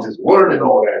 I was just learning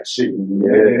all that shit.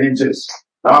 And he just,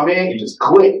 know what I mean? He just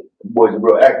clicked. The boy's a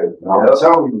real actor. I'm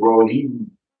telling you, bro,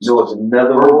 So it's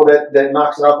another role that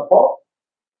knocks it out the park.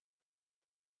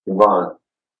 Devon.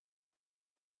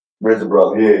 RZA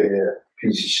brother. Yeah.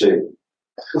 Piece of shit.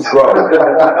 Bro.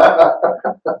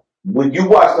 When you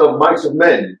watch the Mice of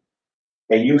Men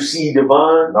and you see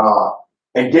Devon,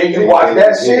 and then you watch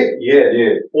that shit,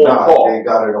 they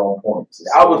got it on point.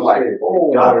 I was like,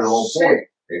 oh, got it on point.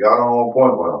 They got it on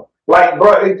point with him. Like,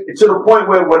 bro, to the point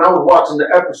where when I was watching the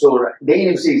episode, they didn't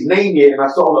even see his name yet, and I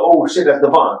saw, like, oh shit, that's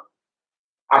Devon.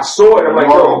 I saw it, I'm like,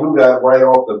 yo, knew that right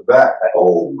off the bat. Like,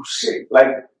 oh shit,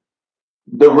 like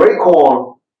the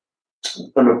Raekwon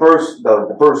in the first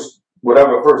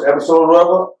episode or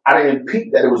whatever, I didn't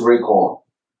peep that it was Raekwon.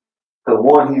 Because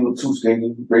one, he was too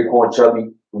skinny, Raekwon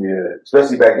chubby. Yeah.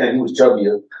 Especially back then, he was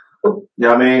chubbier. You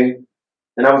know what I mean?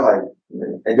 And I was like,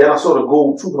 man. And then I saw the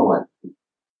gold tooth, and I'm like,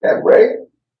 that Ray?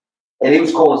 And he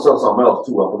was calling himself something else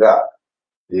too, I forgot.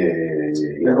 Yeah.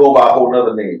 He go by a whole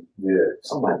nother name. Yeah.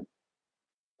 So I'm like,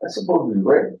 that's supposed to be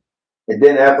Ray. And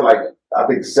then after, like, I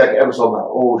think the second episode, I'm like,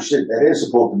 oh shit, that is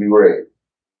supposed to be Ray.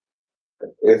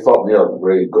 It fucked me up.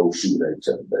 Ray go shoot at each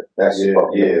other. That's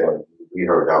fucked me up. We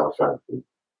heard that was trying to do.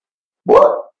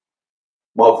 But,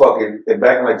 motherfucking,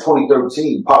 back in like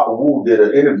 2013, Papa Wu did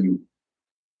an interview.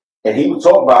 And he was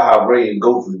talking about how Ray and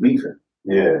Ghost was beefing.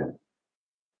 Yeah.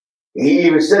 He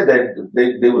even said that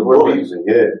they were bullies.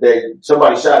 Yeah. That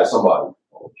somebody shot at somebody.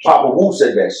 Papa Wu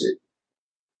said that shit.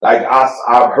 Like,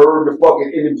 I've heard the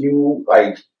fucking interview,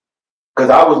 like, cause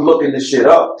I was looking this shit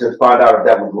up to find out if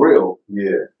that was real.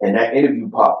 Yeah. And that interview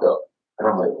popped up. And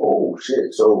I'm like, oh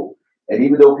shit. So, and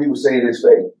even though people saying it's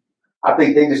fake, I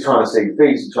think they just trying to save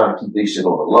face and trying to keep this shit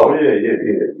on the low. Yeah.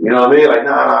 You know what I mean? Like,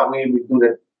 nah, we ain't do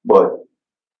that. But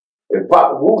if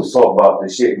Papa Wu was talking about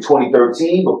this shit in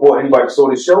 2013 before anybody saw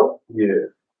this show,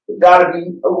 there gotta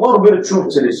be a little bit of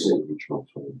truth to this shit.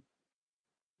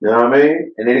 You know what I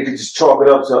mean? And then they could just chalk it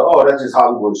up to, oh, that's just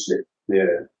Hollywood shit.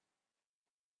 Yeah.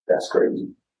 That's crazy.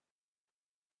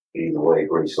 Either way,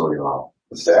 great storyline.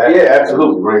 Yeah,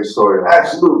 absolutely. Great storyline.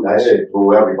 Absolutely. That shit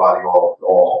threw everybody off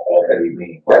Eddie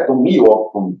Bean. That threw me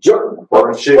off from jerking.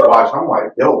 Fucking shit watch. I'm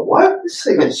like, yo, what? This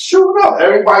nigga's shooting up.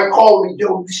 Everybody calling me,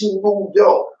 yo, you see move,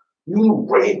 yo. You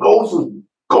Ray Ghost was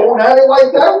going at it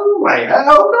like that? I'm like,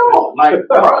 hell no. Like,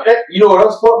 you know what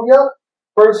else fucked me up?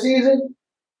 First season?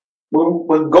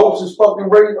 When Ghost is fucking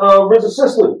RZA's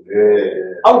sister.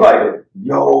 Yeah. I was like,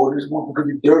 yo, this motherfucker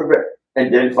be dirty.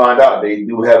 And then find out they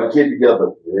do have a kid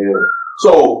together. Yeah.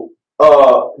 So,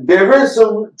 there is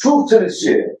some truth to this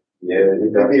shit. Yeah,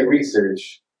 they did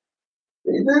research.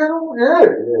 They did, yeah.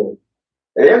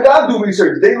 They ain't gotta do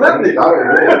research. They lived it.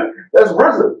 That's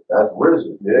RZA. That's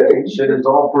RZA. Yeah, shit is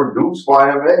all produced by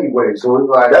him anyway. So it's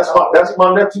like that's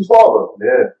my nephew's father.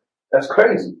 Yeah. That's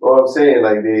crazy. What I'm saying,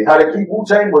 like how they keep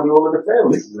Wu-Tang money all in the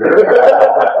family.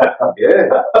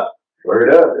 Yeah.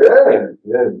 Word up.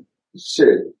 Yeah.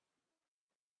 Shit.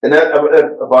 And that,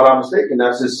 if I'm not mistaken,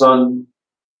 that's his son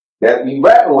that be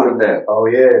rapping with him now. Oh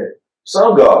yeah.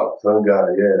 Sun God,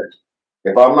 yeah.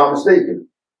 If I'm not mistaken.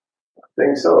 I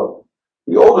think so.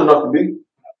 He old enough to be.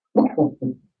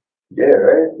 Yeah,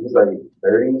 right? He's like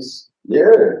 30s.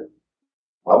 Yeah.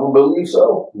 I would believe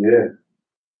so. Yeah.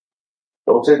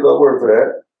 Don't take our word for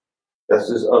that. That's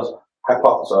just us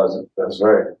hypothesizing. That's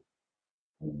right.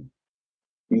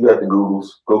 You got the Googles.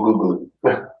 Go Google it.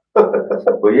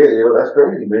 But yeah, that's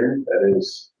crazy, man. That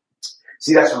is.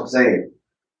 See, that's what I'm saying.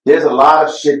 There's a lot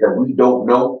of shit that we don't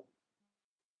know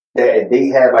that if they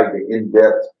had like the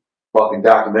in-depth fucking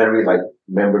documentary, like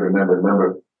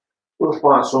remember, we'll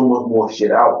find so much more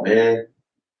shit out, man.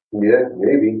 Yeah,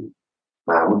 maybe.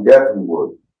 Nah, we definitely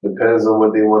would. Depends on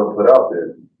what they want to put out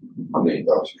there. I mean,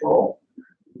 that's true.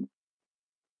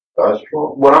 That's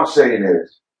true. What I'm saying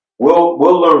is, we'll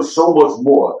learn so much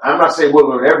more. I'm not saying we'll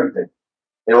learn everything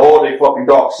and all their fucking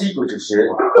dark secrets and shit,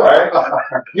 right?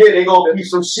 Yeah, they gonna keep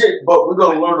some shit, but we're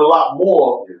gonna learn a lot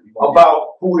more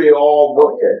about who they all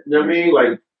were. Yeah, you know what I mean?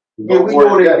 Like, yeah,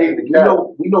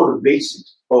 we know the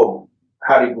basics of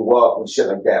how they grew up and shit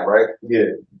like that, right?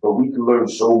 Yeah, but we can learn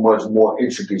so much more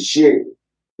intricate shit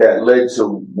that led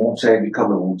to Wu-Tang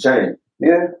becoming Wu-Tang.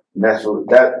 Yeah, and that's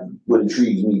what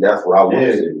intrigues me. That's what I want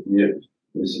to say. Yeah,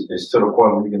 it's to the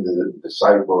point where we can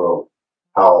decipher of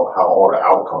how all the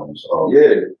outcomes of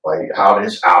like how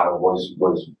this album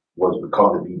was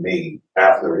become to be made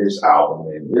after this album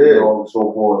and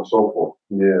so forth and so forth.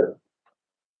 Yeah.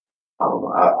 I don't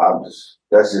know. I'm just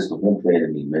that's just the Wu-Tang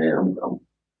in me, man. I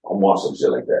want some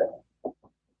shit like that.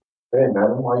 Hey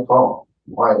man, it might come.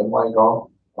 It might come.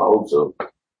 I hope so.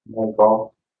 It might come.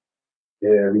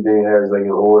 Yeah, everything has like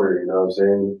an order, you know what I'm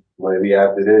saying? Maybe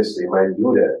after this, they might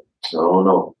do that. I don't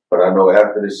know. But I know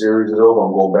after the series is over,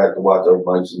 I'm going back to watch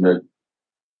Mike Cement.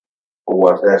 Go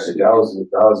watch that shit. That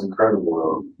was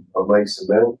incredible, though. Mike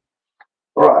Cement.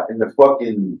 Right. And the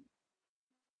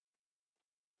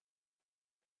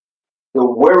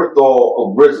wherewithal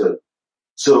of RZA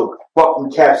to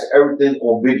fucking capture everything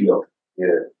on video.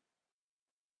 Yeah.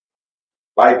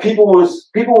 Like people was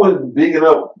bigging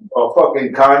up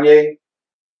fucking Kanye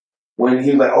when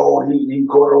he like, oh, he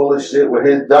caught all this shit when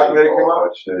his documentary came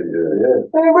out. Yeah.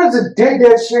 Man, RZA did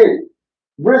that shit.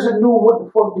 RZA knew what the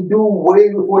fuck to do way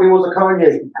before there was a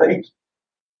Kanye. Like,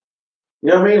 you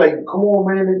know what I mean? Like, come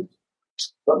on, man.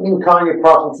 Let me Kanye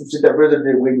props for some shit that RZA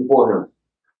did way before him.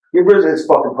 Give RZA his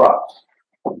fucking props.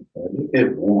 He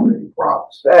did Wu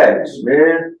props. Facts,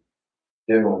 man.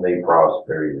 Give them they props,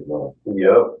 period, man.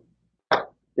 Yep.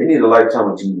 They need a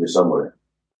lifetime achievement somewhere.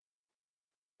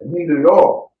 They need it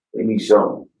all. They need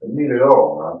something. They need it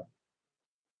all,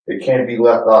 man. It can't be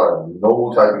left out of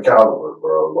no type of caliber,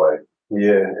 bro. Like,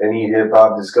 yeah, any hip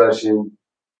hop discussion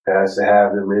has to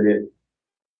have them in it.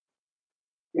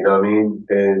 You know what I mean?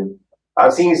 And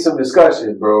I've seen some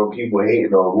discussions, bro. People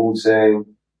hating on Wu-Tang.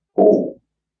 Oh,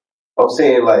 I'm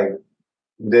saying like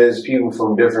there's people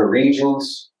from different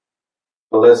regions,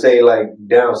 but let's say like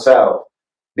down south,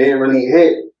 they didn't really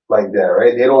hit like that,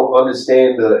 right? They don't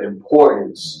understand the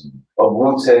importance of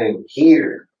Wu-Tang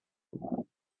here.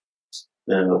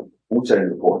 And Wu-Tang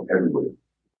is important everywhere.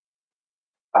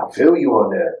 I feel you on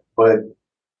that, but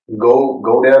go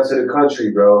down to the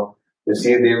country, bro, and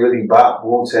see if they really bop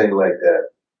Wu-Tang like that.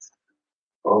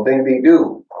 I don't think they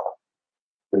do.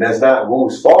 And that's not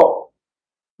Wu's fault.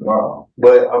 no.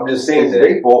 But I'm just saying it's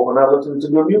their fault for not listening to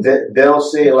good music. They'll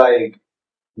say like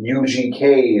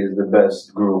UGK is the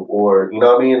best group, or you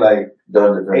know what I mean, like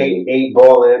eight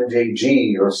Ball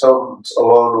MJG or something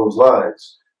along those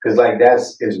lines. Cause like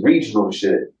it's regional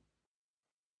shit.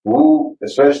 Wu,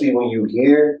 especially when you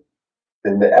hear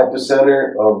in the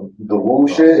epicenter of the Wu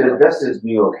shit. That's just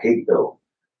New York hate though.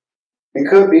 It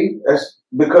could be. That's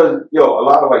because, a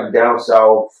lot of like down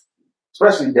south,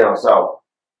 especially down south,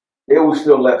 they always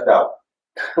feel left out.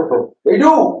 They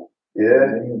do.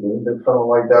 Yeah. They've been feeling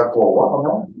like that for a while,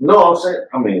 man. No, I'm saying,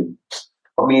 I mean,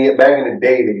 back in the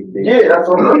day, they yeah, that's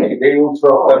what I'm saying. They always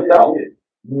felt left out.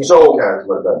 Yeah. So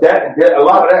that a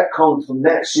lot of that comes from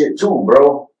that shit too,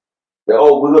 bro. That,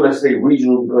 we're gonna stay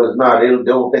regional because they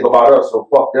don't think about us, so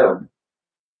fuck them.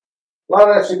 A lot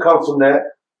of that shit comes from that.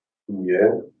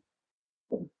 Yeah.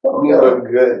 I mean, look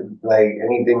good. Like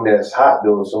anything that's hot,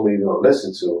 though, somebody's gonna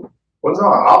listen to. Well, no,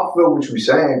 I feel what you're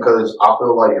saying because I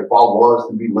feel like if I was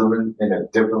to be living in a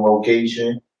different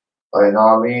location, you know what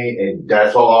I mean, and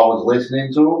that's all I was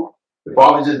listening to, if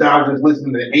I was just down just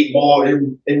listening to 8 Ball,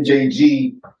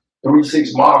 MJG, 3-6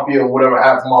 Mafia, or whatever,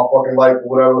 half of my fucking life, or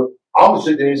whatever, I would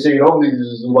sit there and say, those niggas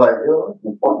is like, you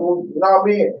know what I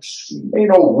mean?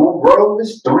 Ain't no Wu, bro.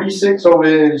 It's 3-6 over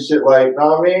there and shit, like, you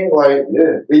know what I mean? Like,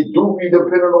 yeah, it do be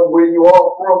depending on where you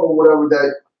are from or whatever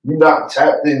that you're not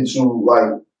tapped into,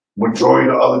 like, majority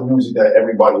of the other music that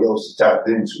everybody else is tapped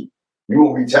into. You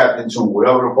will be tapped into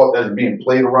whatever the fuck that's being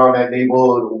played around that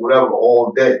neighborhood or whatever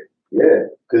all day. Yeah,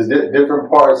 because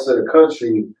different parts of the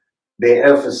country, they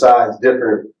emphasize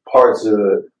different parts of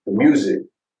the music.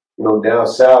 You know, down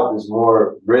south is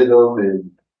more rhythm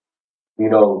and you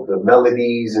know, the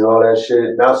melodies and all that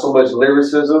shit. Not so much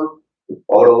lyricism,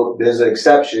 although there's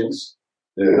exceptions.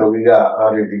 Yeah. You know, we got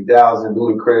Andre 3000,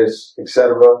 Ludacris,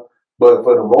 etc. But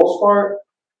for the most part,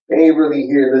 they ain't really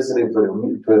here listening for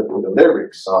the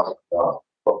lyrics.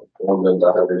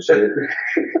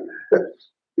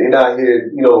 They're not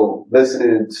here, you know,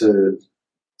 listening to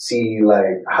see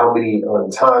like how many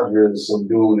entendres some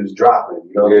dude is dropping.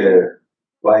 You know? Yeah.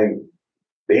 Like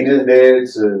they just there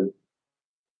to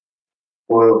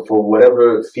for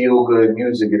whatever feel good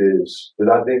music it is. But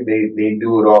I think they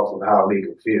do it off of how they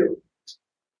can feel.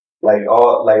 Like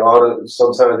all the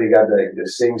sometimes they got like the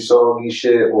sing songy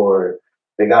shit, or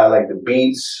they got like the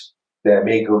beats that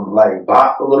make them like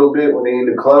bop a little bit when they in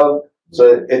the club.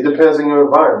 So it depends on your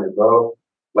environment, bro.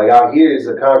 Like out here is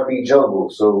a concrete jungle,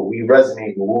 so we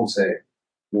resonate with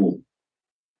Wu-Tang.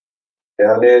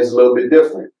 Down there is a little bit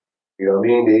different. You know what I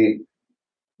mean?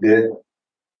 The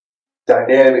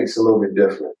dynamics a little bit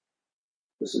different.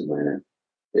 Listen, man,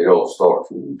 it all starts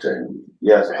from Wu-Tang.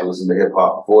 Yes, I listened to hip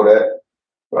hop before that,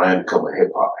 but I didn't become a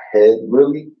hip hop head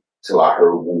really till I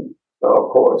heard Wu. Oh,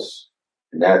 of course.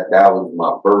 And that was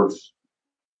my first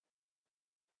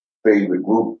favorite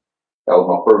group. That was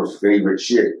my first favorite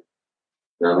shit.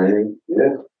 You know what I mean?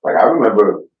 Yeah. Like I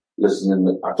remember listening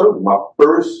to, I told you my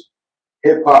first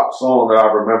hip hop song that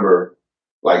I remember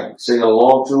like singing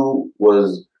along to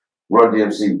was Run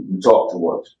DMC, You Talk Too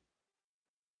Much.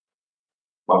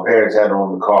 My parents had it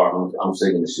on the car and I'm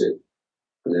singing the shit.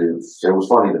 It was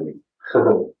funny to me.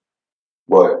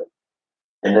 But,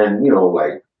 and then, you know,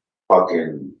 like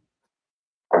fucking,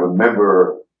 I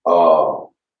remember,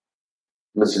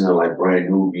 listening to like Brand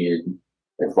Nubian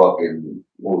and fucking,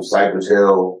 what was Cypress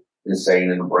Hill,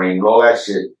 Insane in the Brain, all that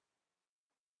shit.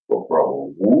 But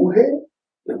bro, Wu Hit,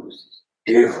 it was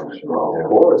different, bro. Of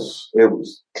course. It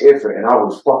was different. And I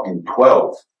was fucking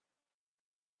 12.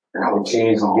 And I would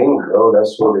change the game, bro.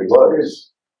 That's what it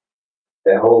was.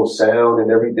 That whole sound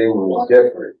and everything was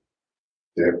different.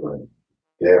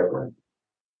 Different.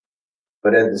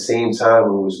 But at the same time,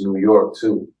 it was New York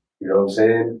too. You know what I'm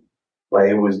saying? Like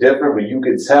it was different, but you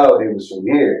could tell it was from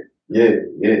here. Yeah.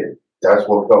 That's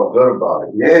what felt good about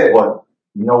it. Yeah. But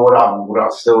you know what I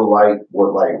still like,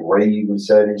 what like Ray even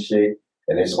said and shit,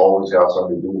 and it's always got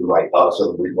something to do with like us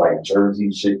or with like Jersey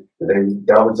and shit.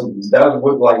 That was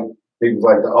what like it was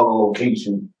like the other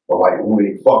location of like who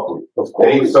they fuck with. Of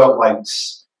course. They felt like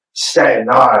Staten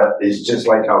Island is just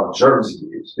like how Jersey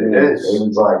is. It is. It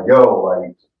was like, yo,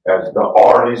 like as the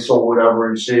artists or whatever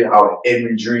and shit, how the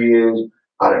imagery is,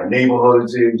 how the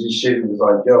neighborhoods is and shit. It was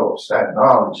like, yo, Staten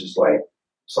Island is just like,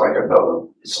 it's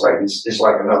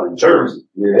like another Jersey.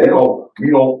 Yeah. We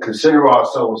don't consider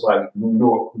ourselves like New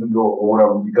York or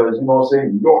whatever because, you know what I'm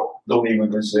saying? New York don't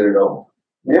even consider them.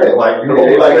 Yeah. Like, you know,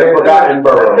 they like a forgotten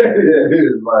borough.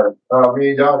 Like, I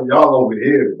mean, y'all over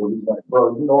here, but it's like,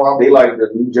 bro, you know, they like the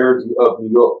New Jersey of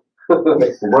New York.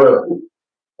 For real.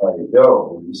 Like,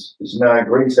 yo, it's not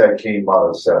Grace that came out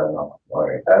of Staten Island.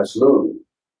 Like, absolutely.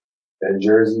 And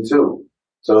Jersey too.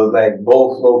 So like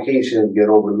both locations get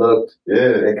overlooked.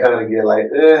 Yeah. They kind of get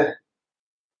like,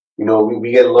 you know,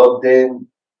 we get lumped in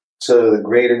to the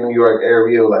greater New York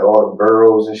area, like all the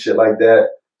boroughs and shit like that.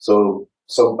 So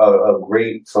a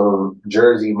great from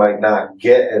Jersey might not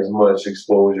get as much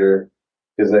exposure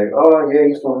because like, oh yeah,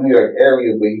 he's from New York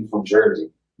area, but he's from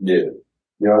Jersey. Yeah. You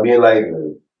know what I mean? Like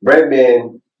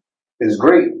Redman is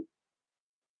great,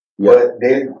 but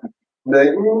they like,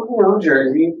 you know,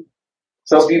 Jersey.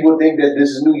 Some people think that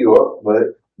this is New York,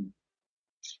 but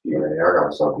yeah, I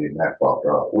gotta stop getting that fucked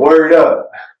up. Word up.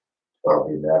 Stop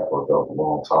getting that fucked up a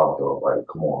long time ago. Like,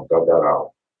 come on, cut that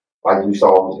out. I used to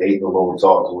always hate the little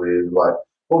talks where it's like,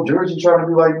 oh, Jersey trying to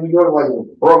be like New York. Like,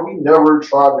 bro, we never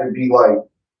tried to be like,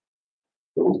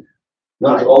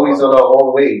 It's always on our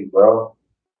own way, bro.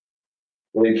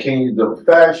 When it came to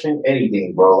fashion,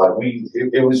 anything, bro. Like,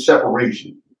 it was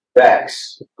separation.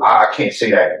 Facts. I can't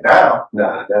say that now.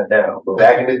 Nah, not now. But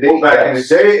back in the day,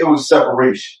 it was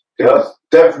separation. It was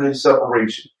definitely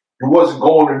separation. You wasn't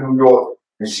going to New York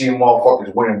and seeing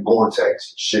motherfuckers wearing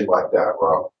Gore-Tex and shit like that,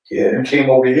 bro. Yeah. You came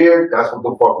over here, that's what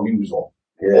the fuck we was on.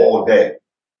 Yeah. All day.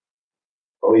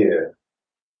 Oh yeah.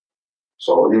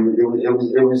 So it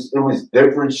was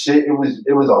different shit. It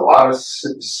was a lot of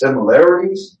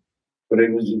similarities, but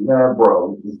it was, man,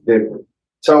 bro, it was different.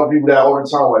 Tell people that all the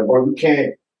time, like, bro, you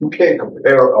can't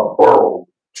compare a borough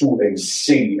to a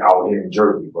city out here in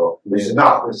Jersey, bro. It's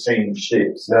not the same shit.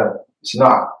 It's not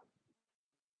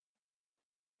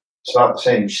the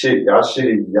same shit. Y'all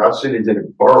shit is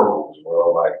in boroughs,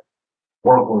 bro. Like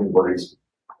Brooklyn, but it's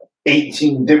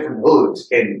 18 different hoods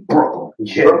in Brooklyn.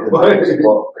 Yeah. Yo,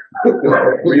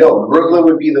 Brooklyn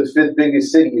would be the 5th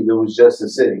biggest city if it was just a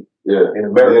city. Yeah. In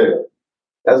America. Yeah.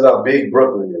 That's how big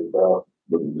Brooklyn is, bro.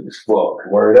 Brooklyn is fuck.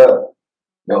 Word up.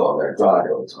 No, they're dry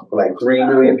though. Like 3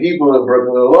 million people in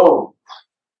Brooklyn alone.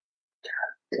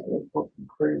 Damn, fucking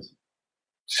crazy.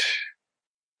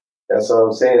 That's what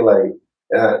I'm saying. Like,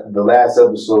 the last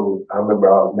episode, I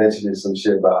remember I was mentioning some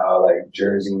shit about how, like,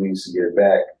 Jersey needs to get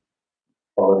back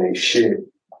on their shit.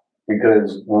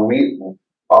 Because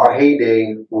our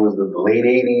heyday was the late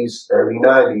 80s, early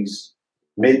 90s,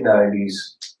 mid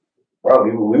 90s. Bro,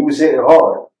 we was hitting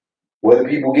hard. Whether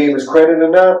people gave us credit or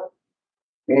not,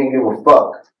 we ain't give a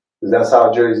fuck. Because that's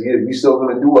how Jersey is. We still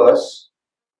gonna do us,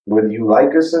 whether you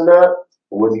like us or not,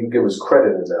 or whether you give us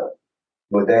credit or not.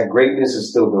 But that greatness is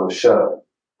still gonna shine.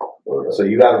 So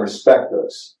you gotta respect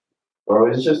us. Bro,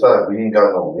 it's just like we ain't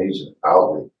got no major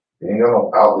outlet. We ain't got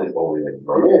no outlet over there,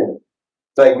 bro. Yeah.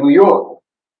 It's like New York.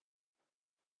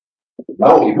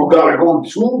 No, you gotta go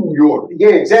to New York.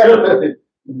 Yeah, exactly.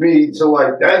 So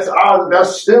like that's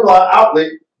still our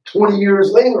outlet 20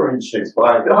 years later and shit.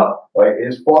 Like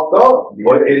it's fucked up. Yeah.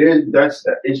 But it's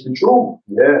the truth.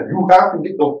 Yeah. You have to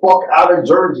get the fuck out of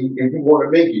Jersey if you want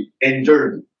to make it in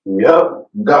Jersey. Yep.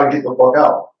 You gotta get the fuck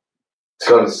out.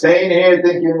 So staying here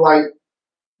thinking like,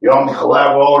 yo, I'm gonna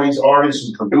collab with all these artists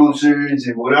and producers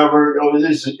and whatever. Yo,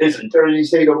 it's a Jersey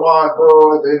state of mind,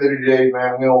 bro. At the end of the day,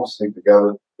 man, we don't stick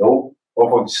together. Nope.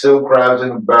 Motherfucking still crabs in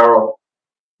the barrel.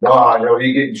 Nah, yo,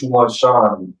 he getting too much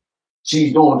shine.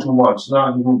 She's doing too much.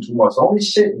 Nah, you doing too much. The only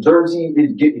shit Jersey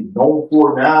is getting known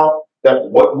for now, that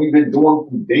what we've been doing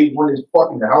from day one is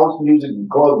fucking house music and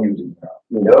club music now.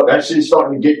 Yep. That shit's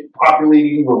starting to get populated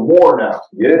even more now.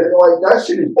 Yeah. Like, that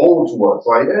shit is old to us.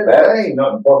 Like, that ain't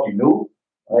nothing fucking new.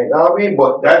 Like, you know what I mean?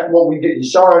 But that's what we getting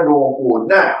shined on for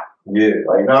now. Yeah.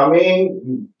 Like, you know what I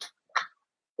mean?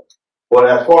 But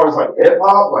as far as, like,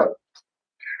 hip-hop, like,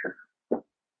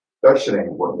 that shit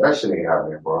ain't working. That shit ain't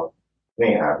happening, bro. It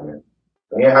ain't happening.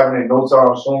 It ain't happening no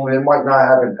time soon. It might not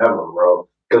happen ever, bro.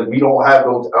 Because we don't have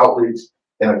those outlets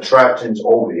and attractions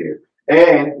over here.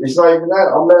 And it's not even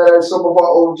that. I'm mad at some of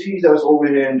our OGs that's over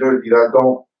here in Jersey that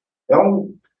y'all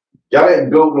didn't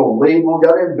build no label.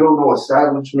 Y'all didn't build no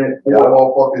establishment for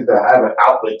motherfuckers that have an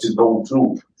outlet to go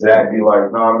to. Exactly. Like,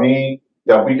 you know what I mean?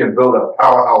 That we can build a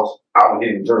powerhouse out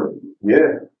here in Jersey.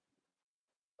 Yeah.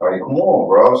 Like, come on,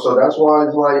 bro. So that's why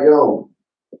it's like, yo,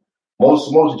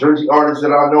 most Jersey artists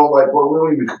that I know, like, bro, we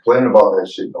don't even complain about that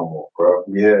shit no more, bro.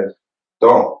 Yeah.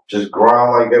 Don't. Just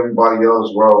grind like everybody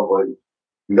else, bro. But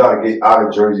you gotta get out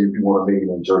of Jersey if you want to make it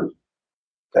in Jersey.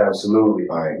 Absolutely.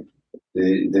 Like,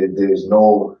 there's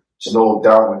no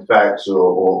doubt in facts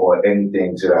or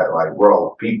anything to that. Like,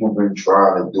 bro, people been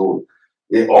trying to do it.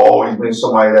 It always been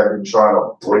somebody that been trying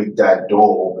to break that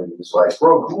door open. It's like,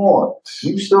 bro, come on.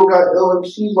 You still got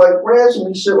LMCs like Ransom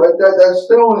and shit like that. That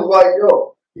still is like,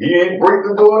 yo, he ain't break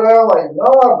the door down. Like,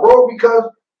 nah, bro,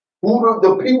 because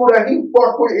the people that he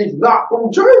fuck with is not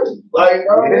from Jersey. Like,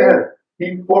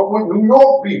 he fuck with New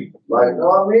York people. Like, you know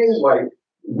what I mean? Like,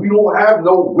 we don't have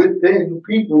no within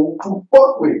people to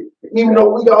fuck with. Even though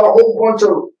we got a whole bunch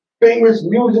of famous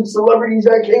music celebrities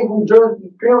that came from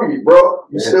Jersey, period, bro.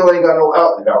 You still ain't got no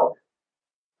outlet out there.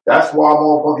 That's why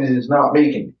motherfuckers is not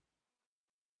making it.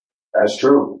 That's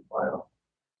true. Wow.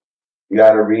 You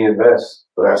gotta reinvest.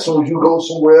 But as soon as you go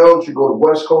somewhere else, you go to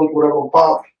West Coast, whatever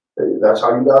pop, that's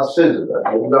how you got SZA. That's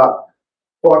how you got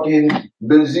fucking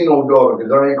Benzino daughter,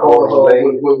 because I ain't calling her,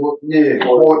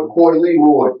 Corey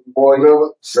Leroy.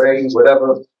 Whatever. Strange,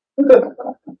 whatever.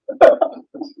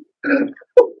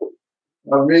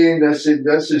 I mean, that shit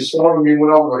stung me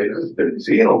when I was like, this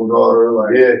Benzino daughter,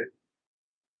 like,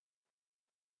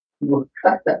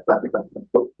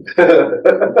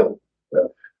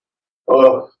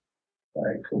 oh,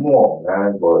 like, come on,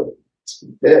 man, but,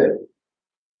 yeah.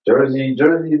 Jersey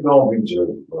is gonna be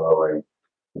Jersey, bro, like,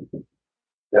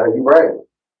 yeah, you're right.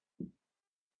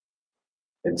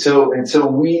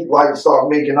 Until we, like, start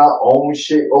making our own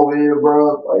shit over here,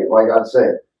 bro, like I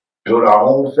said, build our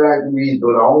own factories,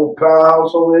 build our own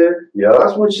powerhouse over here. Yeah,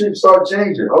 that's when shit start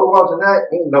changing. Otherwise than that,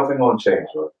 ain't nothing gonna change,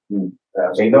 bro.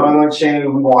 Ain't nothing gonna change.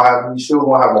 We still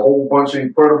gonna have a whole bunch of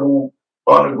incredible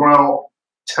underground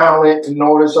talent and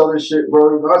all this other shit,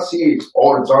 bro. I see it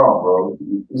all the time, bro.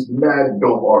 It's mad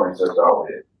dope artists that's out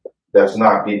here that's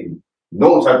not getting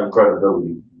no type of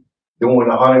credibility. Doing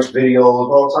 100 videos,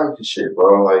 all types of shit,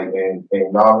 bro. Like, and know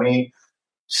what I mean?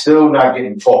 Still not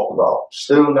getting talked about.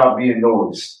 Still not being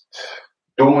noticed.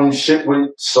 Doing shit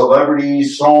with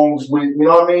celebrities, songs with, you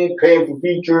know what I mean? Paying for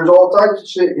features, all types of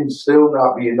shit, and still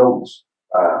not being noticed.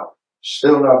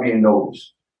 Still not being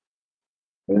noticed.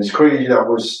 And it's crazy that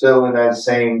we're still in that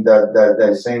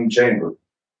same chamber.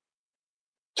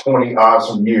 20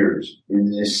 awesome years.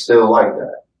 It's still like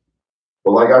that.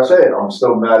 But like I said, I'm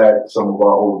still mad at some of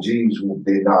our OGs who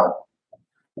did not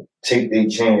take their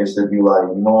chance to be like,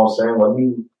 you know what I'm saying?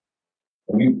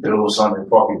 Let me build something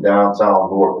fucking downtown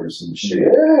North or some shit.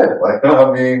 Yeah. Like, you know what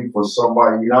I mean? For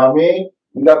somebody, you know what I mean?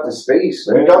 We got the space,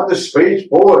 man. We got the space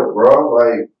for it, bro.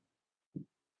 Like,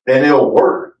 and it'll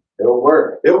work. It'll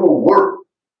work. It will work.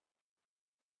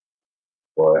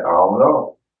 But I don't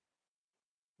know.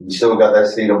 We still got that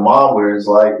state of mind where it's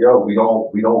like, yo, we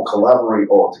don't collaborate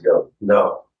all together.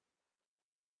 No.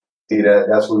 See,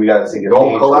 that's what we got to take it.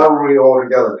 Don't collaborate all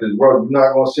together, because bro, you're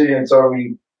not gonna sit here and tell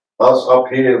me us up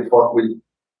here fuck with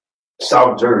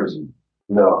South Jersey.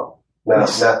 No, not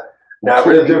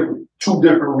really. Two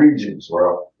different regions,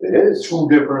 bro. It is two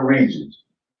different regions.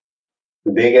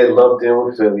 They get lumped in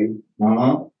with Philly.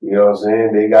 Mm-hmm. You know what I'm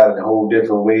saying? They got a whole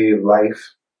different way of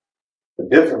life,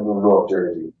 different from North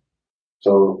Jersey.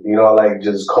 So, you know, like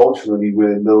just culturally,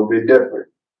 we're a little bit different.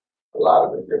 A lot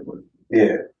of it different.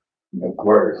 Yeah.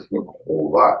 Word. A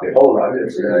whole lot different. Whole lot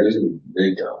different. Actually,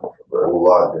 big time. A whole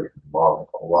lot different. A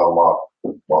lot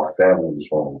of my family is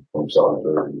from South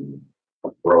Jersey.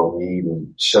 Bro, me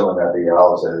even chilling at the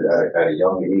house at a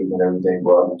young age and everything,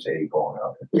 bro, I used to hate going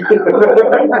out there.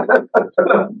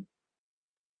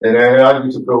 And then I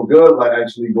used to feel good, like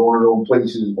actually going to those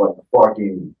places like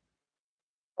fucking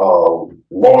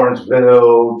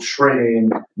Lawrenceville,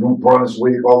 Trenton, New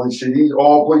Brunswick, all this shit. These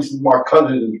all places my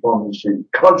cousins is from and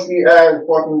shit. Country ass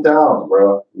fucking towns,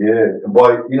 bro. Yeah.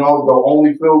 But, you know, they'll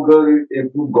only feel good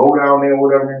if you go down there or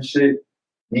whatever and shit.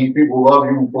 These people love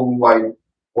you from like,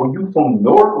 or you from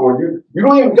North, or you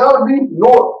don't even gotta be from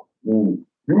North. You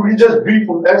can just be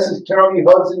from Essex County,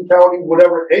 Hudson County,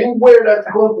 whatever, anywhere that's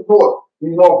close to North.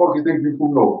 These motherfuckers think you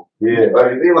from North. Yeah.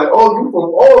 Like, they're like, oh, you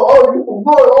from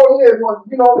North, oh yeah,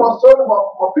 you know, my son,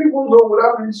 my people or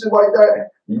whatever, and shit like that.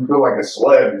 You feel like a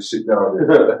slab and shit down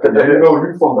there. And then, you know,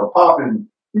 you from the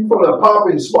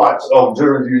popping spots of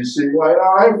Jersey and shit. Like,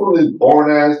 I ain't from this born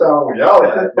ass town where y'all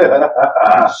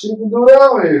at. Shit to do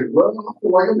down here, bro. I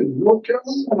feel like I'm in North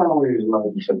Carolina down here.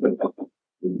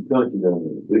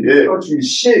 Like, yeah, country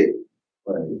is shit.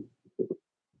 Like,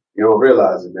 you don't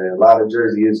realize it, man. A lot of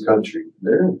Jersey is country.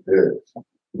 Yeah.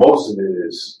 Most of it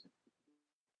is.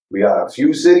 We got a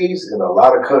few cities and a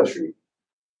lot of country.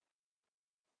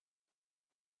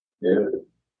 Yeah.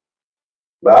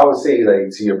 But I would say, like,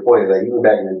 to your point, like, even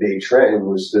back in the day, Trenton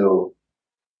was still,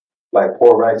 like,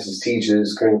 poor righteous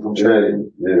teachers came from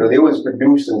Trenton. Yeah. You know, they was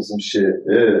producing some shit.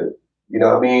 Yeah. You know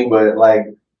what I mean? But, like,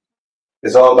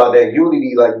 it's all about that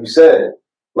unity, like you said.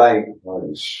 Like,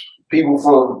 people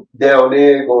from down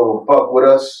there gonna fuck with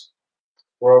us.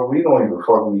 Bro, we don't even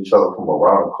fuck with each other from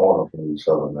around the corner from each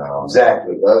other now.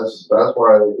 Exactly. That's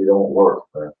why it don't work,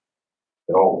 man.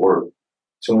 It don't work.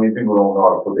 Too many people don't know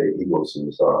how to put their egos to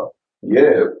the side.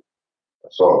 Yeah.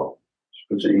 That's all. Just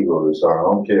put your ego to the side. I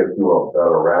don't care if you're a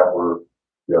better rapper,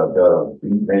 you're a better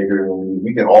beat maker than me.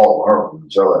 We can all learn from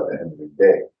each other at the end of the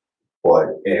day.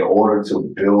 But in order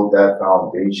to build that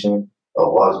foundation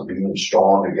of us being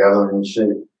strong together and shit,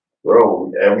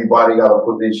 bro, everybody gotta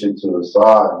put their shit to the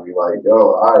side and be like, yo,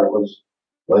 all right,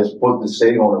 let's put the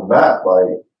state on the map. Like,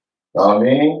 you know what I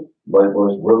mean? But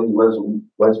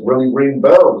let's really ring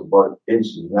bells, but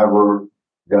it's never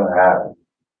gonna happen.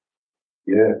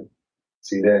 Yeah.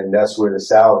 See, then that's where the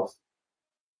South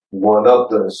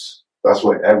one-upped us. That's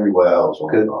what everywhere else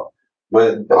went up.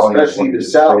 But especially the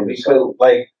South, because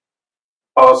like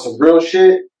on some real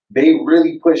shit, they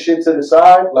really put shit to the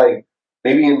side. Like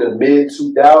maybe in the mid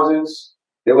 2000s,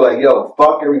 they were like, "Yo,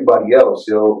 fuck everybody else,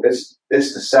 yo. It's the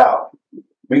South.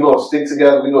 We gonna stick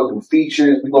together. We gonna do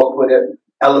features. We gonna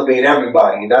elevate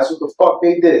everybody." And that's what the fuck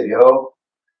they did, yo.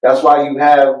 That's why you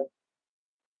have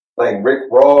like Rick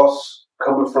Ross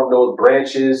coming from those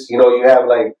branches. You know, you have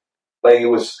like it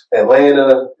was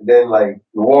Atlanta, then like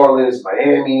New Orleans,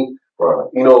 Miami. Right.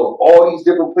 You know, all these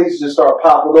different places just started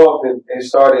popping off and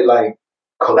started like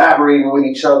collaborating with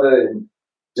each other, and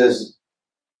just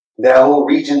that whole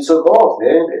region took off,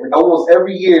 man. And almost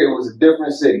every year it was a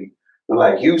different city. And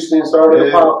like Houston started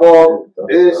to pop off.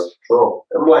 That's true.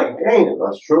 I'm like, damn,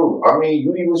 that's true. I mean,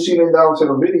 you even seen it down to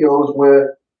the videos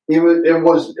where it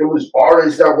was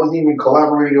artists that wasn't even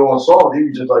collaborating on songs. He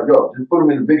was just like, yo, just put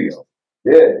them in the video.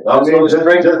 Yeah, I mean,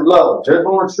 just love. Just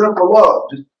on a strip of love.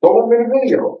 Just throw them in the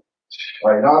video.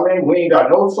 Like, you know what I mean? We ain't got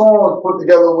no songs put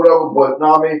together or whatever, but, you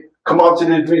know what I mean? Come out to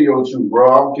this video too, bro.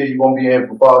 I don't care. You're going to be in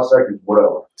for 5 seconds,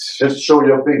 whatever. Just show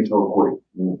your face real quick.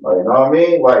 Like, you know what I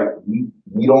mean? Like,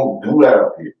 we don't do that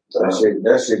up here.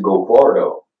 That shit go far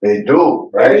though. They do,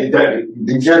 right?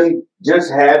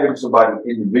 Just having somebody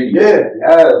in the video.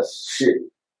 Yeah. Shit.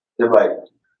 They're like,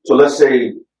 so let's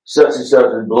say such and such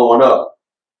is blowing up.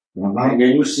 Mm-hmm. And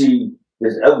then you see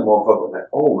this other motherfucker like,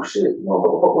 oh shit, you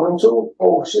motherfucker fuck with him too?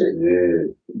 Oh shit. Yeah.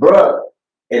 Bruh.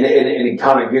 And it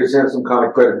kind of gives him some kind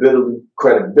of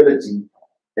credibility.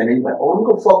 And he's like, oh, I'm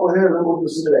gonna fuck with him, I'm gonna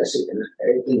listen to that shit. And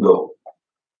everything go.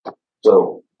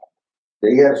 So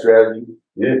they have strategy.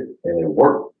 Yeah. And it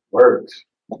worked.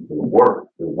 It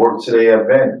worked to their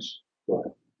advantage.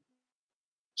 Right.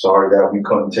 Sorry that we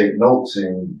couldn't take notes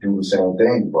and do the same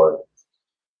thing, but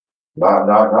not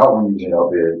region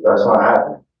up here. That's not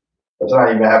happening. That's not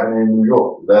even happening in New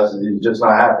York. It's just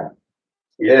not happening.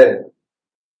 Yeah.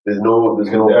 There's no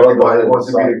everybody wants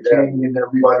to be the king and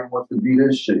everybody wants to be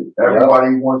this shit.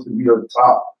 Everybody wants to be the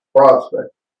top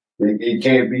prospect. It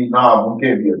can't be, we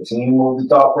can't be a team of the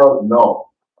top prospect. No.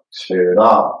 Shit,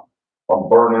 I'm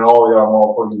burning all y'all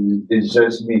motherfuckers. It's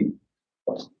just me.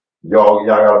 Y'all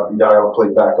gotta play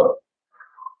back up.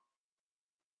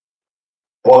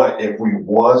 But if we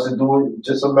was to do it,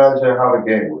 just imagine how the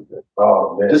game would be.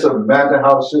 Oh, man. Just imagine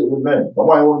how the shit would have been.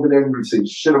 Nobody would have been able to say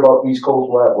shit about East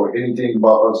Coast rap or anything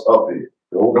about us up here.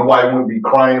 Nobody wouldn't be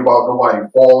crying about nobody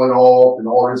falling off and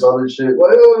all this other shit.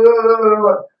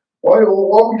 Why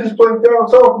we just playing down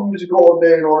south music all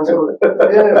day and all this other?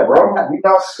 Yeah, bro. We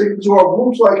not sticking to our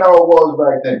roots like how it was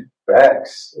back then.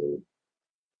 Facts.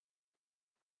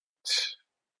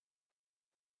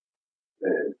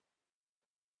 Man.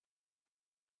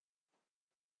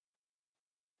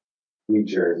 New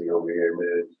Jersey over here,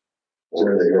 man.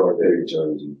 Jersey all day,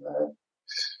 Jersey, man.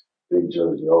 Big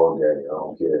Jersey all day. I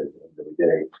don't care. At the end of the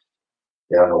day,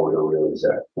 y'all know where the real is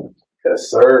at. Yes,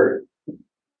 sir.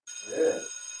 Yeah.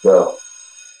 So,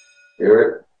 hear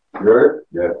it?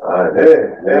 Yeah. All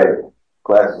right. Yeah.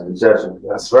 Class is in session.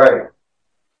 That's right.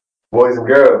 Boys and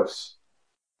girls,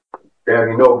 grab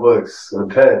your notebooks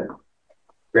and a pen.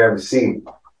 Grab a seat.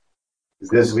 It's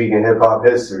This Week in Hip Hop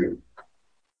History.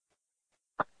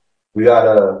 We got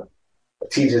a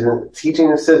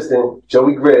teaching assistant,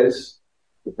 Joey Grizz.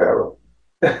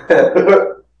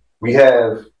 We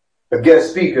have a guest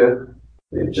speaker.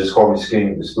 Yeah, just call me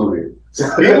Skeemin in the studio.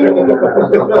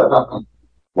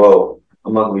 Well,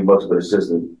 I'm not gonna be much of an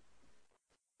assistant.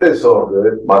 It's all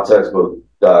good. My textbook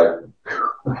died.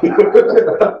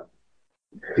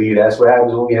 See, that's what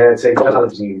happens when we had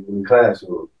technology in the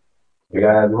classroom. We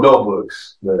got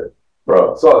notebooks. But,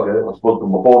 bro, it's all good. I'm supposed to put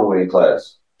my phone away in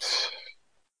class.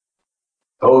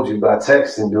 Told you about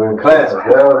texting during class,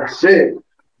 bro. Shit.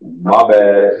 My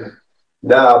bad.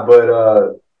 Nah, but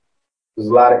there's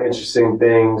a lot of interesting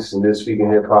things in This Week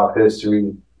in Hip Hop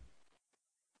History.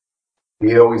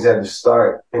 We always have to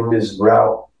start in this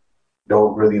route.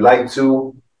 Don't really like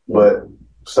to, but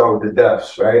start with the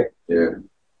deaths, right? Yeah.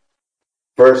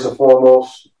 First and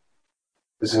foremost,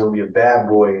 this is going to be a bad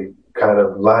boy kind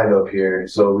of lineup here.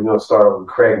 So we're going to start with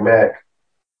Craig Mack.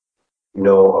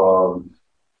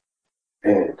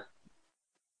 And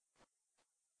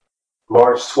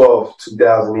March 12th,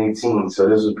 2018. So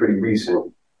this was pretty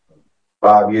recent.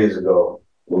 5 years ago.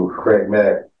 Craig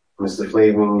Mack, Mr.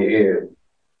 Flavor in Your Ear,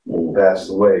 passed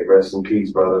away. Rest in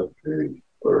peace, brother.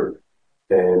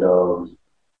 And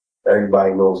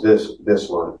everybody knows this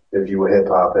one. If you were hip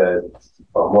hop head,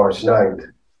 on March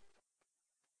 9th,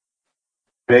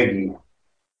 Biggie.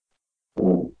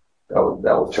 That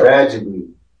was tragically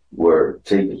were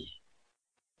taken.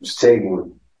 Was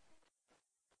taken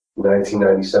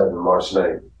 1997, March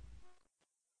 9th.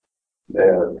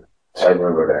 Man, I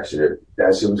remember that shit.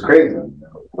 That shit was crazy.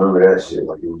 Remember that shit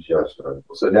like it was yesterday.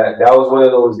 So that was one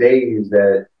of those days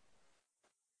that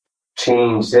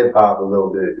changed hip hop a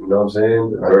little bit. You know what I'm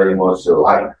saying? Very much so.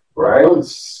 Life, right?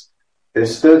 It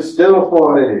stood still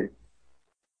for a minute.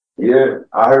 Yeah,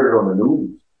 I heard it on the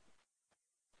news.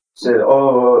 Said,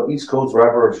 East Coast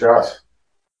rapper shot.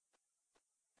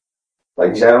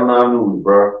 Like Channel 9 News,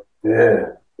 bro.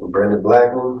 Yeah. Brandon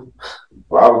Blackman?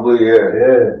 Probably,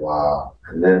 yeah. Wow.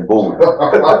 And then boom.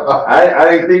 I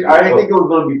didn't think it was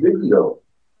gonna be Biggie though.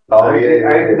 I didn't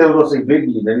think they were gonna say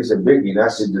Biggie, and then he said Biggie, and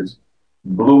that shit just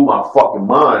blew my fucking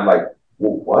mind. Like,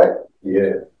 what?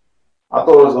 Yeah. I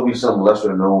thought it was gonna be some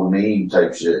lesser known name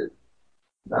type shit.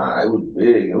 Nah, it was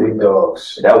big. Big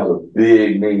dogs. That was a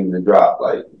big name to drop.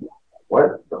 Like,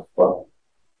 what the fuck?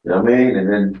 You know what I mean? And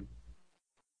then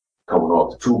coming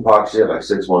off the Tupac shit like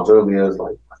 6 months earlier, it's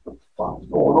like, what the fuck is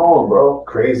going on, bro?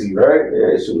 Crazy, right?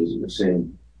 Yeah, it was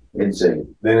insane.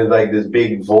 Then it's like this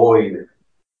big void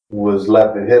was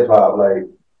left in hip hop. Like,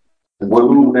 what do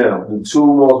we do now? The two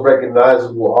most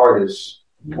recognizable artists.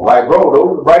 Like, bro,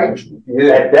 those, right?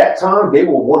 Yeah. At that time, they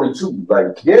were 1 and 2.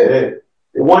 Like, yeah.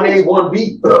 1A,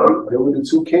 1B. They were the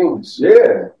two kings.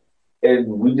 Yeah. And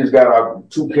we just got our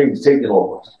two kings taken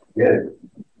off us. Yeah.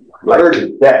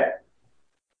 Like that.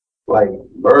 Like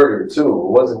murder, too.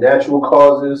 It wasn't natural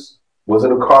causes.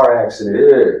 Wasn't a car accident.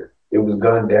 Yeah. It was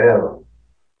gunned down.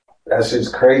 That's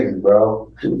just crazy,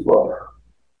 bro.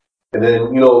 And then,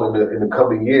 in the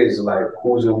coming years, like,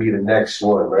 who's going to be the next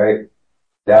one, right?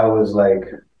 That was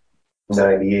like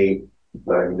 98,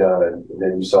 99. And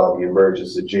then you saw the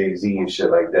emergence of Jay-Z and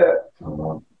shit like that,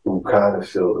 who kind of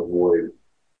filled the void.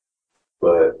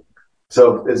 But,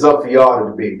 so it's up for y'all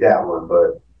to debate that one,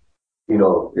 but,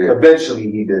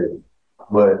 eventually he did.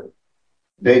 But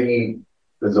Biggie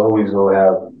is always going to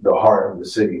have the heart of the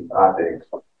city, I think.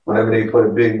 Whenever they put a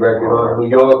big record on New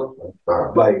York,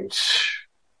 like,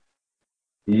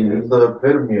 he's the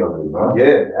epitome of it, man.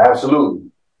 Yeah, absolutely.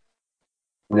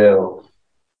 Now,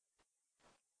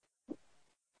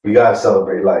 we gotta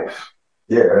celebrate life.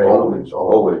 Yeah, right?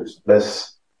 Always.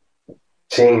 Let's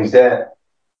change that.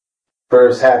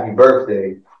 First, happy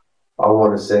birthday. I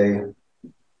want to say,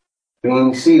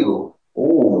 Beanie Siegel.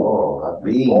 Ooh,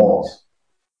 beans.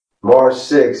 March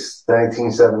 6th,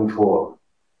 1974.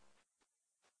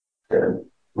 Okay.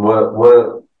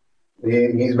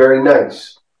 He's very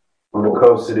nice when it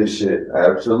comes to this shit.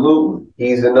 Absolutely.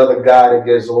 He's another guy that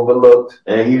gets overlooked.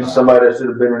 And he's somebody that should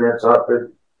have been in that top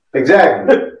 50.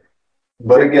 Exactly.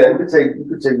 But again, you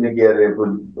could take Nicky out there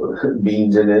and put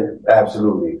beans in it.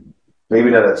 Absolutely. Maybe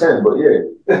not a 10, but yeah.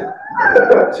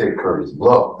 Take Curtis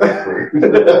Blow.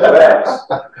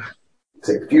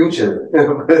 Take Future.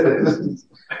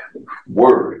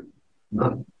 Word.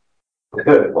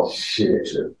 Shit.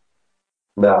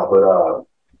 Nah, but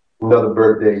another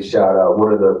birthday shout out.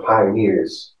 One of the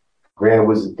pioneers, Grand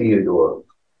Wizard Theodore,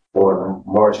 born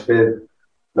March 5th,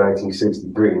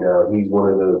 1963. Now, he's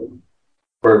one of the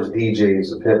first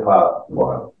DJs of hip hop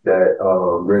that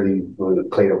really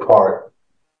played a part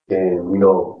in,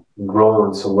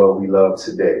 growing to what we love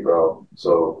today, bro.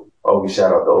 So always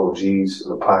shout out the OGs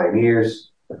and the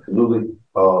pioneers. Absolutely.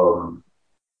 Tone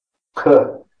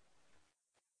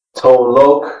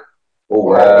Loc. Oh,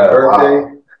 wow.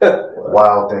 Happy birthday.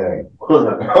 Wild thing.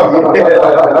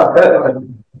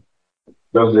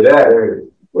 Remember that?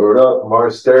 Word up.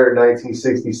 March 3rd,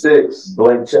 1966.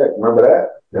 Blank check. Remember that?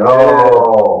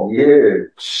 Oh, Yeah.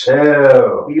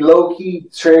 chill. He low-key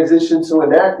transitioned to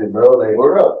an actor, bro. Like,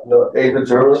 word up. Ace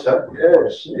Ventura. Yeah,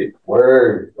 shit.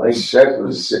 Word. Like, check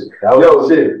was shit. That was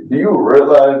shit. Do you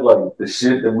realize, like, the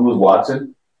shit that we was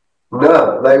watching?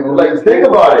 Nah. Like, think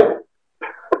about it.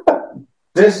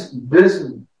 This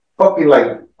fucking,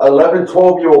 11,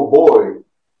 12-year-old boy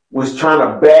was trying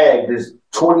to bag this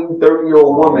 20,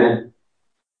 30-year-old woman,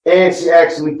 and she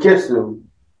actually kissed him.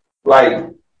 Like,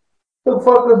 the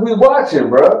fuck is we watching,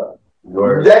 bro?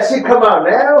 Word. That shit come out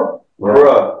now? Right.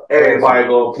 Bruh, everybody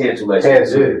gonna cancel that shit.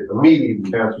 Cancel it. Immediately.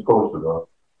 Cancel culture, though.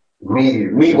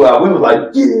 Immediately. Meanwhile, we was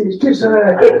like, yeah, kiss her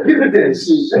ass. Give it that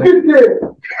shit. Give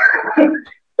it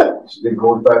It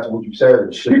goes back to what you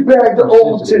said. She bagged the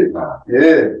old shit.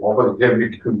 Yeah.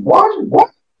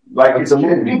 What? Like it's a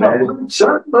movie, man.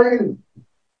 Shut man.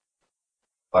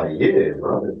 Like, yeah,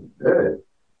 bro. Yeah.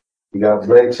 You got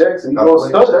blank checks and you gonna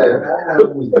stuff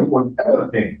that. Was doing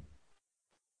everything.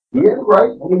 Yeah,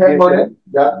 right. We had money.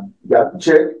 Got the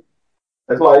check.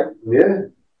 That's life. Yeah.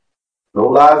 No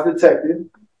lies detected.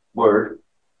 Word.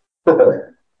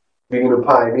 Being the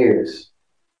pioneers.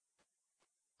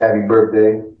 Happy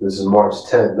birthday. This is March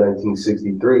 10th,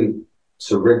 1963.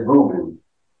 To Rick Rubin,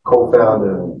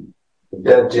 co-founder of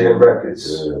Def Jam Records.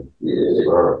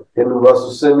 Yeah. Him and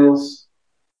Russell Simmons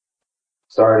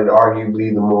started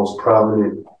arguably the most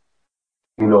prominent,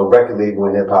 record label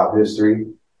in hip hop history.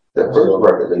 That first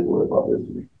record label in hip hop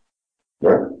history.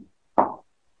 Right?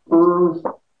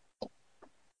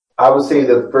 I would say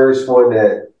the first one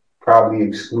that probably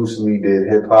exclusively did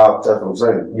hip hop. That's what I'm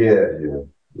saying.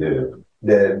 Yeah.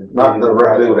 That not the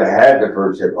record label that had the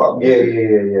first hip hop. Yeah.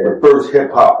 The first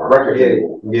hip hop record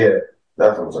label. Yeah.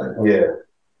 That's what I'm saying. Yeah.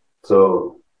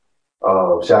 So,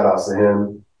 shout outs to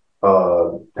him.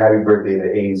 Happy birthday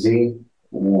to AZ.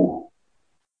 Ooh.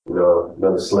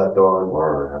 Another slept on.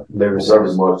 Very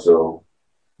much so.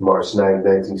 March 9th,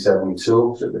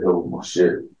 1972. Shit, the hell with my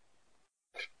shit.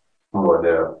 Come on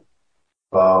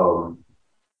now.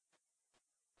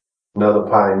 Another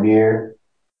pioneer,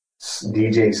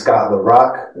 DJ Scott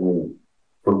LaRock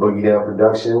from Boogie Down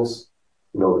Productions.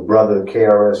 The brother of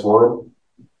KRS-One.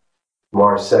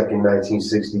 March 2nd,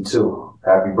 1962.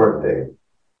 Happy birthday.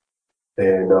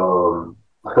 And I'm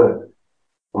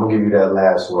gonna give you that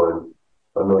last one.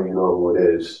 I know you know who it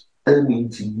is.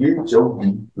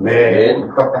 M-E-T-H-O-D.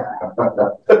 Man.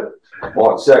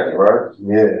 March 2nd, right?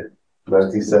 Yeah.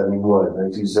 1971.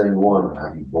 1971.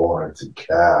 I be born to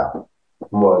Cal.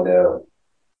 Come on now.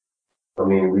 I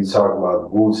mean, we talking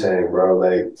about Wu-Tang, bro.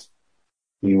 Like,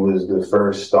 he was the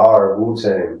first star of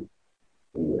Wu-Tang.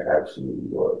 He absolutely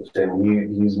was.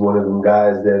 And he's one of them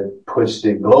guys that pushed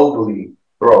it globally.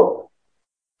 Bro,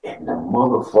 and the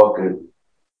motherfucker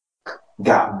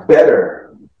got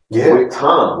better with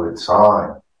time. With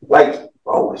time. Like,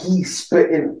 bro, he's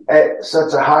spitting at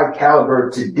such a high caliber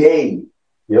today.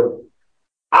 Yep.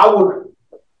 I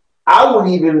would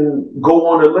even go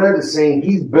on the ledge saying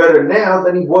he's better now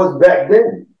than he was back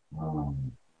then.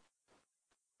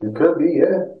 It could be,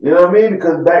 yeah. You know what I mean?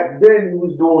 Because back then he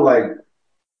was doing like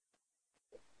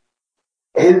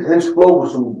his flow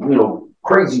was some,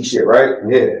 crazy shit, right?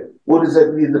 Yeah. What is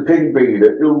that? The piggy baby,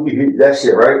 that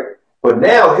shit, right? But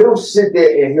now he'll sit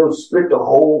there and he'll spit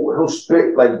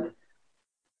like,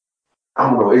 I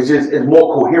don't know, it's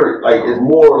more coherent. Like, it's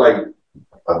more like,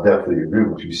 I definitely agree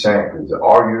with you saying, because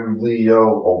arguably,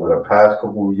 yo, over the past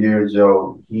couple of years,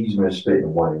 yo, he's been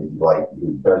spitting one of his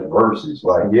best verses,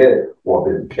 or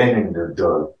been penning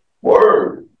the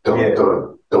word,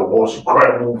 the most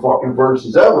incredible fucking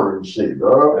verses ever and shit,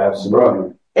 bro.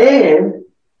 Absolutely. And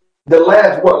the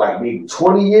last, maybe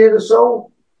 20 years or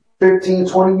so, 15,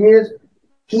 20 years,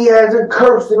 he hasn't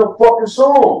cursed in a fucking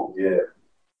song. Yeah.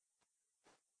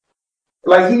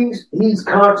 Like, he's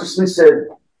consciously said,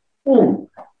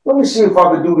 let me see if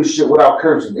I can do this shit without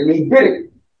cursing. And he did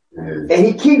it. Yeah. And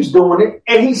he keeps doing it.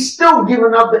 And he's still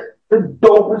giving out the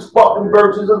dopest fucking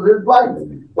verses of his life.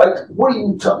 Like, what are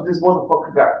you talking? This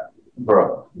motherfucker got,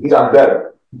 bro. He got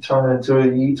better. He turned into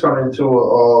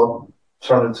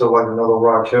like another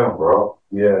Rakim, bro.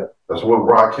 Yeah. That's what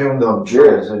Rakim done.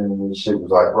 And shit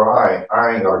was like, bro, I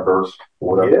ain't gonna curse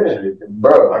or whatever. Yeah. Shit.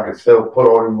 Bro, I can still put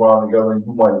all these rhymes together and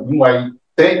you might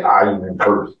think I even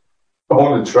cursed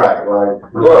on the track, like,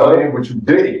 bro, but you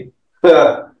did.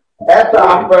 After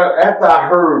I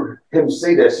heard him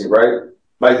say that shit, right?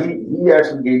 Like, he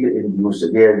actually gave the interview and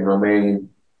said, yeah, you know what I mean?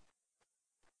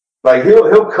 Like,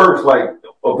 he'll curse, like,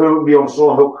 if it would be on the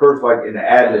song, he'll curse, like, in the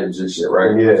ad-libs and shit,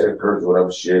 right? Yeah. He'll curse,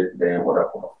 whatever shit, damn,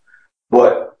 whatever.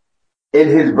 But in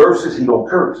his verses, he don't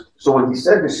curse. So when he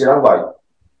said this shit, I'm like,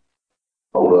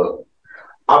 hold up.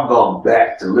 I've gone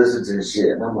back to listen to this shit,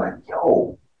 and I'm like,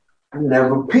 yo, I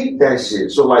never peeped that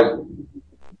shit. So, like,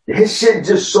 his shit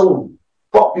just so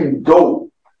fucking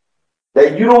dope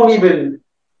that you don't even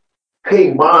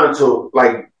pay mind to,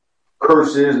 like,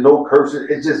 curses, no curses.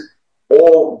 It's just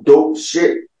all dope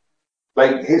shit.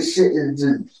 Like, his shit is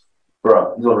just,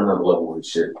 bro, he's on another level with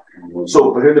shit.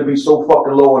 So for him to be so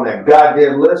fucking low on that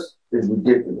goddamn list is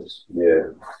ridiculous.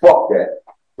 Yeah. Fuck that.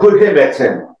 Put him at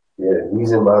 10. Yeah,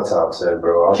 he's in my top 10,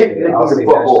 bro. I'll Kick say the that fuck shit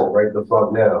off. right the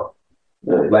fuck now.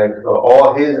 Yeah. Like,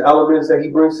 all his elements that he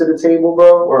brings to the table,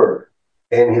 bro,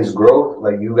 and his growth,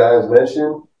 like you guys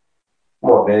mentioned,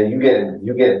 come on, man, you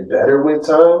getting better with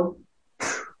time.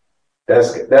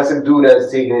 That's a dude that's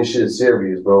taking his shit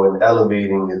serious, bro, and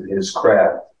elevating his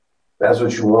craft. That's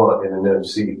what you want in an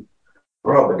MC.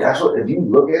 Bro, but that's what, if you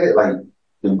look at it, like,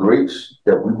 the greats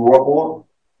that we grew up on,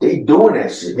 they doing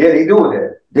that shit. Yeah, they doing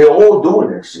that. They're all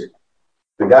doing that shit.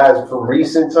 The guys from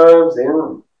recent times, they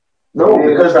don't. No,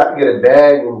 because try to get a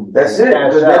bag and that's it.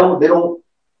 Because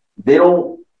they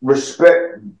don't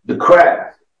respect the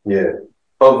craft. Yeah.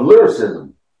 Of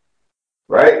lyricism,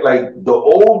 right? Like the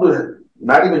older,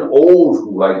 not even old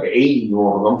school, like the 80s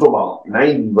or I'm talking about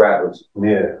 90 rappers.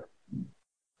 Yeah.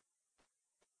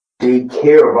 They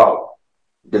care about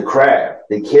the craft.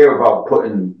 They care about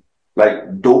putting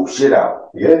like dope shit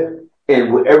out. Yeah.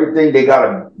 And with everything, they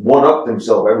gotta one up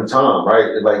themselves every time,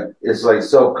 right? It's like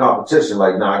self competition.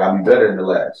 Like, nah, I gotta be better than the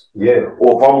last. Yeah.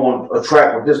 Or if I'm on a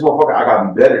track with this motherfucker, I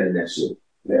gotta be better than that shit.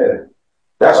 Yeah.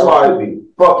 That's why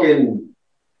fucking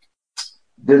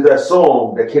there's that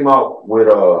song that came out with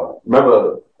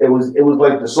remember it was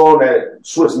like the song that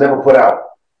Switch never put out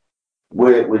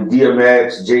with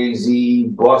DMX, Jay-Z,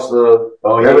 Busta.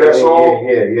 Oh, remember that song?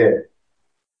 Yeah.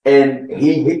 And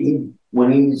he when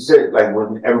he said, like,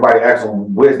 when everybody asked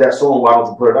him, where's that song? Why don't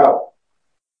you put it out?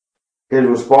 His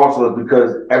response was,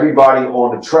 because everybody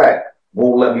on the track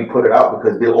won't let me put it out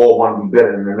because they all want to be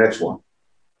better than the next one.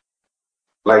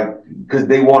 Like, because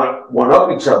they want to one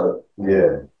up each other. Yeah.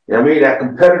 You know what I mean? That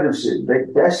competitive shit.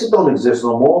 That shit don't exist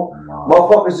no more. No.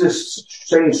 Motherfuckers just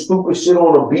saying stupid shit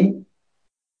on a beat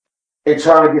and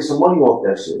trying to get some money off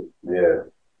that shit. Yeah.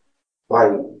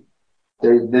 Like,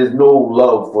 there's no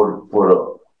love for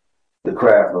the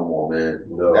craft no more, man.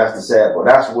 No. That's the sad part.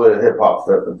 That's where hip hop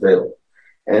failed.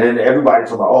 And then everybody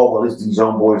talking about, it's these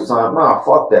young boys' time. Nah,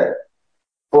 fuck that.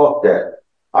 Fuck that.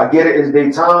 I get it, it's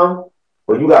their time,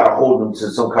 But you gotta hold them to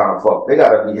some kind of fuck. They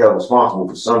gotta be held responsible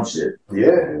for some shit. Yeah.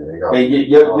 And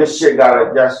your shit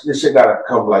gotta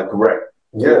come like correct.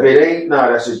 Yeah. If it ain't,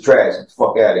 that's just trash. Get the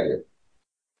fuck out of here.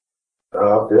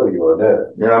 I feel you on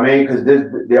that. You know what I mean? Because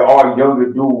there are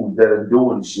younger dudes that are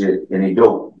doing shit and they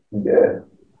dope. Yeah.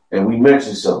 And we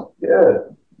mentioned some. Yeah.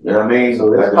 You know what I mean? So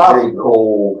like J.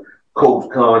 Cole, Coach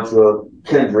Contra,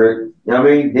 Kendrick. You know what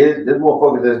I mean? There's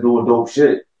motherfuckers that's doing dope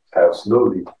shit.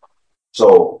 Absolutely.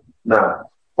 So,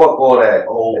 fuck all that.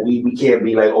 Oh, we can't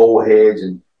be like old heads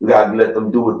and we gotta let them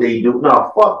do what they do.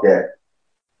 Nah, fuck that.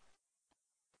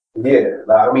 Yeah.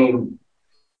 I mean,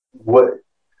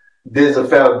 there's a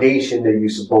foundation that you're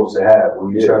supposed to have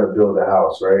when you're trying to build a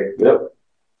house, right? Yep.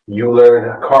 You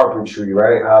learn carpentry,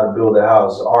 right? How to build a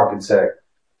house, architect.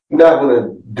 You're not going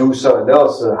to do something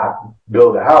else to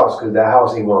build a house because that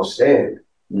house ain't going to stand.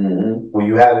 Mm-hmm. When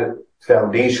you have it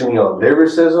foundationally on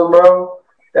lyricism, bro,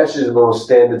 that's just going to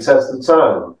stand the test of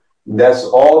time. That's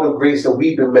all the greats that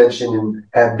we've been mentioning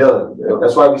have done. Yep.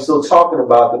 That's why we're still talking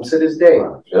about them to this day.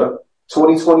 Yep.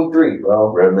 2023, bro.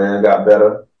 Redman got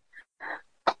better.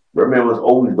 Redman was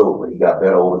always dope, but he got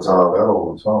better over time.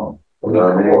 You know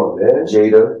what I mean? Man.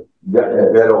 Jada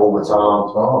got better over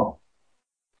time.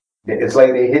 It's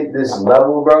like they hit this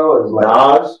level, bro. It's like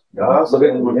Nas. Look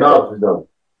at what Nas was done.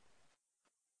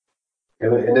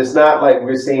 And it's not like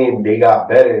we're saying they got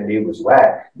better and they was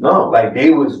whack. No. Like they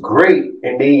was great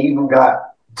and they even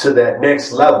got to that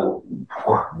next level.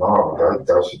 No,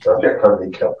 that's because they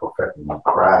kept perfecting the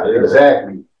craft.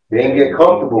 Exactly. They didn't get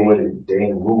comfortable with it. They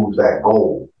didn't lose that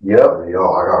goal. Yep. Yo,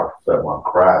 I gotta perfect my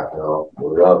craft, yo.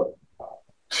 What up?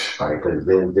 Like, cause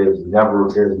there's never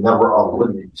a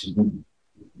limit to you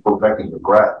perfecting the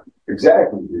craft.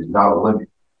 Exactly. There's not a limit.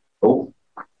 Nope.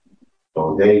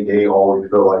 So they always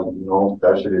feel like,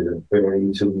 that shit is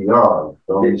infinity to beyond.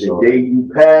 The day you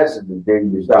pass and the day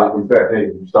you stop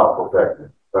perfecting. You stop perfecting.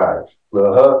 Facts.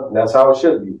 That's how it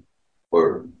should be.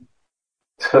 Word.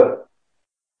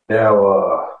 Now,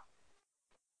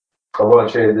 I want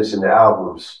to transition to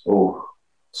albums. Oh.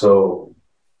 So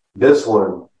this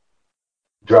one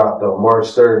dropped on March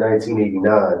 3rd,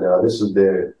 1989. Now, this was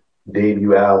their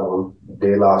debut album,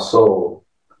 De La Soul.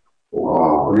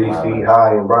 3 Feet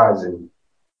High and Rising.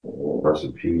 Rest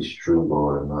in peace, True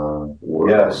Boy, man.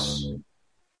 Yes.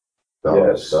 That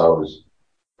was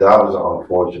an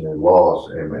unfortunate loss,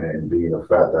 and being the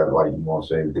fact that,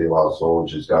 De La Soul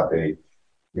just got they,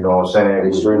 they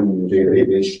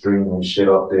streaming shit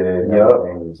up there, and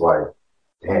everything. It's like,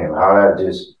 damn, how that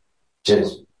just,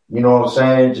 just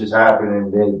happened,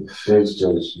 and then it's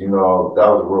just, that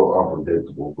was real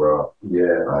unpredictable, bro.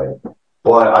 Yeah.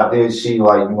 But I did see,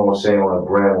 on the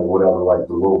gram or whatever,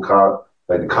 the little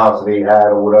the concert they had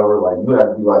or whatever, you had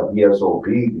to be VSOP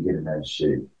to get in that shit.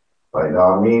 You know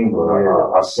what I mean? But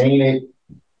I seen it.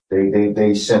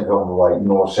 They sent them,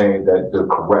 that the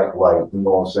correct,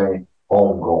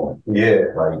 homegoing. Yeah.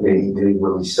 They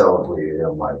really celebrated him, you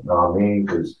know what I mean?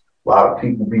 Because a lot of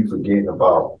people be forgetting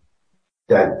about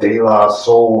that De La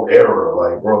Soul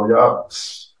era. Bro, y'all,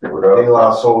 De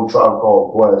La Soul, Tribe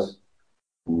Called Quest.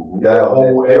 That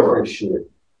whole era shit.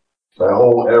 That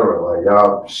whole era,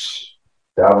 y'all,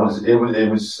 it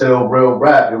was still real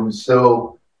rap. It was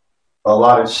still a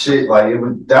lot of shit.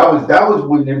 That was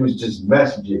when it was just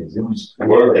messages. It was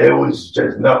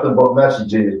just nothing but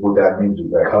messages with that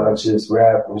music. That conscious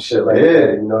rap and shit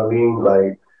that. You know what I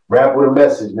mean? Rap with a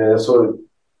message, man. That's what.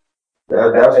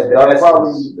 That's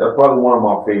probably one of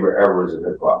my favorite eras in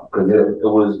hip hop because it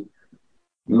was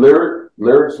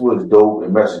lyrics was dope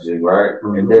and messaging, right?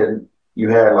 Mm-hmm. And then you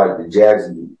had the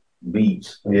jazzy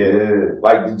beats. Yeah.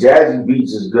 The jazzy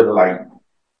beats is good.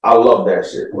 I love that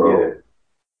shit, bro. Yeah.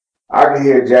 I can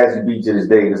hear jazzy beats to this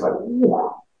day. And it's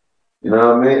ooh. You know what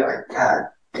I mean? God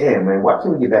damn, man. Why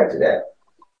can't we get back to that?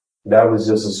 That was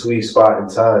just a sweet spot in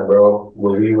time, bro,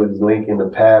 where he was linking the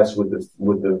past with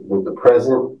the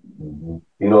present. Mm-hmm.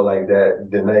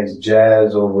 The nice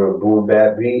jazz over a boom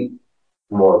bap beat.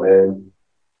 Come on, man.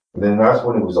 And then that's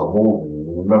when it was a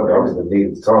movement. Remember, that was the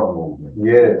native tongue movement.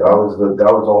 Yeah, that was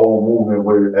a whole movement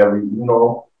where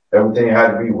everything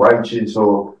had to be righteous.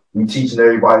 So we teaching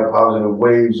everybody positive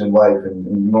ways in life, and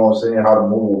how to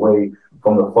move away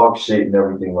from the fuck shit and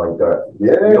everything like that.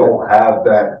 Yeah, we don't have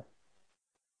that.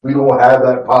 We don't have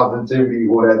that positivity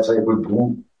or that type of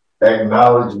group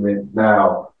acknowledgement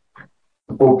now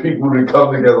for people to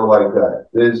come together like that.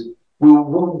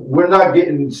 We're not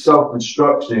getting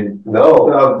self-destruction. No,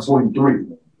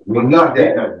 2023. We're not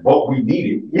getting that, but we need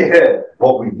it. Yeah,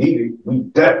 but we need it. We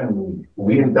definitely need it.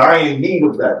 We in dying need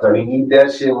of that. We need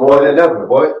that shit more than ever.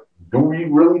 But do we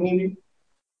really need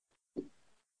it?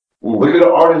 Look at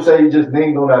the artists that he just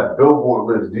named on that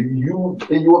Billboard list.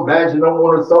 Can you imagine them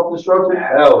on a self-destruction?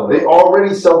 Hell no. They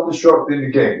already self-destructed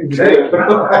the game.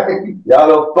 Y'all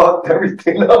done fucked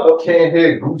everything up. Can't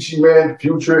hear Gucci Man,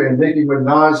 Future, and Nicki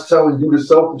Minaj telling you to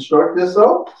self-destruct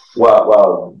yourself?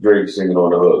 While Drake singing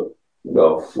on the hook.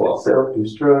 No, fuck.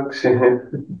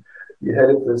 Self-destruction. You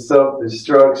headed for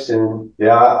self-destruction.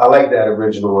 Yeah, I like that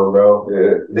original one, bro.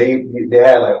 Yeah. They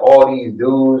had like all these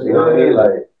dudes, you know what I mean?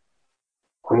 Like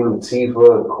Queen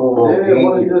Latifah, Kumo. Yeah,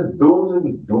 one of the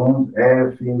dudes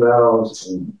and females.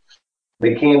 And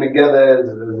they came together as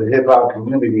a hip hop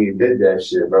community and did that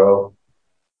shit, bro.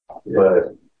 Yeah.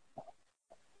 But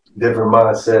different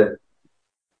mindset,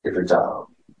 different time.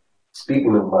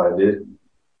 Speaking of minded,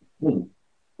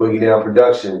 Boogie Down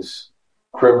Productions,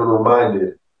 Criminal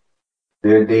Minded,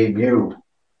 their debut,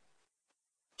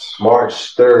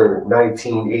 March 3rd,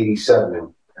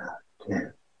 1987.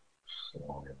 Damn.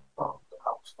 I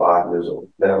was 5 years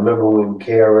old. Now, I remember when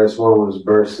KRS-One was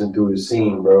bursting through the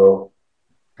scene, bro,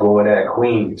 going at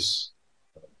Queens.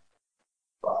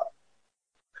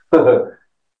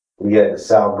 We had the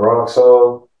South Bronx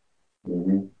song.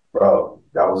 Bro,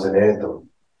 that was an anthem.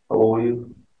 How old were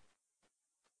you?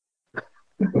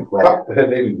 Like,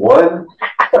 maybe one?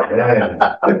 man.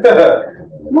 At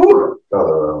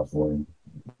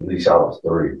least I was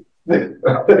 3.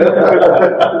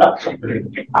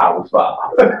 I was 5.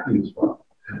 He was 5.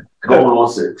 Going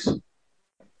on 6.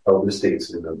 Oh, the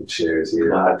states in the chairs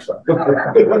here. AKA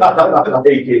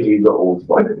the old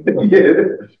fuck. Yeah.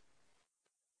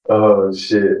 Oh,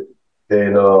 shit.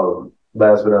 And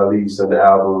last but not least, on the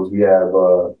albums, we have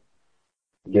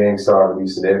Gangstar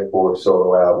releasing their 4th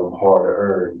solo album, Hard to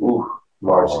Earn,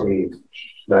 March 8th,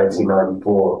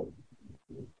 1994.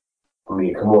 I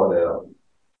mean, come on now.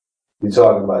 You're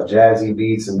talking about jazzy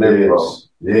beats and lyrics.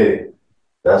 Yeah.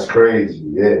 That's crazy.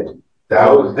 Yeah. That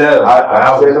was them.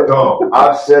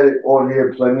 I've said it on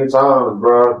here plenty of times,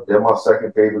 bro. They're my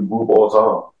second favorite group all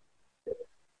time.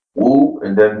 Wu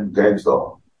and then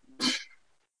Gangstar.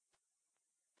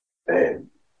 Man,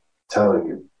 telling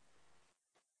you.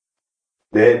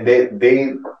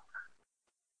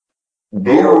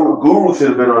 Guru should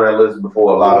have been on that list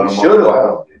before a lot of them.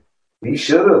 He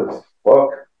should have. Fuck.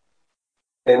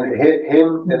 And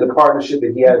him and the partnership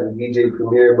that he had with DJ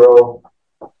Premier, bro.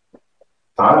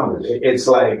 It's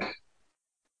like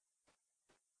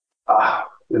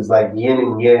yin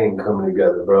and yang coming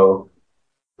together, bro.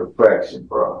 Perfection,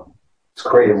 bro. It's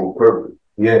crazy. Perfect.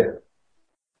 Yeah.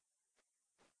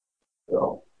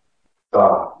 So,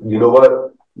 you know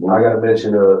what? I gotta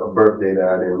mention a birthday that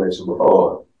I didn't mention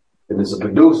before. And it's a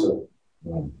producer.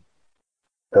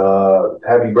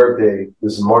 Happy birthday.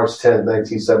 This is March 10th,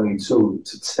 1972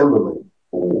 to Timberland.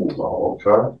 Oh,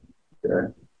 okay.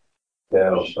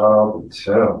 Now,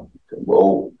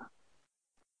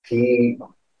 he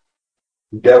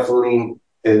definitely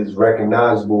is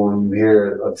recognizable when you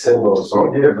hear a Timbo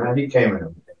song. Yeah, man, he came in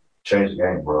and changed the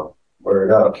game, bro.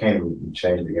 Word up. He came and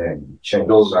changed the game. Changed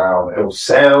those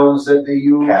sounds that they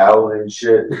use. Cow and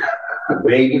shit.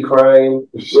 Baby crying.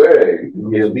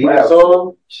 Yeah, beat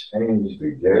song. Changed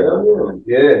the game.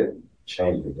 Yeah.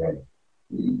 Changed the game.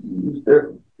 He was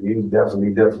different. He was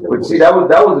definitely different. But see, that was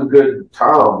a good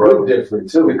time, bro. Good different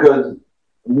too. Because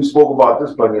we spoke about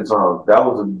this plenty of times. That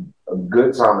was a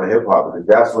good time in hip hop because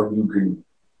that's when you can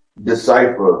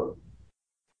decipher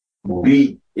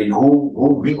beat and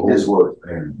who beat this was.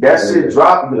 That shit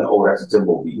dropped, you like, oh, that's a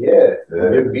Timbo beat. Yeah.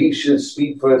 Your beat should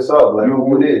speak for itself, like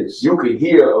who it is. You could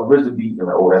hear a RZA beat and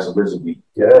like, oh, that's a RZA beat.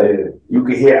 Yeah. You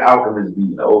could hear Alchemist beat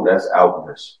and like, oh, that's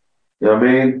Alchemist. You know what I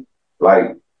mean?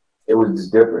 Like, it was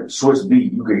just different. Swiss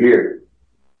beat, you could hear it.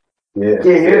 Yeah. You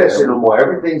can't hear that shit no more.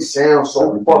 Everything sounds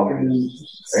so fucking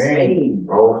same,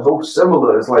 bro. So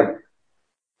similar. It's like,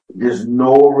 there's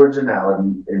no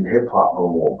originality in hip hop no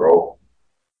more, bro.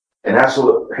 And that's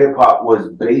what hip hop was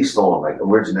based on, like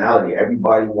originality.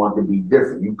 Everybody wanted to be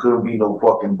different. You couldn't be no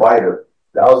fucking biter.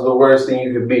 That was the worst thing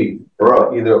you could be,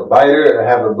 bro. Either a biter or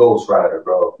have a ghostwriter,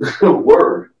 bro.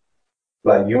 Word.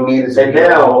 Like you needed to. And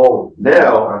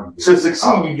now to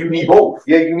succeed, you need both.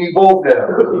 Yeah, you need both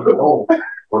now.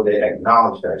 But they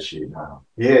acknowledge that shit now.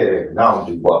 Yeah, they acknowledge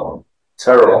it. Well,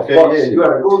 terrible. Yeah, you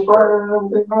got a ghostwriter and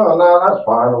everything. No, that's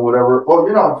fine or whatever. Oh,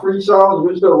 you're not freestyling.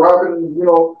 You're still rocking,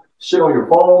 shit on your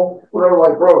phone, whatever.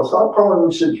 Like, bro, stop calling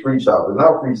them shit freestyle. It's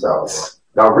not freestyle, bro.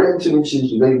 Now, written to me shit,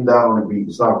 you lay them down on the beat.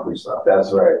 It's not freestyle.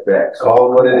 That's right. Facts. Call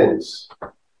it what it is.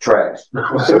 Trash.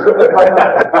 Most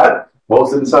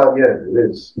of the time, yeah, it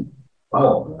is.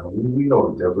 Oh, man, we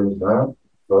know the difference, man.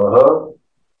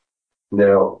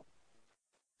 Now,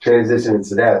 transitioning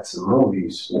to that, to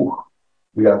movies.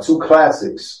 We got 2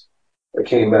 classics that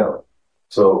came out.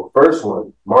 So first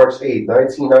one, March 8th,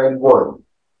 1991,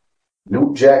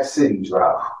 New Jack City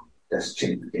drop. That's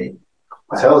changed the game.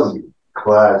 I'm telling you,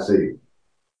 Classic.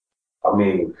 I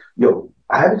mean, Yo,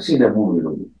 I haven't seen that movie in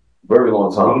a very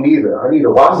long time. me neither. I need to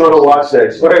I'm watch gonna watch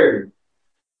that shit.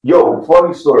 Yo,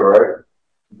 funny story, right?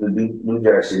 The New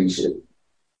Jack City shit.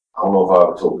 I don't know if I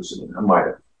ever told this shit. I might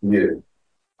have. Yeah.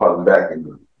 Probably back in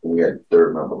when we had the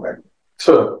third member back then.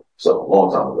 So, So a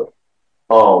long time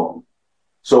ago.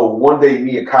 So one day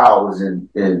me and Kyle was in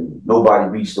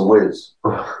Nobody Beats the Wiz,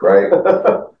 right?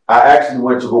 I actually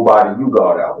went to go buy the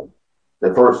U-God album,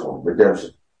 the first one,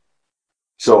 Redemption.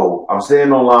 So I'm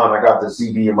standing online, I got the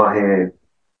CD in my hand,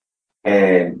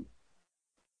 and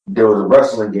there was a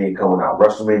wrestling game coming out,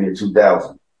 WrestleMania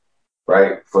 2000,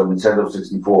 right? For Nintendo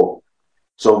 64.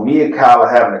 So me and Kyle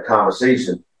are having a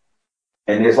conversation,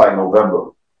 and it's like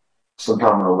November,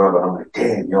 sometime in November. And I'm like,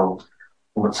 damn, yo,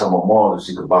 I'm gonna tell my mom that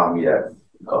she could buy me that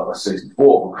 64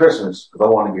 for Christmas because I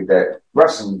want to get that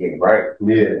wrestling game, right?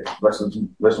 yeah.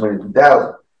 WrestleMania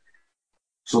 2000.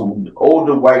 So the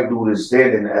older white dude is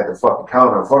standing at the fucking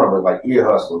counter in front of us, like ear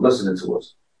hustle, listening to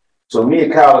us. So me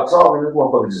and Kyle are talking. This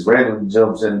motherfucker just randomly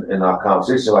jumps in our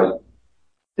conversation. Like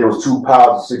there was two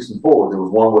piles of 64s. There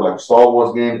was one with like a Star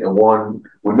Wars game and one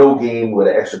with no game with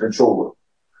an extra controller.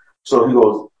 So he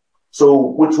goes, "So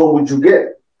which one would you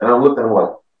get?" And I'm looking at him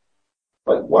like,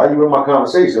 why are you in my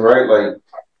conversation, right? Like,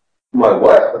 I'm like,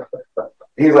 what?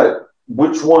 He's like,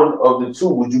 which one of the two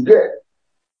would you get?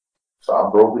 So I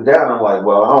broke it down. I'm like,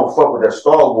 well, I don't fuck with that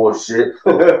Star Wars shit.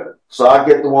 So I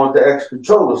get the one with the extra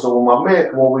controller. So when my man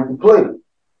come over, we can play.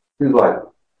 He's like,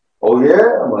 oh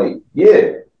yeah? I'm like,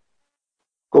 yeah.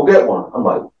 Go get one. I'm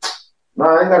like,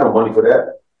 nah, I ain't got no money for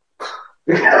that.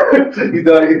 He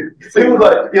was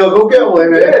like, yo, go get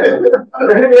one, man. Yeah.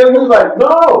 He was like,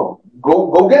 no,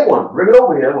 go get one. Bring it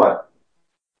over here. I'm like,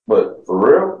 but for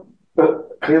real?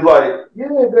 He's like, yeah,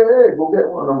 go ahead, go get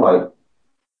one. I'm like,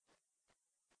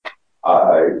 all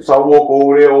right. So I walk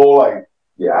over there all like,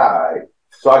 yeah, all right.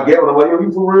 So I get one. I'm like, yo,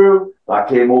 you for real? And I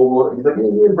came over. He's like,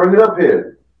 yeah, bring it up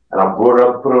here. And I brought it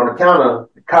up, put it on the counter.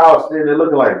 The Kyle's standing there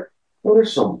looking like, oh, this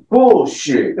is some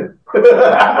bullshit.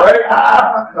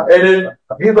 Right? And then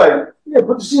he's like, yeah,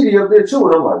 put the CD up there too.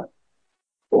 And I'm like,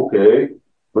 okay,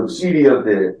 put the CD up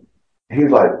there.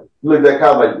 He's like, look at that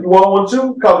Kyle like, you want one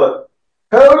too? Kyle's like,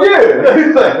 hell yeah.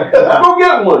 He's like, go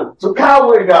get one. So Kyle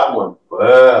went and got one.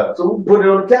 So we put it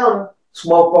on the counter. This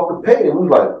motherfucker paid it. We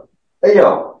was like, hey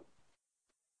yo,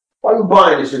 why you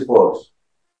buying this shit for us?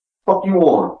 Fuck you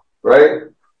on, right?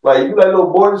 Like you like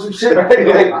little boy or some shit, right?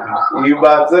 Like you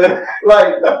about to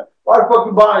like why the fuck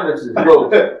you buying this shit? He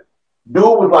goes, dude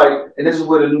was like, and this is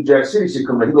where the New Jack City shit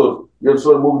come in. He goes, you ever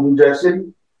saw the movie New Jack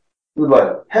City? He was like,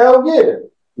 hell yeah.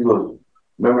 He goes,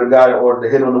 remember the guy that ordered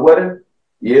the hit on the wedding?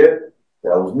 Yeah,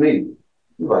 that was me.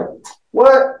 He was like,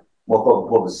 what? Motherfucker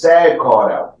pulled the SAG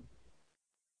card out.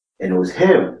 And it was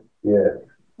him. Yeah.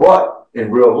 But in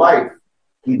real life,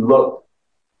 he didn't look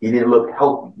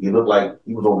healthy. He looked like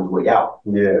he was on his way out.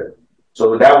 Yeah.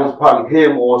 So that was probably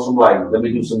him on some like, let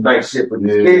me do some nice shit for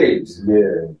these kids.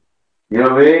 Yeah. You know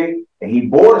what I mean? And he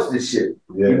bought us this shit.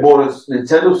 Yeah. He bought us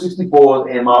Nintendo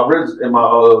 64s and my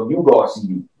U-God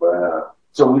CD. Wow.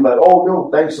 So we like, oh yo,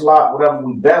 thanks a lot. Whatever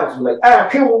we bounced, we like, I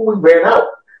can't when we ran out.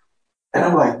 And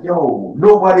I'm like, yo,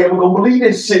 nobody ever gonna believe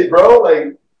this shit, bro.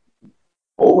 Like,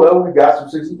 oh well, we got some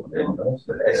 64.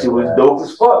 That shit was dope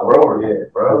as fuck, bro. Yeah,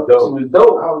 bro. It was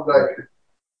dope. I was like,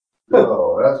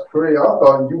 yo, that's crazy. I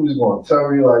thought you was gonna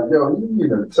tell me like, yo, you need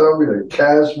to tell me the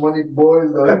Cash Money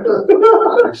Boys. Like,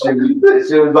 that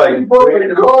shit was like,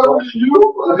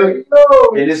 you?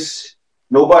 No. And it's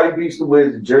Nobody Beats the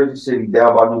Wiz in Jersey City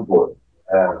down by Newport.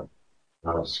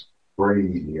 That's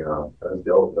crazy, yo. That's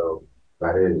dope, though.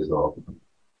 That is dope.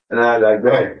 And I like,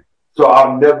 man. So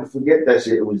I'll never forget that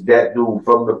shit. It was that dude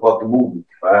from the fucking movie.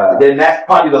 Then that's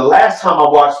probably the last time I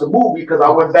watched the movie because I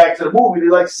went back to the movie to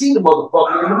like see the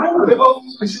motherfucker in the movie.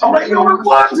 I'm like, yo, it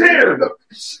was him.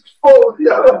 Oh,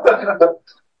 yeah.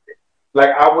 Like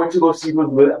I went to go see who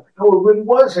was like, oh, it really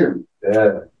was him.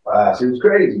 Yeah. Wow. Shit was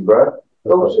crazy, bro.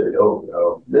 Oh shit,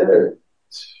 yo. Yeah.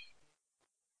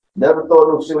 Never thought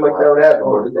no shit like that would happen,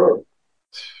 but it did.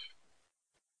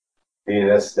 Yeah,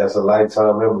 that's a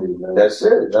lifetime memory, man. That's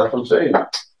it. That's what I'm saying.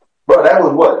 Bro, that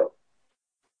was what?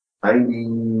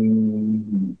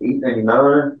 98,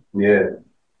 99? Yeah.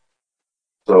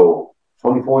 So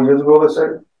 24 years ago, let's say?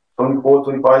 24,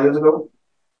 25 years ago?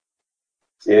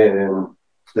 Yeah, and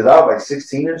because I was like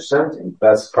 16 or 17.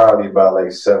 That's probably about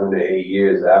like 7 to 8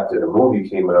 years after the movie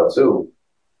came out too.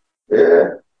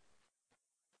 Yeah.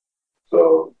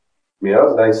 So, I mean, that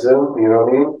was nice of him, you know what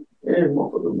I mean? Yeah,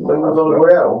 motherfucker. Like, was on the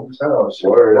way out.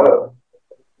 Word up.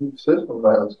 System,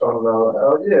 man, started out,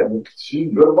 hell yeah,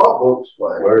 she's good about books.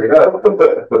 Like, Word up. I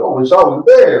wish I was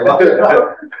there. Like,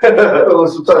 I'm feeling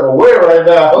some type of way right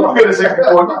now. You get a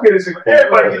 64. You get a 64.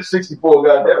 Everybody get a 64,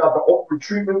 goddamn. I got the Oprah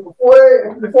treatment before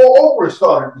Oprah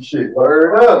started the shit.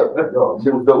 Word up. Yo,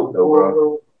 shit was dope,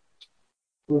 though,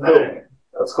 bro.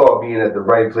 That's called being at the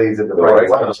right place at the right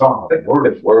time.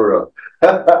 Word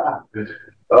up.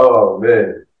 Oh,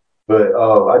 man. But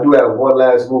I do have one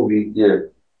last movie. Yeah.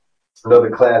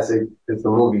 Another classic. It's the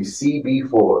movie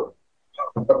CB4.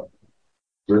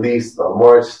 Released on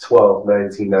March 12th,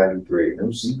 1993.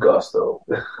 MC Gusto.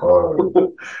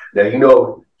 Now, you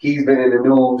know, he's been in the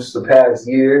news the past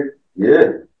year.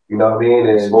 Yeah. You know what I mean?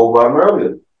 And spoke about him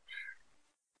earlier.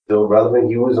 Still relevant.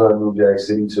 He was on New Jack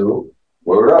City, too.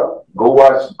 Word up. Go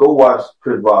watch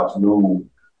Chris Rock's new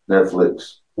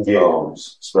Netflix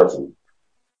special.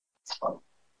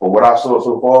 But what I saw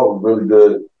so far was really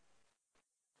good.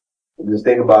 Just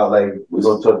think about, like, we're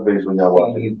going to touch base when y'all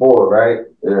watch it. CB4, right?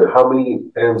 Yeah. How many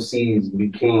MCs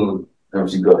became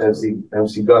MC Gusto?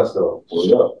 MC Gusto?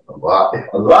 Word up.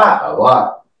 A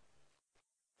lot.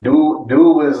 Dude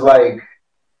was like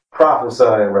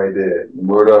prophesying right there.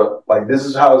 Word up. Like, this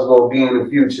is how it's going to be in the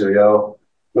future, yo.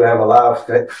 We're going to have a lot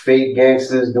of fake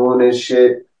gangsters doing this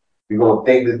shit. You're going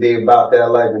to think that they about that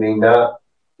life and they not.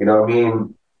 You know what I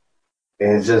mean?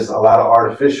 And it's just a lot of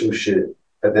artificial shit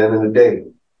at the end of the day.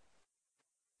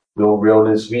 No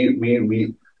realness.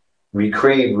 We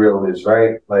crave realness,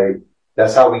 right? Like,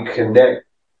 that's how we connect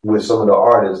with some of the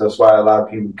artists. That's why a lot of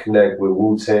people connect with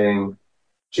Wu-Tang,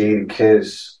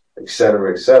 Jadakiss, et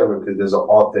cetera, because there's an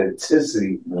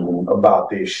authenticity about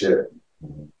this shit.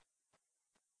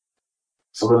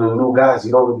 Some of the new guys,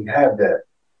 you don't really have that.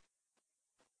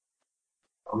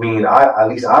 I mean, at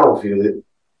least I don't feel it.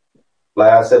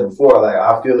 Like I said before, like,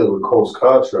 I feel it with Coast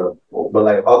Contra, but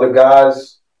like other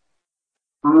guys,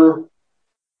 you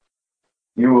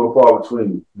were far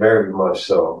between. Very much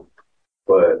so.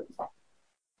 But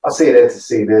I say that to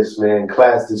say this, man.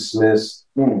 Class dismissed.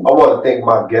 I want to thank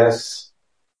my guests.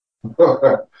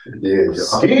 Yeah,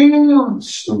 Skeemin.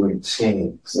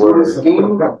 Skeemin.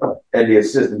 And the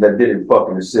assistant that didn't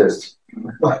fucking assist.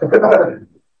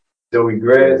 Joey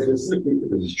Grass.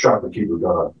 He's trying to keep it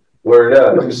going. Word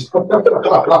up. His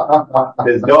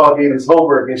dog ate his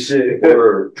homework and shit.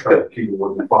 Word. Trying to keep it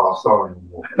with the 5-star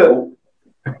anymore.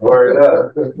 Word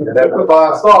up. And that's the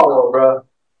 5-star one, bro.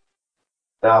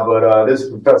 Nah, but this is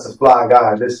Professor Fly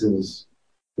Guy. This is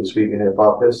Speaking Hip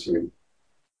Hop History.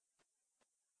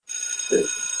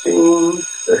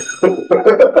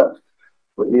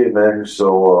 But yeah, man,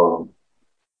 so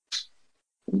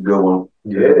good one.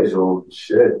 Yeah, so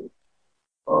shit.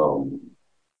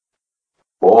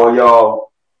 For all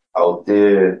y'all out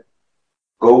there,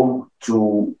 go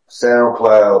to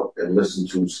SoundCloud and listen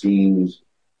to Skeem's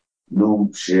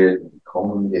new shit.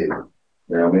 Coming in.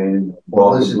 You know what I mean? You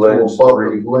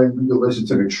can listen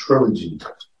to the trilogy.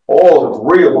 All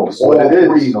three of them. All three of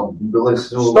them. You can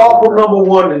listen to start from number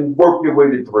one and work your way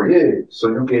to 3. Yeah, so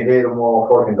you can hear them all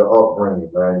fucking the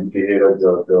upbringing, man. You can hear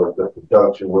the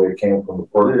production, where it came from the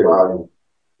first album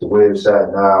to where it's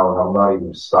at now, and I'm not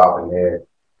even stopping there.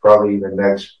 Probably even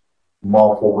next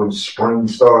month or when spring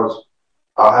starts,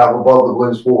 I'll have Above the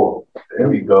Blitz 4. There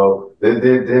we go.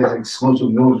 There's exclusive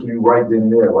news for you right then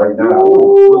and there, right now.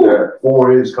 Ooh.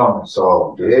 4 is coming,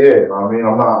 so yeah. I mean,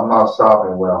 I'm not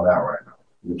stopping where I'm at right now.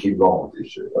 We keep going with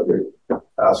this shit. Okay.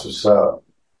 That's what's up.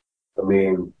 I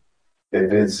mean,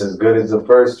 if it's as good as the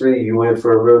first 3, you in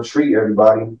for a real treat,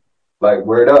 everybody. Like,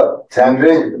 word up. Tap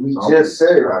in. We just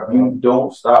said you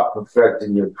don't stop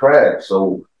perfecting your craft,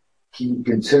 so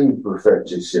continue to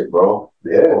perfect your shit, bro.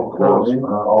 Yeah, of course, man.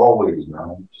 Always,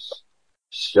 man.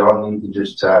 Just y'all need to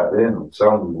just tap in. I'm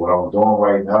telling you, what I'm doing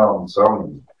right now, I'm telling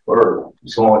you, word.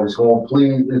 It's going to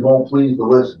please the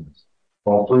listeners.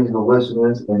 Gonna please the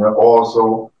listeners, and then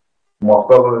also my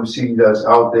fellow MC that's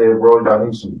out there, bro. Y'all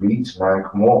need some beats, man.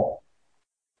 Come on,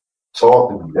 talk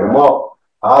to me, man. Talk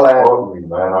to me,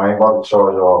 man. I ain't about to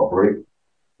charge y'all a break.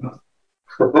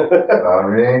 I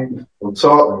mean,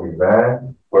 talk to me,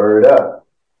 man. Word up.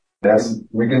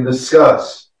 We can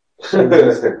discuss.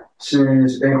 Serious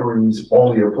inquiries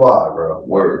only apply, bro.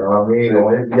 Word. You know what I mean?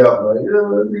 Don't hit me up like,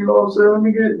 you know what I'm saying? Let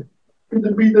me get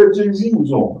the beat that Jay-Z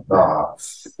was on. Nah.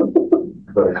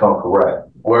 Better come correct.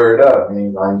 Word up. I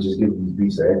mean, I ain't just giving these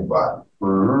beats to anybody. You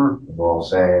know what I'm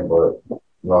saying? But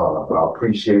no, I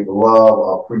appreciate the love.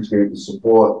 I appreciate the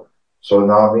support. So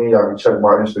now I mean, y'all can check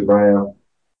my Instagram.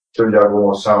 Sure y'all go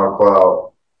on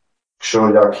SoundCloud.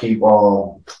 Sure y'all keep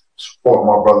supporting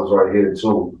my brothers right here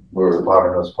too. We're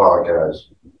Modern Us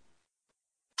Podcast.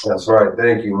 That's right.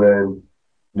 Thank you, man.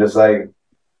 Just like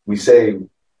we say,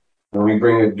 when we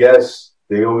bring a guest,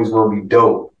 they always gonna be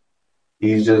dope.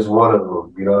 He's just one of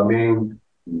them. You know what I mean?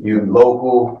 You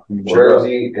local, New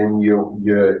Jersey, and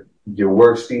your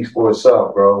work speaks for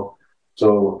itself, bro.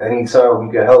 So anytime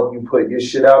we can help you put your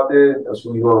shit out there, that's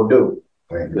what we gonna do.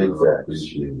 Thank you. Big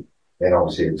appreciate it. And I'm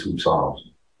saying 2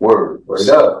 times. Word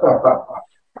up.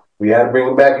 We had to bring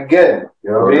him back again.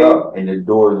 You know what I mean? And the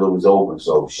door is always open,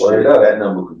 so shit, that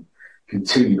number can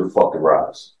continue to fucking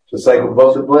rise. Just like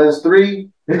Above the Blends 3,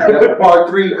 part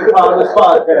 3 on this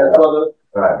podcast, brother.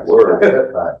 Right.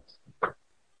 Word. Right.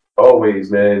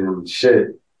 Always, man. And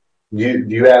shit. Do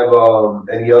you have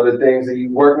any other things that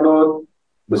you working on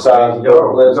besides you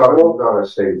gotta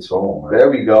stay tuned, man. There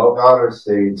we go. You gotta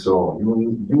stay tuned.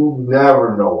 You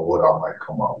never know what I might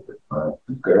come up with, man.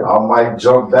 Okay. I might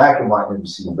jump back in my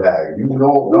MC bag. You don't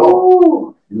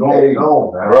know. You don't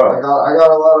know, man. Right. I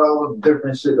got a lot of other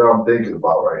different shit that I'm thinking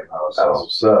about right now. So. That's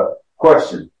what's up.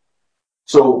 Question.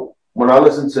 So when I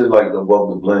listen to like the Above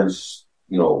the Blends,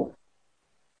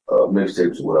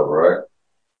 mixtapes or whatever, right?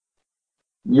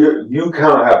 You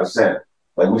kind of have a sound.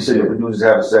 Like we said, the producers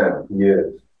have a sound. Yeah.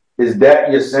 Is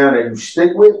that your sound that you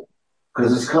stick with?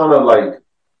 Because it's kind of like,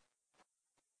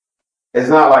 it's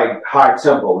not like high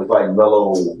tempo. It's like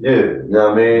mellow. Yeah. You know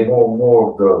what I mean?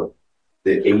 More of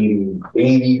the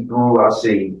 80 through, I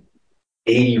say,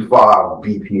 85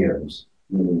 BPMs.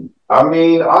 Mm-hmm. I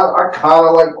mean, I kind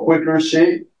of like quicker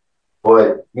shit,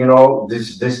 but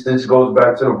this goes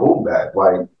back to the boom bap.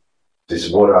 Like, this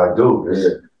is what I do.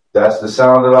 That's the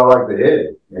sound that I like to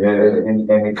hear, and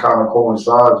it kind of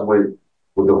coincides with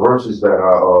the verses that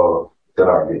I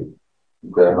get. Okay.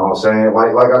 You know what I'm saying?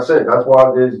 Like I said, that's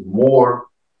why there's more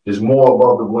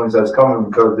Above the Blends that's coming,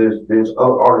 because there's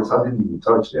other artists I didn't even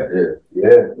touch that.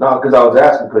 Yeah. No, because I was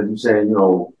asking because you saying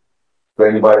for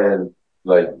anybody that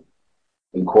like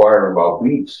inquiring about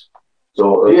beats.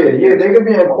 So yeah, they can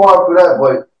be inquired for that,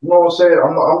 but you know what I'm saying?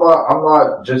 I'm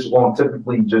not just on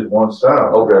typically just one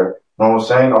sound. Okay. You know what I'm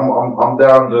saying? I'm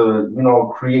down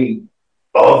to, create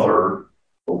other.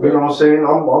 Okay. You know what I'm saying?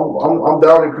 I'm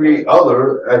down to create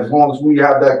other as long as we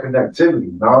have that connectivity.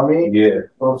 You know what I mean? Yeah. You know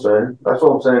what I'm saying? That's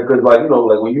what I'm saying. Cause like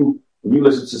when you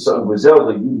listen to something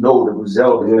Griselda, you know the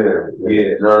Griselda is there. Yeah.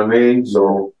 You know what I mean?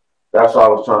 So that's why I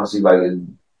was trying to see, like, is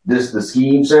this the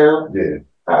Skeemin sound? Yeah.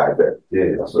 I bet.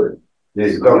 Yeah. That's it. Yeah,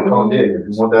 you gotta come in.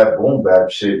 You want that boom bap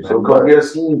shit. So come get a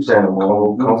Skeemin sound,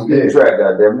 man. Come get a track,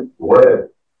 goddammit. What?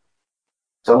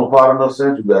 Tell them part of No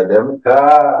Central, goddammit.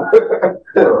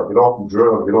 Get off the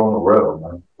drill, get on the rail,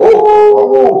 man.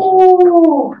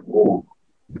 Oh!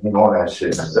 You know that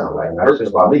shit sound like that shit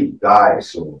about me die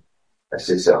soon. That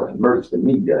shit sound like merch to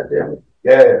me, goddammit.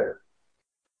 Yeah.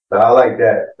 I like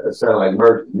that. That sound like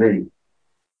merch to me.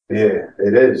 Yeah,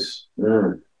 it is.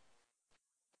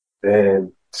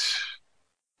 And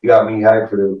you got me hyped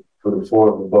for the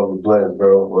fourth Above the Blends,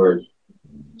 bro. Word.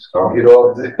 Get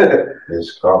off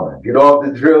it's coming. Get off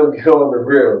the drill, get on the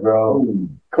real, bro.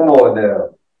 Come on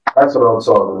now. That's what I'm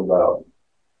talking about.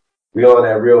 We on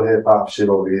that real hip hop shit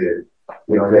over here.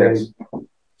 You know what I mean?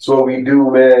 That's what we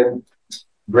do, man.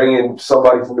 Bringing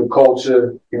somebody from the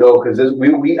culture, because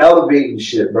we elevating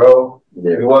shit, bro.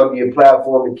 Yeah. We want to be a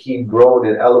platform to keep growing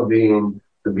and elevating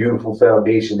the beautiful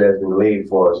foundation that's been laid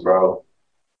for us, bro.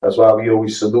 That's why we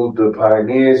always salute the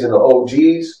pioneers and the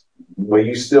OGs, where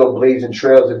you still blazing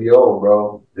trails of your own,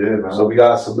 bro. Yeah, man. So we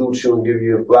gotta salute you and give you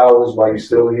your flowers while you're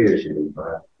still here.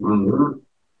 Mm-hmm.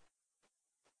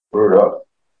 Word up.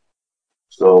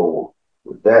 So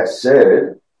with that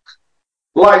said,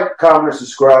 like, comment,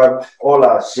 subscribe, all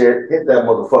our shit. Hit that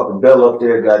motherfucking bell up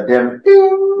there, goddammit.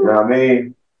 You know what I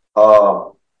mean?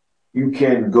 You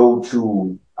can go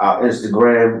to our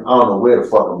Instagram. I don't know where the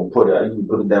fuck I'm gonna put it. You can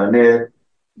put it down there.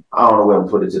 I don't know where I'm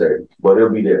gonna put it today, but it'll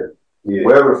be there. Yeah.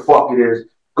 Wherever the fuck it is,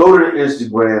 go to the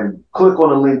Instagram, click on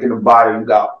the link in the bio. You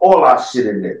got all our shit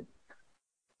in there.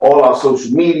 All our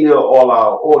social media, all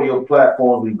our audio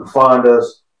platforms. You can find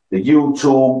us, the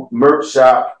YouTube, merch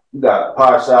shop. We got the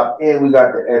pie shop, and we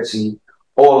got the Etsy,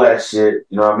 all that shit.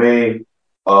 You know what I mean?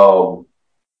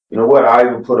 You know what? I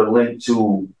even put a link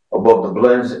to Above the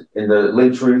Blends in the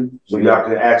link tree, so y'all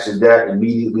can access that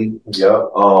immediately. Yeah.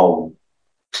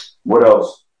 What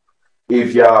else?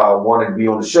 If y'all want to be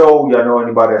on the show, y'all know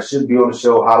anybody that should be on the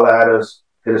show, holla at us,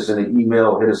 hit us in the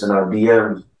email, hit us in our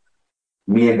DMs.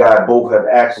 Me and Guy both have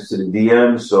access to the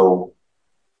DMs, so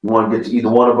you want to get to either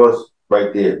one of us,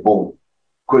 right there, boom.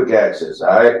 Quick access,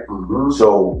 all right? Mm-hmm.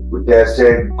 So with that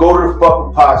said, go to the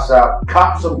fucking pie shop,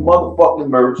 cop some motherfucking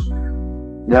merch.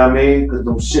 You You know what I mean? Because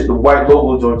the white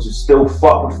logo joints is still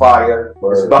fucking fire.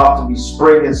 Word. It's about to be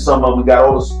spring and summer. We got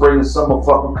all the spring and summer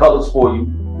fucking colors for you.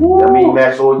 You know what I mean?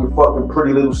 Match all your fucking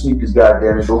pretty little sneakers,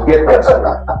 goddammit. Go get that shit.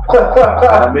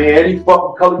 I mean, any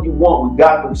fucking color you want, we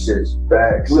got them shits.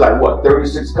 Facts. We like, what,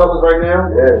 36 colors right now?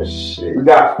 Yeah, shit. We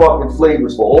got fucking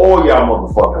flavors for all y'all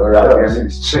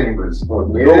motherfuckers. Chambers. Go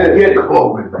get it.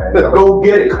 Go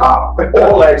get it.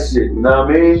 All that shit, you know what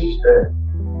I mean? Shit.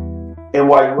 And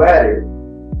while you at it,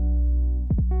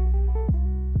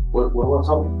 what's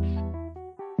up?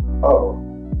 Oh.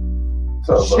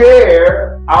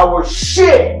 Share our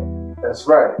shit. That's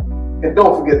right. And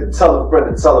don't forget to tell a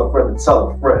friend to tell a friend to tell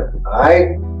a friend.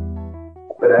 Alright?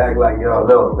 Better act like y'all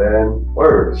know, man.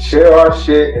 Word. Share our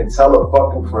shit and tell a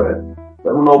fucking friend.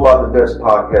 Let them know about the best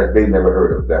podcast they never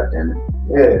heard of, goddammit.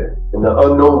 Yeah. And the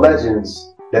unknown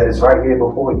legends that is right here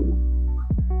before you.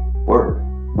 Word.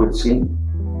 With Skeemin.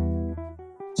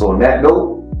 So on that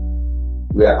note,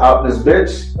 we are out this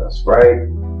bitch. That's right.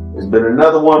 It's been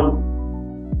another one.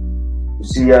 We'll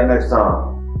see y'all next time.